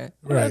deserved that.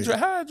 Right.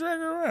 How I drag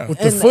her around? With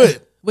the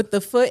foot. With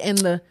the foot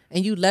and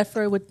you left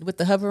her with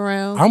the hover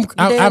around. I'm You did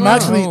I'm wrong.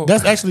 actually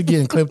that's actually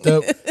getting clipped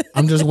up.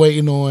 I'm just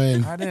waiting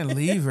on. I didn't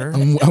leave her.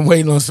 I'm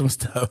waiting on some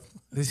stuff.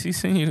 Did she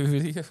send you the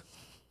video?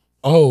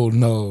 Oh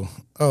no.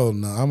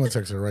 I'm gonna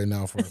text her right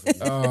now for.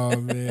 Oh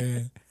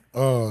man.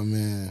 Oh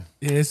man.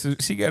 Yeah, so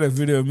she got a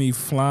video of me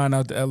flying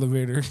out the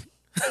elevator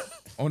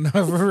on the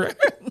hover.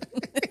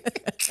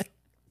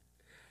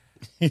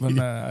 But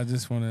nah, I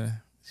just want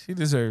to. She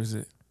deserves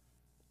it.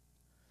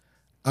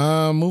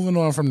 Moving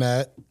on from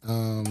that.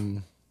 I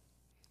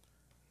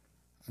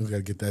just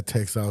gotta get that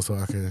text out so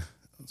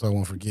I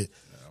won't forget.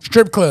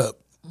 Strip club.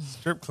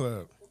 Strip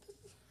club.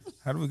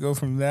 How do we go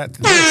from that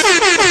to this?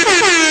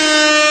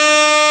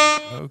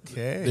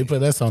 Okay, They put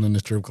that song in the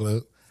strip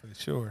club. for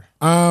sure.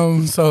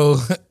 So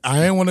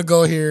I ain't want to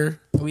go here,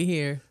 We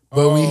here.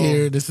 but we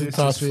here. This is a This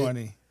topic. is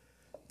funny.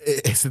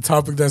 It's a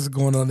topic that's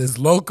going on. It's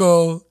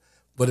local,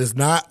 but it's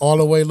not all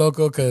the way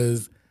local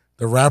because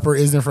the rapper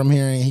isn't from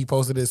here and he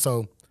posted it.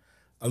 So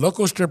a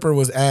local stripper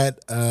was at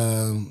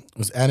an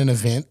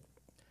event,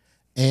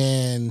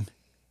 and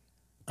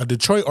a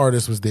Detroit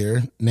artist was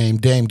there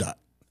named Dame Dot.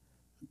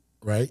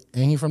 Right?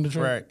 Ain't he from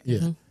Detroit? Right.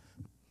 Yeah.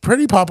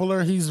 Pretty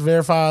popular. He's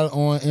verified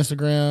on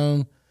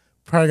Instagram.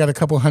 Probably got a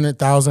couple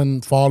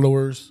 100,000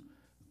 followers.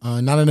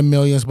 Not in the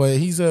millions, but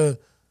he's a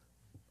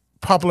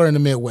popular in the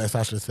Midwest,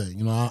 I should say.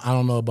 I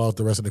don't know about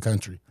the rest of the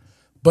country.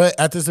 But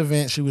at this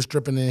event, she was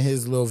stripping in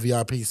his little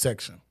VIP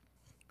section.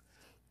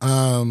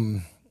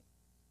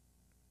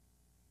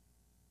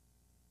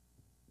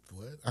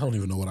 What? I don't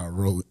even know what I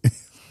wrote.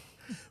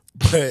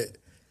 But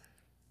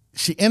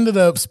she ended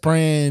up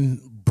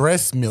spraying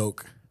breast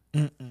milk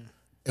in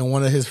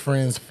one of his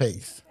friend's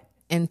face.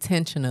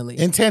 Intentionally.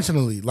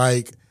 Intentionally.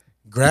 Like,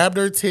 grabbed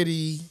her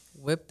titty.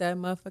 Whip that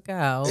motherfucker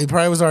out. It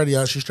probably was already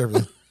out. She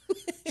stripping.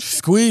 She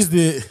squeezed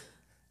it,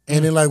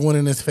 and it like went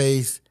in his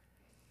face.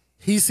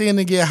 He's seeing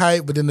it get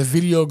hyped, but then the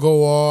video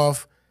go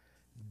off.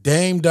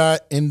 Dame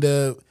Dot in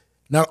the.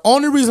 Now, the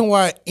only reason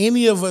why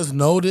any of us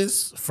know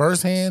this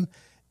firsthand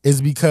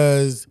is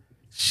because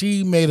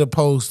she made a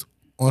post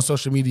on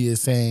social media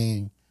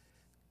saying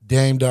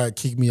Dame Dot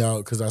kicked me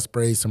out because I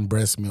sprayed some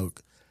breast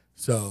milk.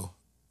 So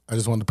I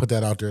just wanted to put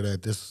that out there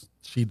that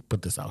she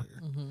put this out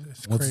here.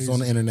 Once it's on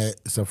the internet,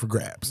 it's up for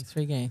grabs. It's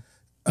free game.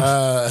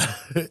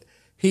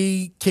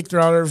 He kicked her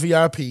out of her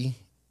VIP,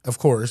 of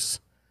course,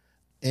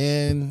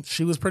 and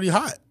she was pretty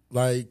hot.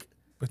 Like,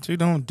 But you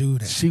don't do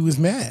that. she was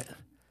mad.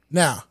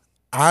 Now,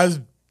 I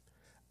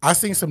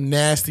seen some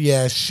nasty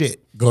ass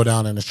shit go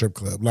down in the strip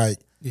club. Like,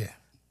 Yeah.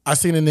 I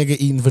seen a nigga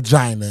eating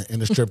vagina in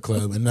the strip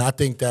club, and I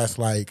think that's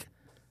like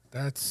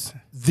That's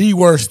the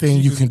worst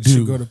thing you can should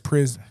do. go to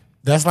prison.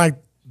 That's like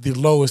the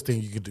lowest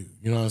thing you could do.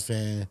 You know what I'm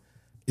saying?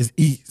 Is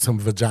eat some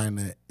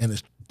vagina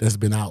that's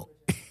been out.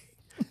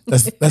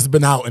 that's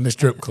been out in the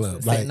strip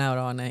club. Sitting Like out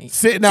all night.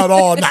 sitting out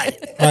all night.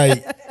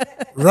 Like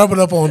rubbing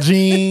up on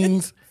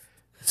jeans.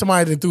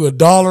 Somebody that threw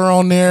 $1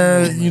 on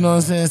there, you know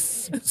what I'm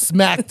saying?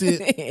 Smacked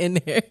it.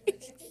 In there.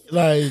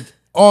 Like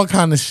all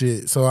kind of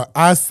shit. So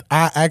I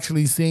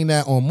actually seen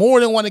that on more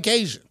than one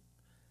occasion.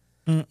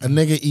 A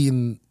nigga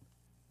eating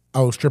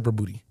stripper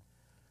booty.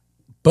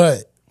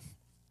 But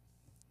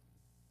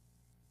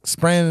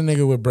spraying a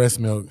nigga with breast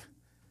milk,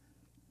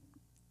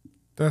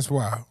 That's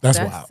wild. that's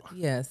wild.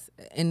 Yes.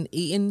 And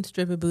eating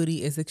stripper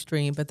booty is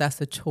extreme, but that's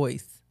a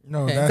choice.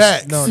 No, Okay. that's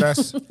Facts. no,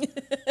 that's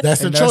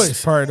That's a and choice.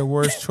 That's probably the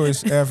worst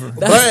choice ever.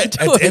 But at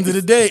the end of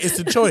the day, it's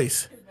a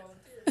choice.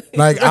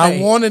 Like I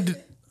Right.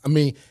 wanted,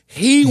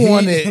 he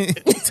wanted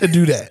to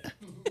do that.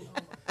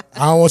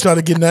 I don't want y'all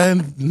to get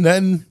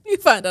nothing. You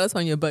find out it's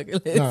on your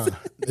bucket list. Nah,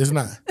 it's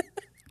not.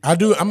 I'm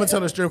gonna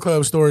tell a strip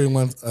club story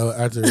once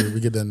after we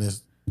get done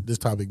this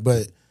topic.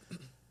 But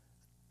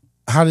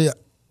how did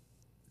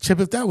Chip?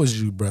 If that was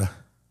you, bruh,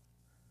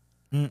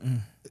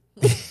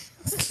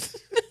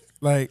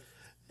 Like,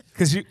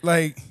 cause you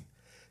like,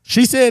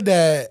 she said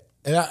that,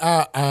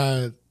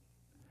 and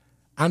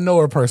I know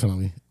her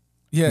personally.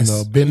 yes, You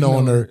know, been you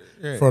knowing know, her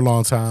yeah. for a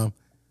long time.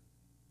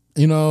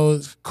 You know,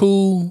 it's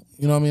cool.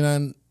 You know what I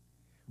mean?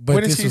 But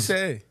What did this she was-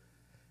 say?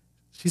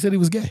 She said he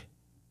was gay.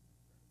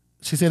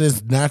 She said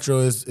it's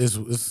natural.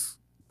 It's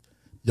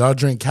y'all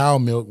drink cow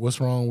milk. What's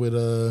wrong with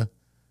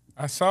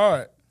I saw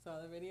it. Saw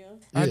the video?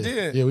 I yeah,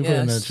 did. Yeah, we put it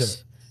in Yeah, that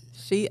chat.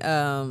 She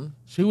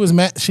She was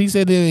mad. She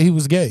said that he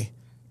was gay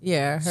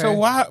yeah. Her. So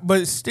why?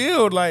 But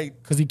still,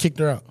 like, because he kicked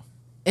her out.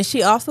 And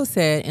she also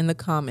said in the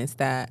comments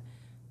that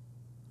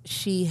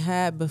she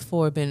had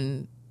before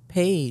been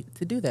paid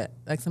to do that.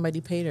 Like somebody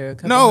paid her a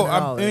couple no,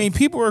 $100. I mean,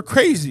 people are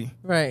crazy.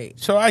 Right.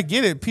 So I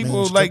get it.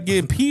 People Man, like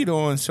get peed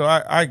on. So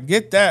I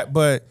get that,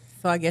 but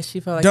So I guess she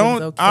felt like don't. it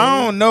was okay.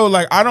 I don't know.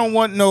 Like, I don't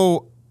want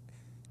no.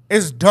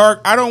 It's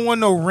dark. I don't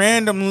want no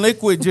random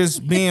liquid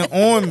just being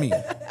on me,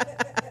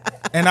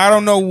 and I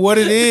don't know what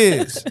it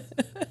is.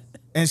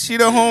 And she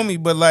the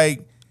homie, but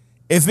like,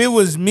 if it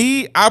was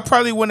me, I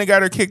probably wouldn't have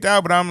got her kicked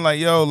out. But I'm like,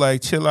 yo,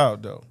 like, chill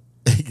out though.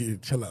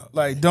 Chill out.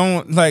 Like,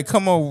 don't like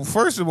come on.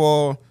 First of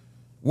all,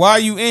 why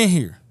you in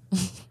here?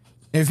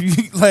 If you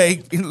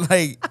like,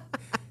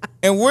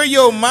 and where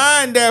your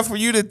mind at for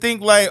you to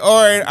think like,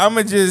 all right,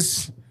 I'ma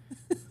just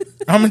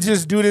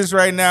do this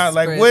right now.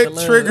 Like, Spread what the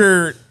love.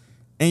 triggered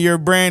in your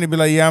brain to be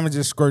like, yeah, I'ma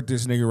just squirt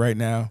this nigga right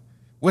now?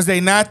 Was they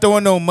not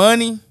throwing no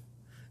money?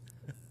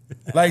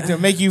 Like to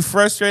make you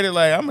frustrated?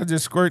 Like, I'ma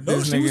just squirt No,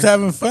 this she nigga. was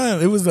having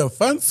fun. It was a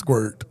fun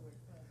squirt.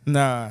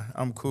 Nah,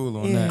 I'm cool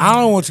on that. I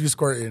don't want you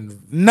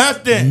squirting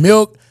Nothing.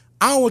 milk.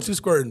 I don't want you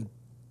squirting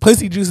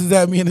pussy juices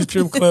at me in the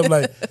strip club.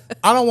 Like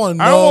I don't want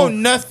no. I don't want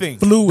nothing.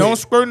 fluid. Don't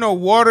squirt no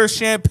water,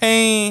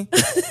 champagne,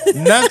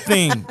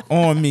 nothing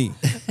on me.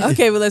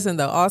 Okay, but listen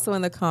though. Also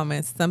in the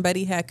comments,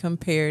 somebody had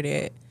compared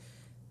it.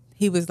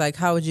 He was like,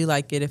 "How would you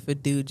like it if a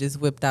dude just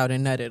whipped out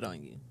and nutted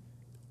on you?"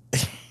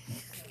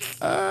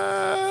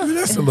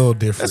 That's a little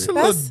different.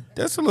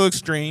 That's a little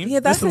extreme. Yeah,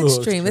 that's a little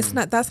extreme.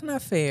 extreme. That's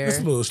not fair. That's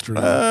a little extreme.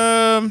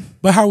 Um,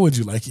 But how would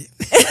you like it?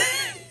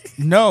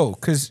 no,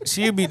 because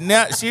she'd be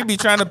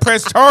trying to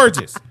press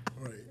charges.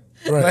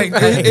 Right.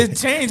 Like it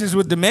changes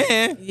with the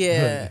man.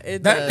 Yeah,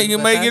 it That does, nigga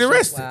but might that's get just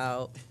arrested.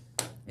 Wild.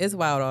 It's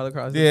wild all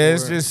across the Yeah, board.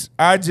 it's just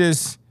I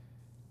just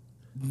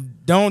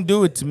don't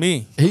do it to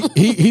me.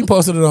 he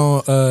posted it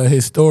on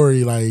his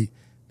story like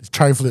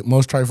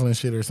most trifling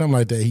shit or something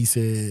like that. He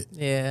said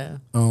yeah.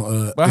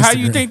 on But how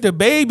you Instagram. think the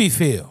baby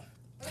feel?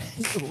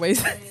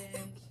 Wait,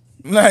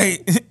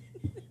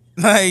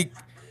 Like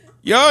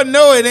y'all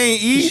know it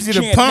ain't easy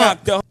to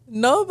pump.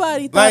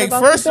 nobody thought Like,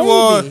 about first the of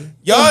all, baby.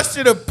 y'all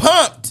should have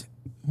pumped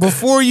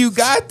before you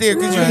got there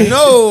because you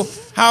know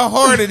how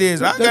hard it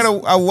is. I got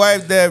a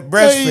wife that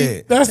breastfed.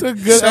 Hey, that's a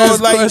good So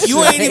ass like question.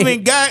 you ain't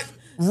even got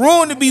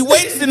room to be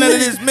wasting none of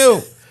this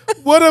milk.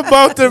 What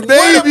about the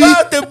baby?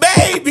 What about the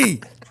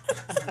baby?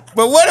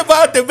 But what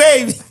about the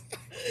baby?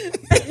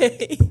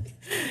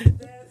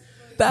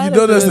 That You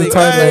know is that's the really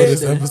title of this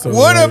good. episode.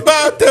 What right?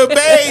 about the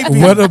baby?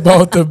 What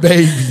about the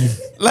baby?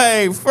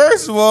 Like,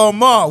 first of all,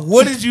 Ma,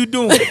 what is you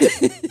doing?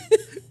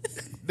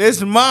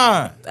 This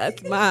mine.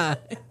 That's mine.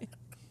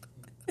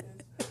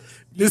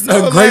 This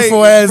know, ungrateful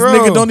like, ass bro.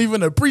 nigga don't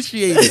even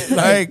appreciate it.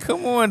 Like,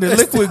 come on, the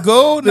liquid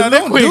gold. the No,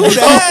 don't liquid do gold.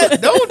 that.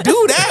 Don't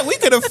do that. We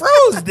could have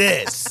froze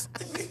this.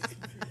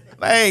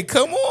 Like,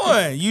 come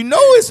on. You know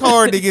it's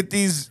hard to get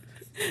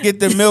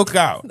the milk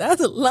out.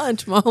 That's a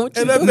lunch, mom. What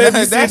you And that doing?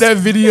 baby seen that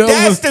video.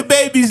 That's the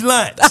baby's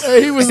lunch.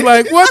 And he was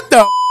like, "What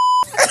the?"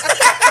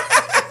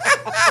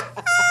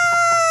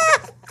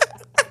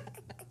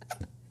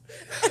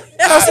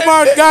 That's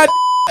my god.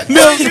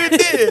 No, you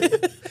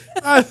did.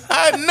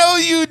 I know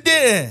you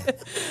did.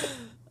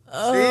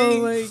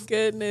 Oh my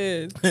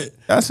goodness.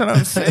 That's what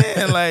I'm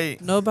saying.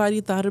 Like,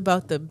 Nobody thought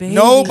about the baby.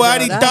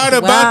 nobody though. That's thought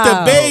about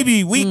wow. the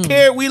baby. We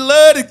care. We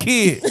love the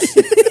kids.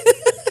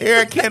 Here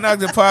at Can't Knock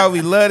the Pod,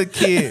 we love the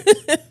kids.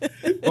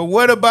 But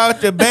what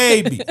about the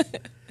baby?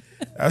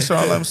 That's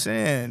all I'm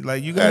saying.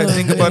 Like, you got to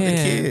think about the man.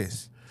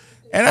 kids.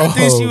 And I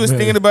think she was man.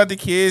 thinking about the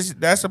kids.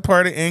 That's a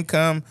part of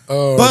income.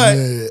 Oh, but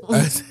man.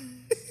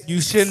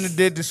 you shouldn't have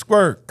did the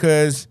squirt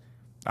because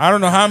I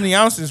don't know how many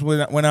ounces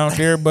went out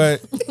there,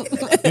 but you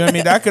know what I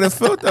mean? I could have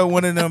filled up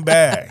one of them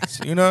bags.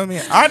 You know what I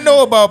mean? I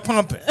know about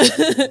pumping.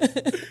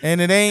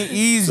 And it ain't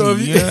easy. So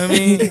if you know what I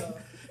mean?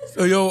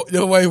 So your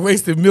wife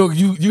wasted milk.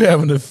 You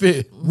having a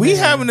fit? We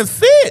having a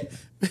fit.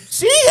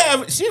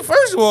 She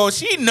first of all,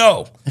 she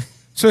know.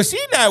 So she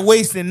not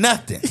wasting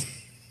nothing.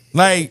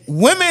 Like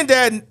women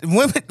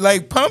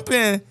like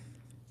pumping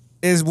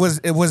is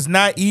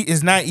not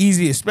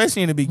easy,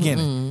 especially in the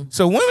beginning.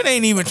 So women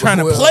ain't even trying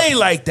to play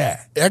like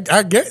that.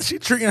 I guess she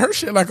treating her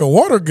shit like a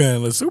water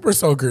gun, a super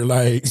soaker.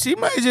 Like She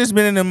might have just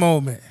been in the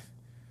moment.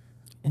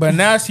 But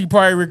now she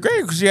probably regret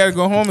it because she had to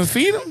go home and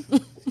feed them.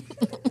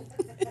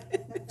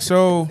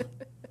 So,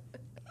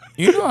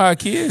 you know how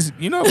kids,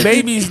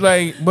 babies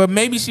like, but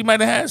maybe she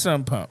might have had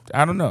something pumped.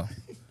 I don't know.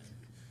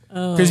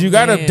 Because you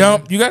got to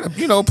dump, you got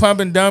to, pump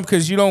and dump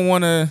because you don't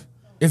want to,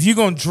 if you're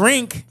going to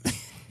drink,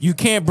 you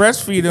can't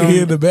breastfeed them.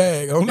 in the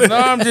bag. No,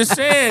 I'm just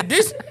saying,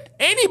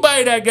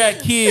 anybody that got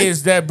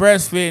kids that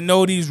breastfeed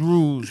know these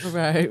rules.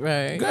 Right.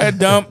 You gotta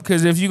dump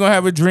because if you're gonna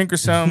have a drink or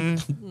something,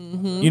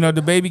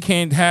 the baby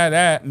can't have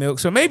that milk.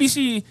 So maybe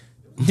she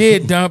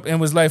did dump and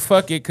was like,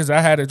 fuck it, because I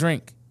had a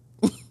drink.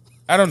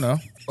 I don't know.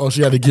 Oh,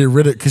 she had to get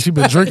rid of because she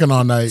been drinking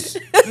all night,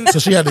 so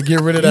she had to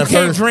get rid of You that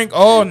can't first. drink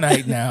all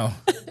night now.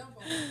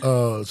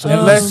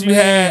 Unless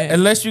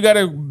you got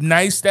a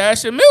nice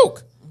stash of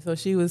milk. So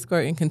she was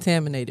squirting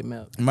contaminated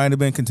milk. Might have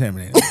been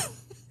contaminated.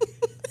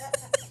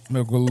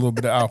 Milk with a little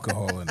bit of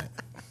alcohol in it.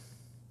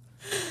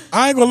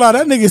 I ain't gonna lie,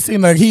 that nigga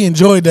seemed like he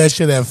enjoyed that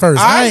shit at first.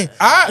 I ain't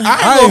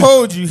gonna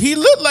hold you. He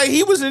looked like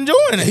he was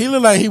enjoying it. He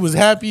looked like he was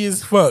happy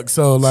as fuck.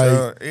 So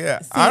like, yeah,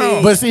 I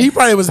don't. but see, he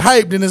probably was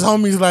hyped, and his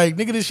homies like,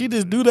 nigga, did she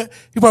just do that?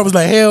 He probably was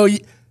like, hell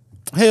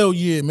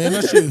yeah, man,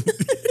 that shit.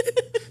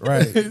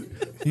 Right.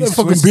 That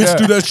fucking bitch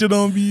do that shit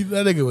on me.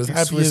 That nigga was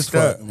happy as switched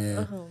fuck, up.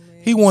 man.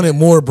 He wanted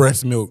more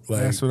breast milk.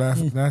 Like That's what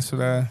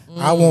I.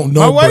 I want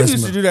My no wife breast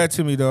used milk. to do that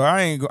to me though.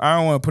 I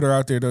don't want to put her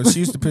out there though. She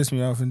used to piss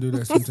me off and do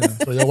that sometimes.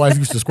 So your wife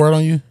used to squirt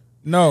on you?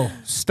 No,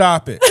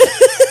 stop it.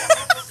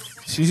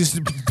 She used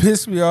to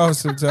piss me off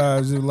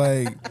sometimes and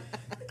like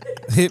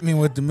hit me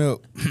with the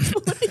milk.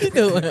 What are you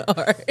doing,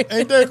 Art?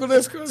 Ain't that cool?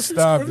 That's cool.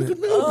 Stop it.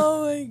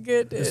 Oh my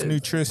goodness. It's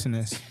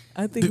nutritionist.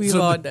 I think we've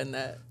all done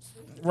that.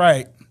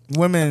 Right.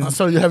 Women.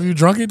 So have you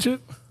drunk it,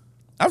 Chip?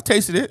 I've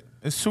tasted it.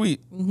 It's sweet.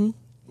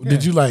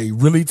 Did you like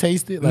really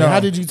taste it? Like No, how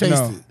did you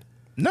taste no. it?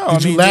 No,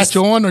 Did you latch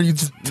on or you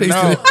just tasted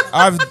No, it?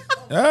 I've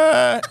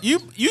you.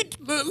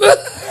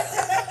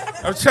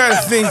 I'm trying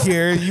to think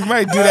here. You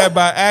might do that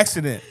by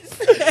accident.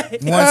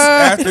 Once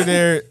after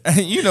they're,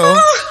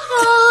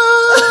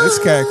 this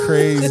guy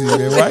crazy,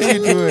 man. Why you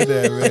doing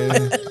that,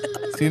 man?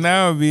 See,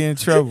 now I'm be in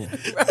trouble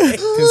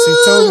because he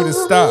told me to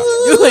stop.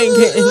 You ain't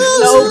getting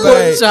no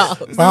pork chops.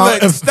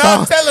 Look,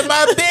 stop telling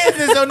my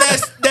business on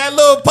that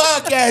little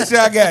podcast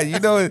y'all got. You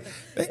know,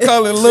 they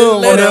call it little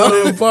On that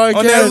little podcast.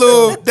 on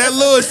that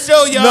little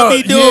show y'all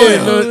be doing.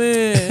 yeah, Oh,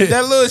 man.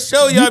 That little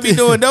show y'all be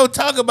doing. Don't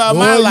talk about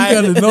my Boy, life.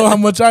 you gotta know how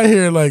much I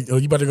hear. Like, oh,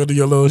 you about to go do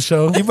your little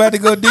show? You about to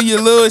go do your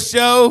little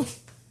show,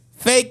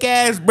 fake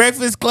ass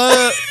Breakfast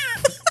Club.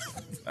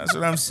 That's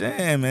what I'm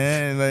saying,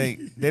 man. Like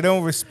they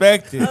don't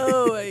respect it.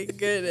 Oh my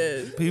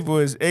goodness. People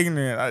is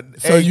ignorant.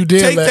 So you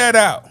did take that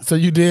out. So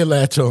you did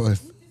latch on.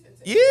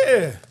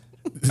 Yeah.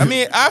 I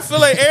mean, I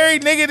feel like every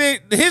nigga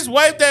that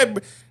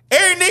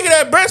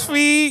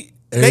breastfeed,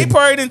 they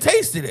probably done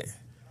tasted it.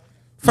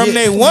 From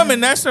their woman,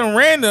 that's some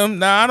random.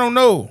 Nah, I don't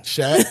know.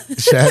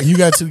 Shaq, you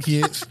got 2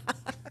 kids.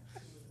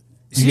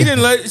 She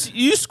didn't let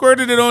you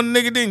squirted it on the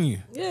nigga, didn't you?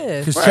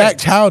 Yeah. Cause Shaq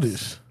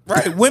childish.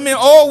 Right.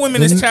 all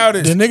women is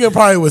childish. The nigga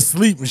probably was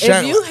asleep. And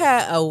Shaq, If you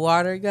had a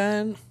water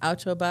gun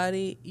out your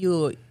body,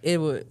 you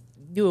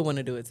would want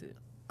to do it too.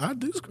 I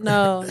do.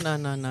 No. This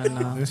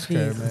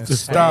guy, Jesus. man.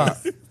 Stop.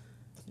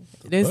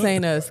 This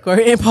ain't a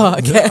squirting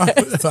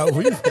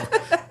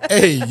podcast.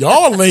 Hey,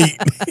 y'all late.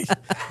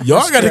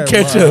 Y'all got to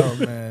catch up.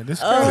 Man. This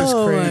girl is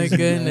Oh crazy. my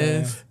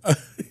goodness.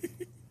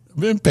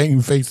 Been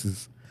painting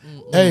faces.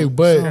 Hey,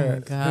 but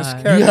Oh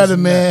God. you had a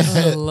man.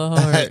 Oh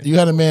Lord. You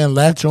had a man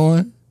latch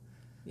on.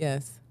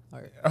 Yes.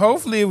 heart.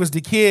 Hopefully, it was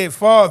the kid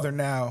father.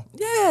 Now,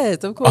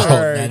 Yes, of course. Oh,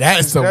 now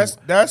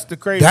that's the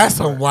crazy. That's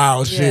part. some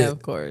wild Yeah, shit.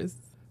 of course.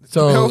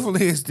 So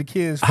Hopefully, it's the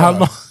kid's how father.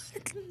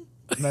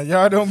 long? Now,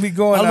 y'all don't be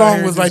going. How out long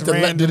here was like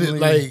just the? Did it randomly-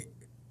 like?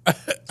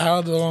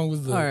 How long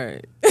was the? All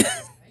right.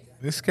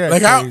 This cat?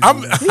 Like crazy. I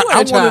wanna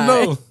want to try.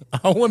 know.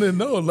 I want to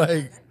know.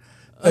 Like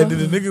did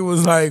the nigga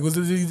was like? Was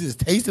it he just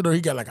tasted or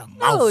he got like a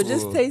mouthful? No,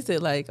 just taste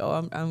it. Like,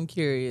 oh, I'm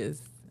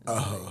curious.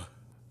 Oh.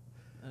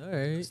 All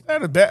right.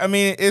 Not a bad. I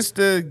mean, it's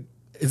the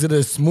Is it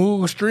a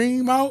smooth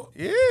stream out?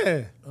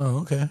 yeah. Oh,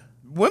 okay.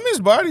 Women's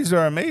bodies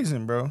are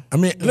amazing, bro. I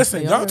mean,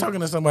 listen, they y'all are. talking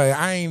to somebody.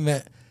 I ain't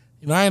that.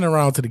 I ain't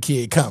around till the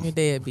kid Your come.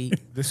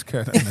 deadbeat. This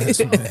cat, that's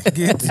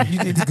man.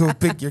 You need to go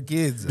pick your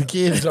kids The up.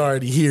 kid's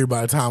already here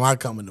by the time I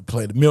come into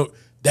play. The milk,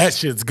 that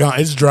shit's gone.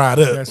 It's dried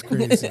up. That's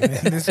crazy, man.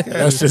 This cat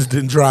That is- shit's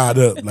been dried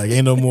up. Like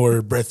ain't no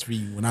more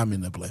breastfeeding when I'm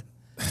in the play.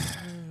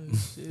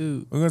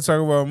 Shoot. We're gonna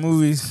talk about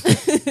movies.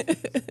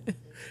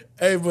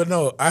 Hey, but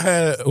no, I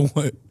had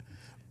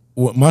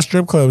what my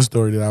strip club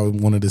story that I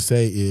wanted to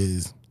say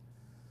is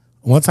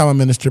one time I'm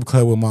in a strip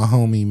club with my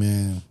homie,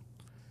 man.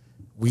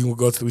 We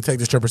take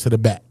the strippers to the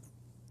back.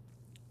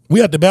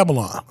 We at the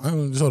Babylon.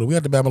 We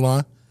at the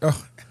Babylon.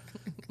 Oh,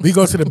 We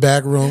go to the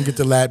back room, get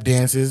the lap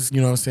dances,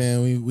 you know what I'm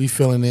saying? We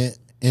feeling it.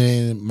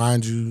 And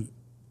mind you,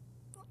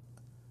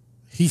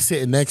 he's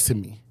sitting next to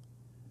me.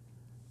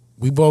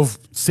 We both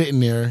sitting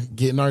there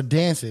getting our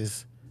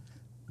dances.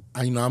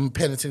 I'm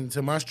paying attention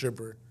to my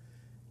stripper.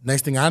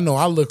 Next thing I know,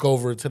 I look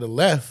over to the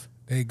left.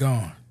 they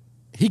gone.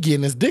 He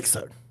getting his dick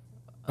sucked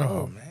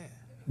Oh man,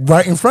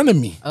 right in front of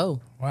me. Oh.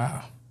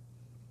 wow.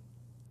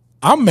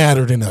 I'm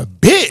madder than a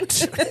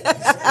bitch.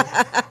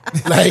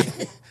 Like,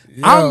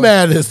 I'm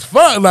mad as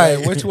fuck.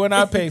 Like, Which one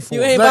I pay for?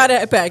 You ain't buy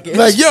that package.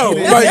 like,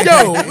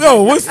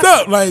 yo, what's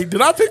up? Like,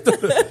 did I pick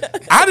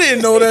the? I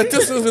didn't know that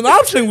this was an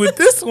option with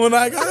this one.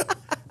 I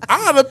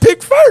had to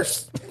pick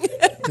first.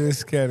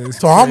 This cat is.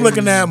 So I'm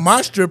looking at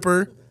my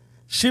stripper.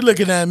 She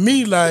looking at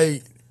me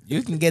like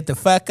You can get the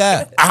fuck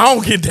up. I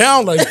don't get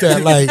down like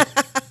that. Like,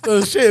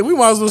 oh shit, we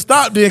might as well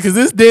stop there because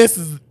this dance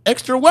is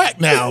extra whack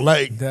now.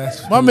 Like,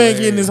 That's my man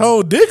getting his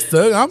whole dick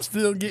sucked. I'm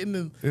still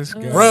getting This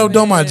guy. rubbed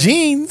on my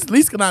jeans. At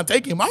least can I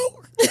take him out?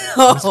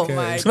 Oh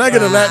my Can I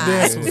get a lap God.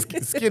 dance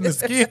with skin to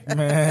skin?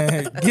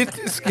 Man, get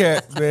this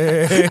cat,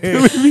 man.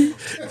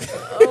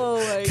 Oh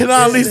my Can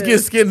I at least get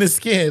goodness. skin to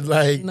skin?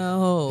 Like,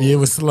 No. yeah, it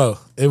was slow.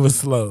 It was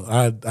slow.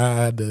 I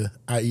had to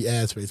eat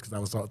ass face because I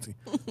was salty.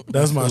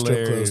 That's my strip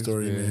club hilarious,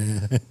 story,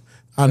 man. man.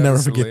 I'll never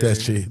That's forget that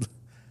hilarious. shit.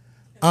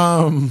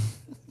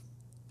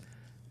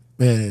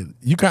 Man,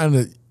 you kind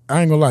of.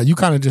 I ain't gonna lie. You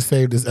kind of just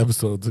saved this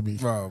episode to me.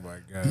 Oh my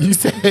god. You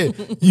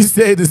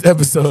saved this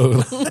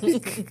episode.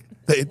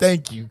 Like,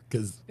 thank you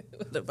because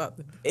What about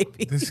the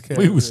baby? This cat,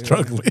 we was man.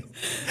 struggling.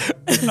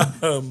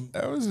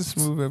 That was a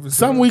smooth episode.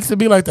 Some weeks it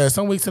be like that.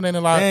 Some weeks it ain't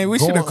a lot. Man, we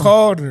should have going-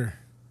 called her.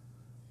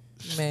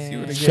 She would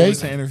Man. have Shake. gave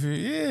us an interview.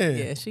 Yeah.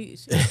 Yeah, she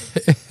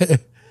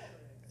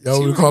Yo,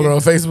 we would've call her get-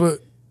 on Facebook.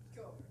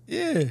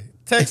 Yeah.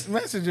 Text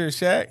messenger,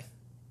 Shaq.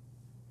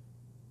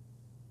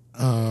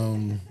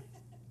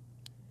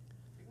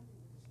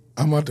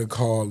 I'm about to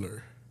call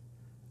her.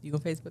 you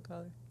gonna Facebook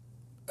call her?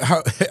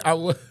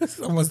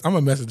 I'm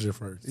a messenger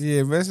first.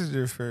 Yeah, message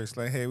her first.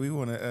 Like, hey, we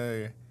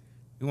wanna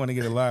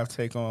get a live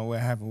take on what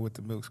happened with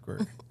the milk squirt.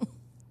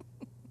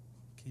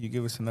 Can you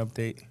give us an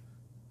update?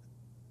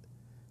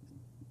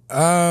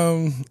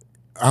 I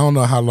don't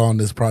know how long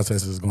this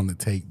process is going to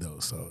take though,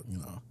 so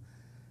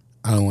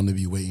I don't want to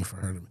be waiting for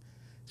her to.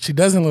 She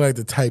doesn't look like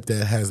the type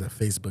that has a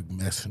Facebook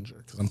Messenger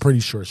because I'm pretty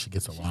sure she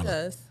gets a lot of.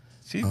 Does.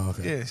 She, Oh,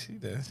 okay. yeah, she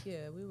does.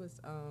 Yeah, we was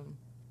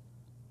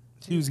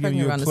She was giving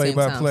you a around the same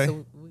time, play-by-play.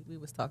 so we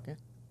was talking.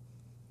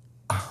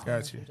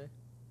 Got you.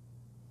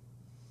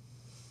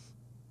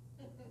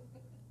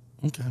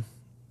 Okay,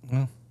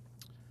 well,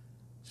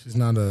 she's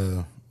not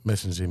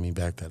messaging me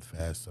back that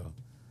fast, so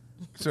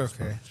It's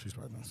okay. she's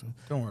probably not. So.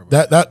 Don't worry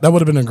about That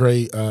would have been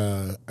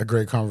a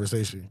great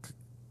conversation,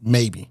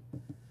 maybe.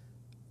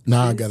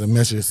 Now I got a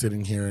message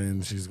sitting here,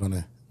 and she's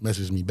gonna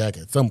message me back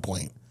at some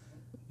point.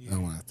 I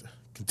don't want to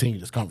continue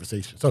this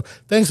conversation. So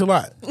thanks a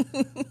lot.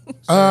 it.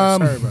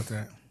 Sorry about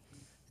that.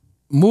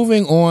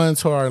 Moving on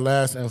to our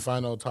last and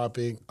final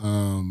topic,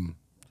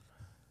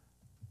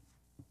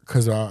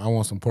 because I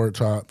want some pork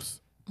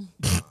chops.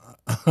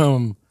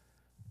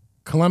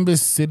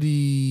 Columbus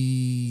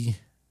City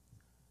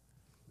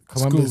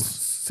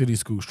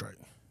school strike.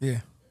 Yeah.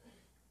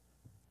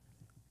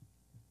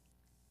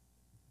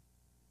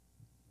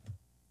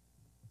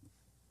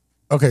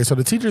 Okay, so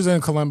the teachers in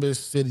Columbus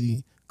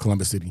City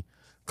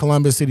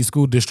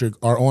School District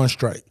are on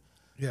strike.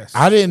 Yes.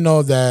 I didn't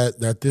know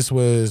that this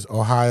was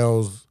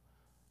Ohio's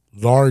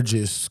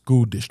largest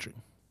school district.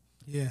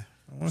 yeah.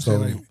 I want to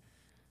So, say like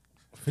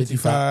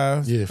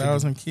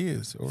 55,000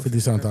 kids. Or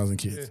 50,000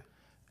 kids.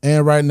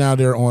 And right now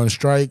they're on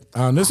strike.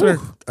 This are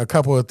a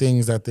couple of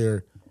things that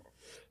they're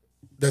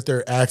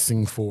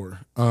asking for.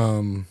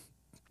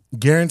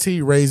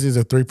 Guaranteed raises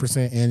of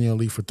 3%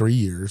 annually for 3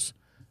 years,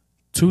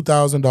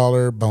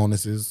 $2,000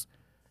 bonuses,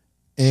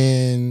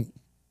 and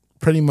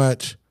pretty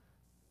much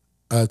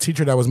a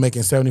teacher that was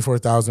making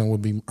 $74,000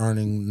 would be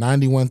earning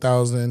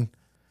 $91,000,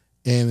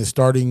 and the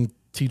starting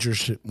teacher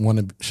should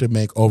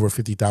make over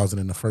 $50,000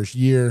 in the first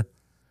year,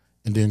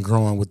 and then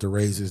growing with the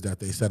raises that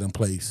they set in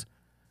place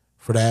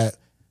for that.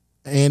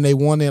 And they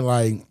wanted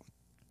like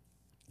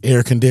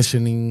air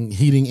conditioning,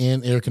 heating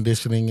and air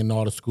conditioning in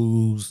all the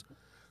schools,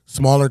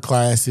 smaller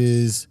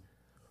classes.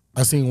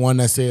 I seen one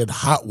that said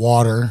hot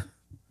water.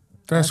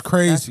 That's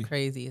crazy. That's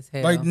crazy as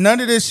hell. Like none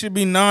of this should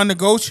be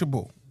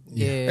non-negotiable.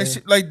 yeah. That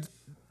shit, like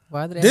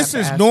Why do they this have to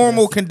is ask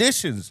normal us?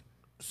 conditions.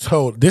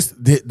 So this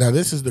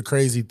is the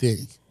crazy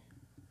thing.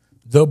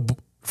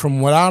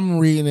 From what I'm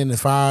reading, and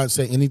if I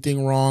say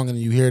anything wrong and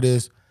you hear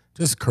this,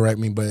 just correct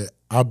me. But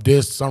I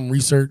did some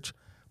research,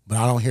 but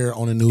I don't hear it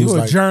on the news. You a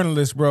like,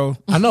 journalist, bro.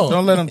 I know.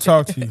 Don't let them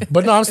talk to you.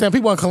 But no, I'm saying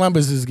people in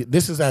Columbus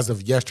this is as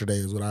of yesterday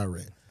is what I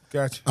read,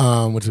 Gotcha.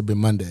 which would be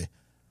Monday.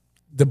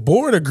 The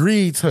board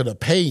agreed to the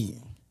pay.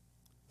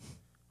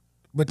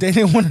 But they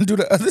didn't want to do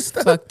the other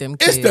stuff. Fuck them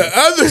kids. It's the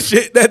other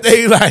shit that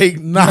they like.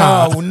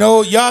 Nah,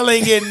 No, y'all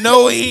ain't getting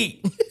no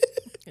heat.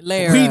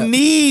 Layer We up.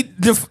 need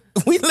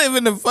we live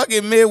in the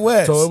fucking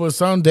Midwest. so it was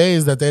some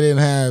days that they didn't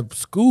have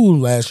school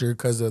last year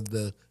because of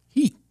the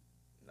heat.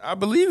 I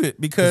believe it 'Cause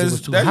it because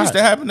was too that used hot.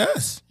 to happen to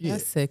us.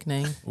 That's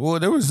sickening. Well,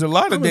 there was a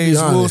lot of I'm gonna be days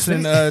honest.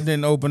 Wilson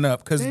didn't open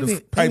up because They the didn't-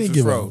 they pipes didn't was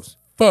give a froze.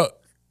 Fuck.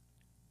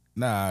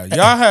 Nah,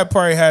 y'all had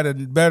probably had a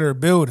better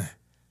building.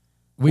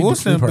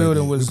 Wilson probably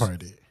building did. was- We probably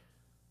did.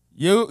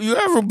 You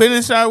ever been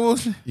inside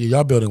Wilson? Yeah,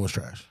 y'all building was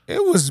trash.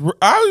 It was.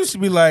 I used to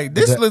be like,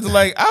 this looks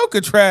like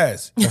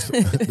Alcatraz.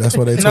 That's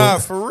what they tore. Nah,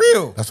 for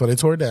real. That's why they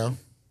tore it down.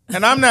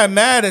 And I'm not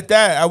mad at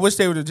that. I wish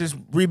they would have just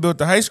rebuilt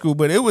the high school,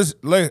 but it was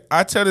like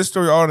I tell this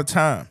story all the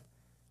time.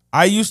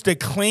 I used to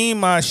clean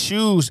my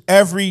shoes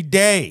every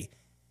day.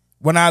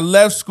 When I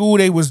left school,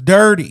 they was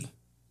dirty.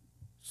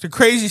 It's the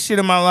craziest shit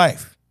in my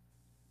life.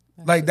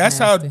 Like that's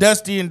how nasty.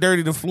 dusty and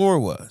dirty the floor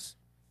was.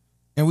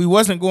 And we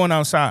wasn't going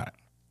outside.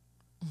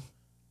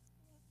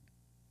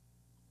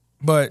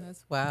 But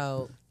That's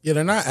wild. Yeah,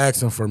 they're not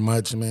asking for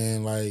much,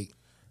 man. Like,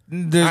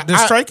 the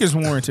I- strike is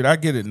warranted. I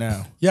get it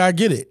now. yeah, I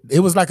get it. It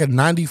was like a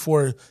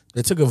 94.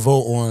 They took a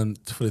vote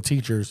for the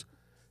teachers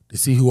to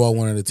see who all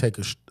wanted to take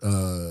go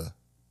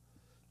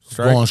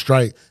on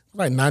strike. It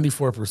was like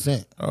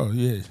 94%. Oh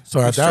yeah. So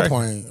at that Strike.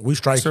 point, we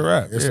strike. It's a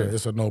wrap, It's yeah.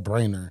 it's a no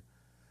brainer.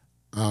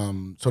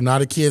 So now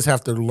the kids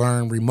have to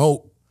learn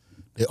remote.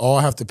 They all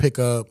have to pick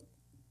up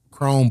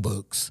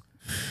Chromebooks,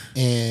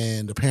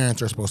 and the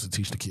parents are supposed to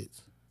teach the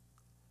kids.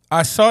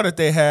 I saw that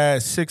they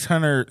had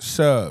 600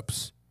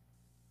 subs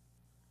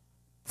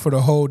for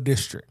the whole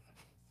district.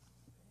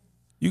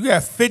 You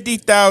got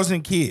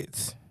 50,000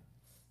 kids.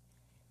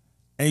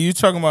 And you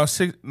talking about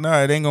six?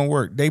 Nah, it ain't gonna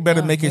work. They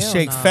better Oh, make it hell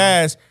shake no.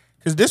 fast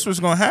because this was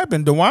gonna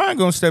happen. DeWine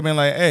gonna step in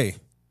like, hey,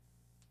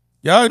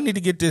 y'all need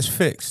to get this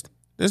fixed.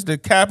 This is the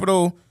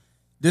capital.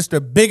 This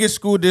the biggest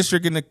school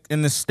district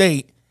in the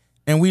state,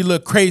 and we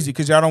look crazy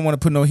because y'all don't want to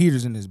put no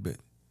heaters in this bit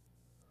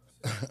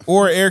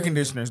or air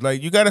conditioners.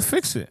 Like you got to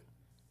fix it.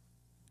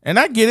 And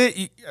I get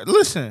it.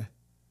 Listen,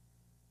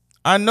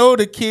 I know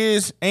the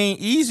kids ain't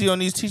easy on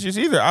these teachers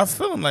either. I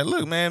feel them like,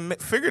 look, man,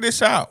 figure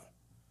this out.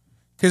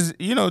 Because,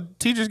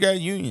 teachers got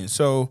unions.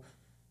 So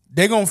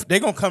they're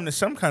gonna come to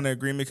some kind of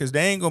agreement because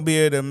they ain't going to be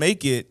able to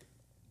make it.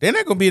 They're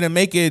not going to be able to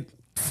make it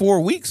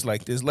 4 weeks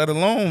like this, let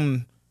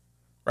alone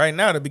right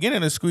now. The beginning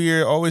of the school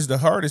year always the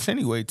hardest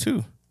anyway,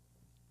 too.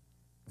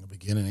 The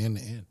beginning and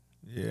the end.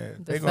 Yeah.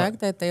 The fact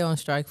that they on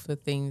strike for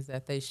things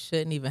that they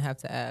shouldn't even have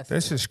to ask.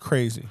 That's just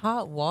crazy.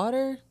 Hot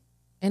water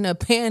in a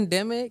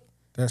pandemic.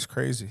 That's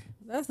crazy.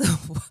 That's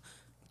that's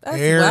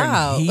Air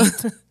wild. and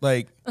heat.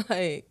 Like,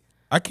 Like,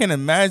 I can't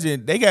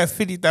imagine. They got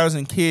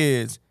 50,000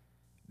 kids.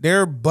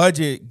 Their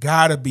budget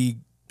gotta be.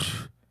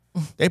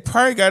 They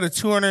probably got a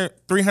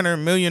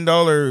 $200-300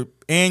 million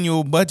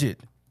annual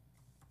budget.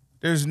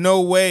 There's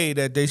no way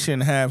that they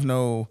shouldn't have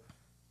no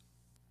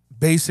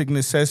basic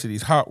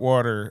necessities, hot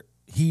water,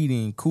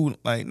 heating, cooling.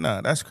 Like,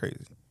 nah, that's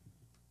crazy.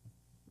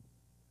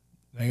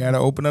 They gotta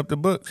open up the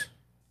books.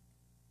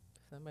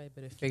 somebody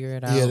better figure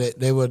it out. Yeah,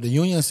 they were. The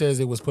union says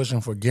it was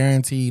pushing for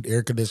guaranteed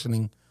air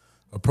conditioning,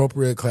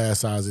 appropriate class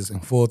sizes,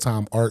 and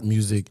full-time art,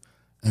 music,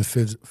 and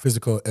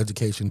physical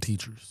education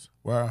teachers.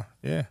 Wow.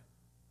 Yeah.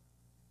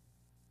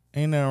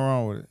 Ain't nothing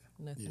wrong with it.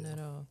 Nothing at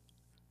all.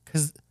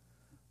 Because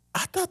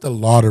I thought the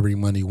lottery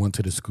money went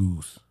to the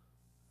schools.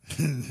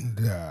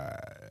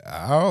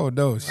 I don't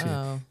know. Shit.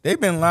 Wow. They've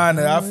been lying.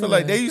 I feel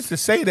like they used to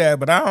say that,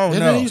 but I don't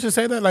Didn't know. they used to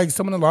say that? Like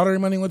some of the lottery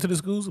money went to the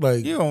schools?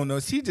 Like, You don't know.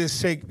 She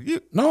just shake. I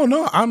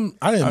no, I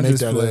didn't make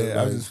just that playing.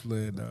 up. I just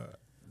playing.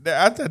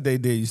 I thought they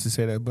did used to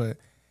say that, but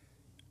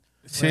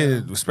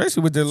shit,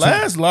 especially with the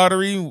last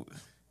lottery.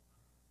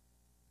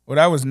 Well,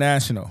 that was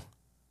national.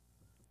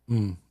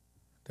 The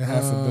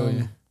 $500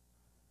 million.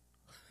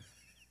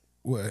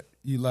 What?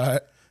 You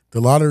lied?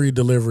 The lottery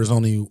delivers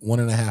only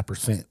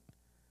 1.5%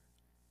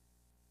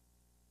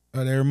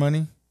 Of their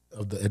money?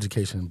 of the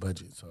education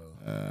budget. So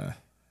That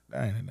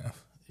ain't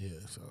enough. yeah,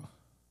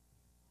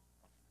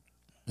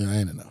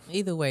 ain't enough.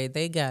 Either way,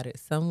 they got it.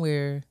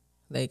 Somewhere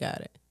they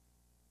got it.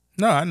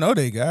 No, I know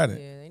they got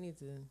it. Yeah, they need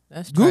need to.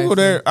 That's Google trifling.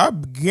 there. I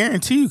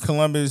guarantee you,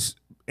 Columbus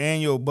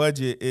annual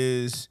budget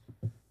is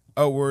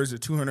upwards of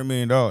 $200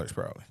 million.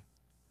 Probably.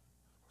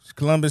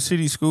 Columbus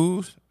City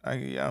Schools.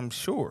 I'm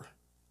sure.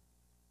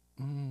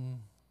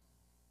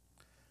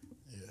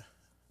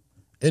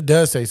 It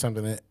does say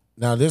something.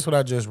 Now, this is what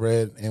I just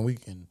read, and we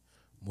can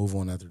move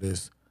on after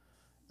this.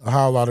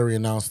 Ohio Lottery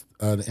announced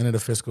the end of the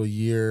fiscal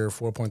year,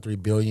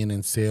 $4.3 billion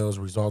in sales,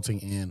 resulting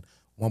in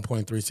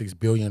 $1.36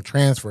 billion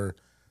transfer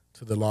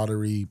to the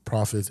Lottery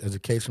Profits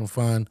Education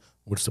Fund,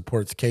 which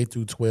supports K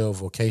through 12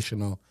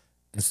 vocational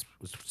and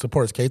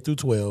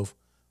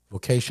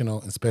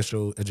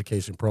special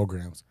education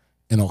programs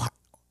in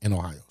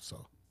Ohio.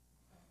 So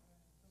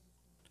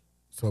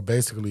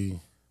basically,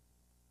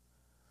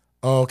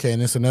 okay,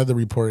 and it's another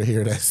report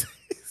here that says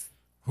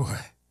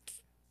What?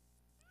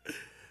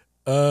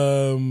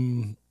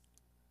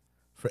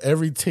 For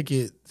every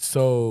ticket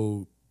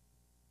sold,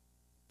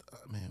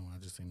 man, I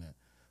just seen that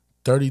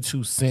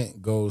 32 cents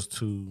goes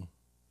to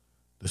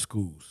the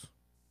schools.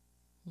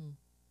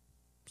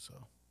 So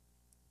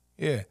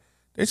Yeah,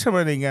 they tell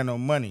me they ain't got no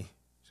money.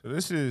 So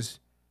this is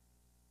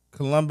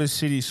Columbus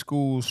City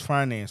Schools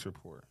finance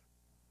report.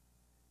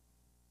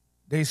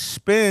 They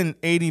spend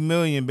 $80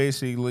 million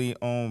basically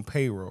on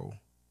payroll.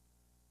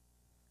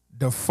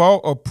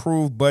 Default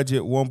approved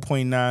budget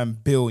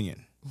 $1.9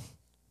 billion.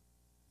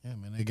 yeah,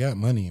 man, they got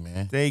money,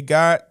 man. They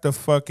got the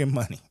fucking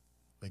money.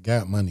 They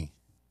got money.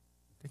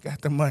 They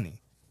got the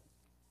money.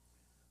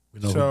 We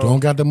know So- who don't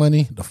got the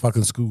money? The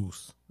fucking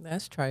schools.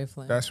 That's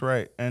trifling. That's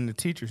right, and the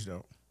teachers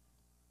don't.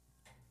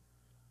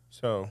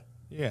 So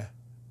yeah,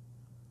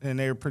 and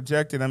they're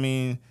projected. I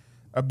mean,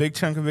 a big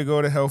chunk of it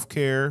go to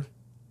healthcare.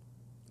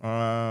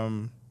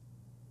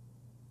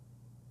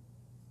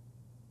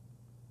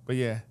 But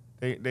yeah,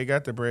 they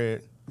got the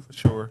bread for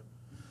sure.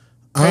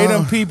 Pay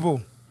them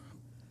people.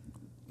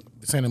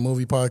 This ain't a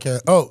movie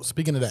podcast. Oh,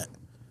 speaking of that,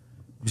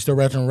 you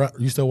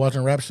still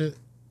watching rap shit?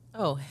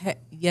 Oh,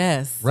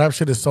 yes. Rap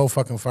shit is so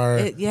fucking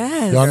fire.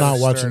 Yes. Y'all Gotta not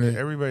watching start it.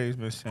 Everybody's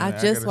been saying I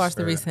that. just gotta watched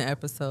the start. recent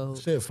episode.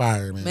 Shit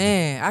fire, man.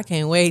 Man, I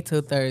can't wait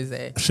till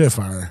Thursday. Shit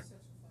fire.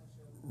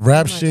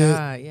 Rap Oh my shit.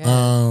 God, yes.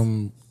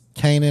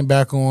 Kanan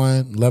back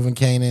on. Loving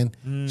Kanan.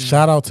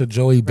 Shout out to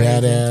Joey Raising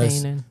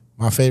Badass. Kanan.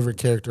 My favorite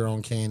character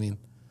on Kanan.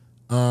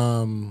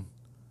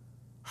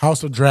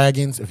 House of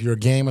Dragons. If you're a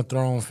Game of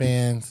Thrones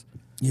fans,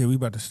 Yeah, we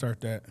about to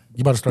start that.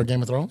 you about to start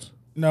Game of Thrones?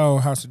 No,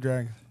 House of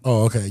Dragons.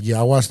 Oh, okay.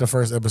 Yeah, I watched the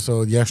first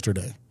episode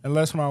yesterday.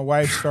 Unless my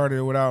wife started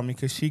it without me,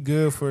 because she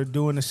good for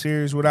doing the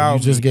series without You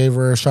just me. gave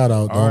her a shout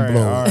out. All Don't right,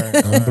 blow all it.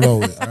 right, Don't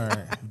blow it. All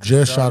right.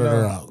 Just Y'all shouted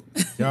her know. out.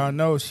 Y'all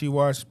know she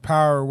watched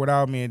Power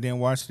without me and then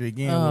watched it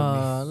again with me.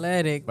 Oh,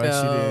 let it Like she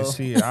go. didn't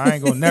see it. I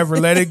ain't gonna never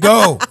let it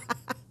go.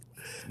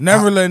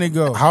 Never let it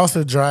go. House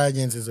of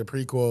Dragons is a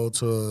prequel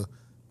to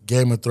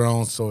Game of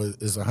Thrones, so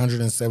it's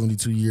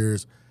 172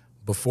 years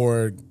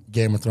before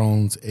Game of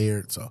Thrones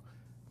aired. So,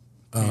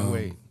 Can't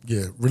wait.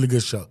 yeah, really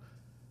good show.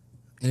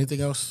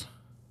 Anything else?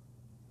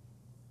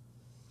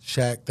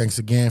 Shaq, thanks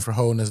again for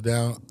holding us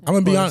down. I'm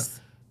gonna be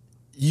honest.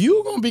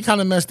 You gonna be kind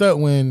of messed up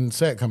when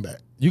Set come back.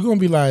 You gonna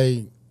be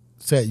like,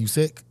 Set, you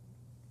sick?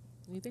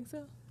 You think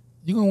so?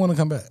 You gonna want to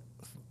come back?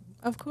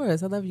 Of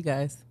course. I love you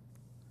guys.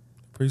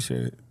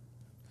 Appreciate it.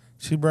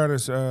 She brought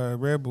us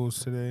Red Bulls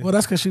today. Well,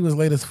 that's because she was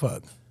late as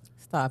fuck.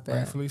 Stop it.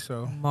 Rightfully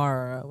so.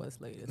 Mara was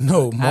late.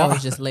 No, I Mara-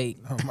 was just late.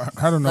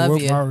 I don't know Love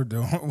what you. Mara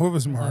doing. What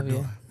was Mara Love you.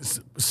 doing?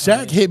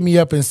 Shaq hit me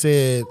up and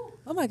said,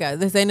 Oh my God,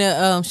 this ain't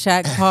a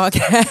Shaq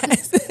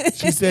podcast.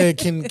 she said,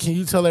 can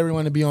you tell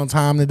everyone to be on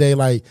time today?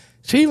 Like,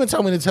 she even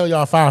told me to tell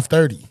y'all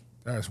 5:30.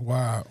 That's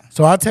wild.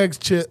 So I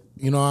text Chip,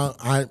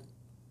 I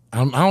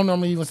don't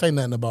normally even say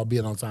nothing about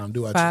being on time,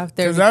 do I? Chip? 5:30.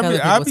 Because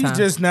I be time.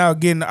 just now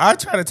getting. I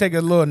try to take a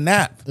little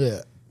nap.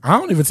 Yeah. I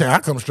don't even say I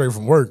come straight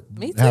from work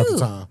Me half the too.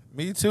 time.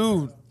 Me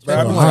too. So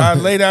I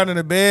lay down in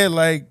the bed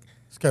like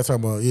This guy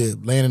talking about,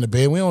 laying in the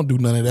bed. We don't do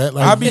none of that.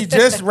 Like, I be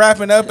just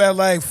wrapping up at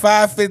like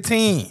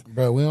 5:15.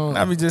 bro, we don't.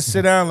 I be just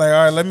sit down like,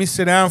 all right, let me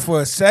sit down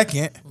for a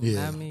second.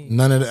 Yeah, I mean-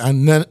 none of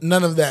that.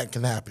 None of that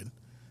can happen.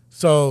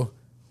 So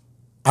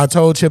I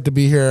told Chip to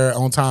be here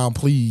on time,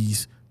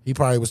 please. He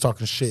probably was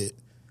talking shit,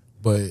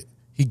 but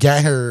he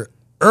got here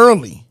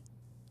early,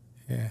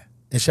 Yeah.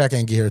 and Shaq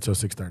ain't get here till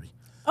 6:30.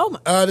 Oh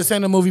my. This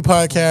ain't a movie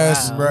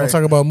podcast. Wow. We're gonna Right.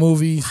 talk about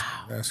movies.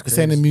 That's This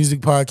ain't a crazy.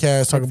 music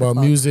podcast. Talk about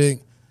fuck.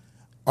 music.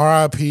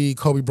 R.I.P.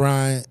 Kobe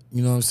Bryant.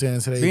 You know what I'm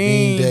saying? Today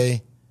Bean Bean.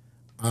 Day.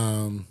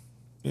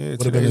 Yeah,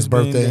 Would have been his today's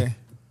Bean birthday. Day.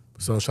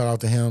 So shout out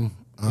to him.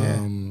 Yeah.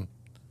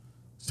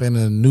 Saying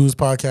the news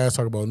podcast,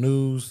 talk about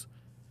news,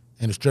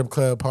 and the strip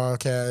club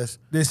podcast.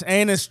 This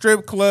ain't a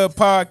strip club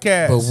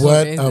podcast. But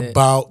what is it?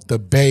 about the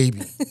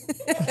baby?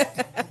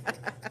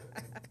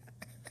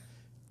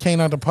 Can't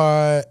Out the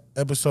Pod,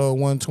 episode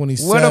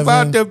 127. What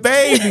about the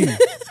baby?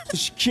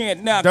 She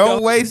can't not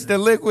Don't waste the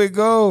liquid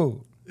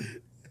gold.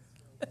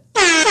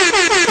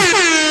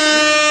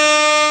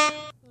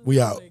 We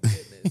out.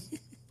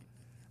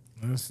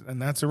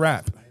 And that's a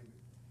wrap.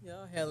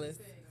 Y'all hellas.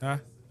 Huh?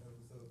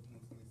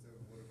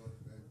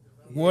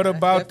 What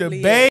about the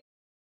definitely baby?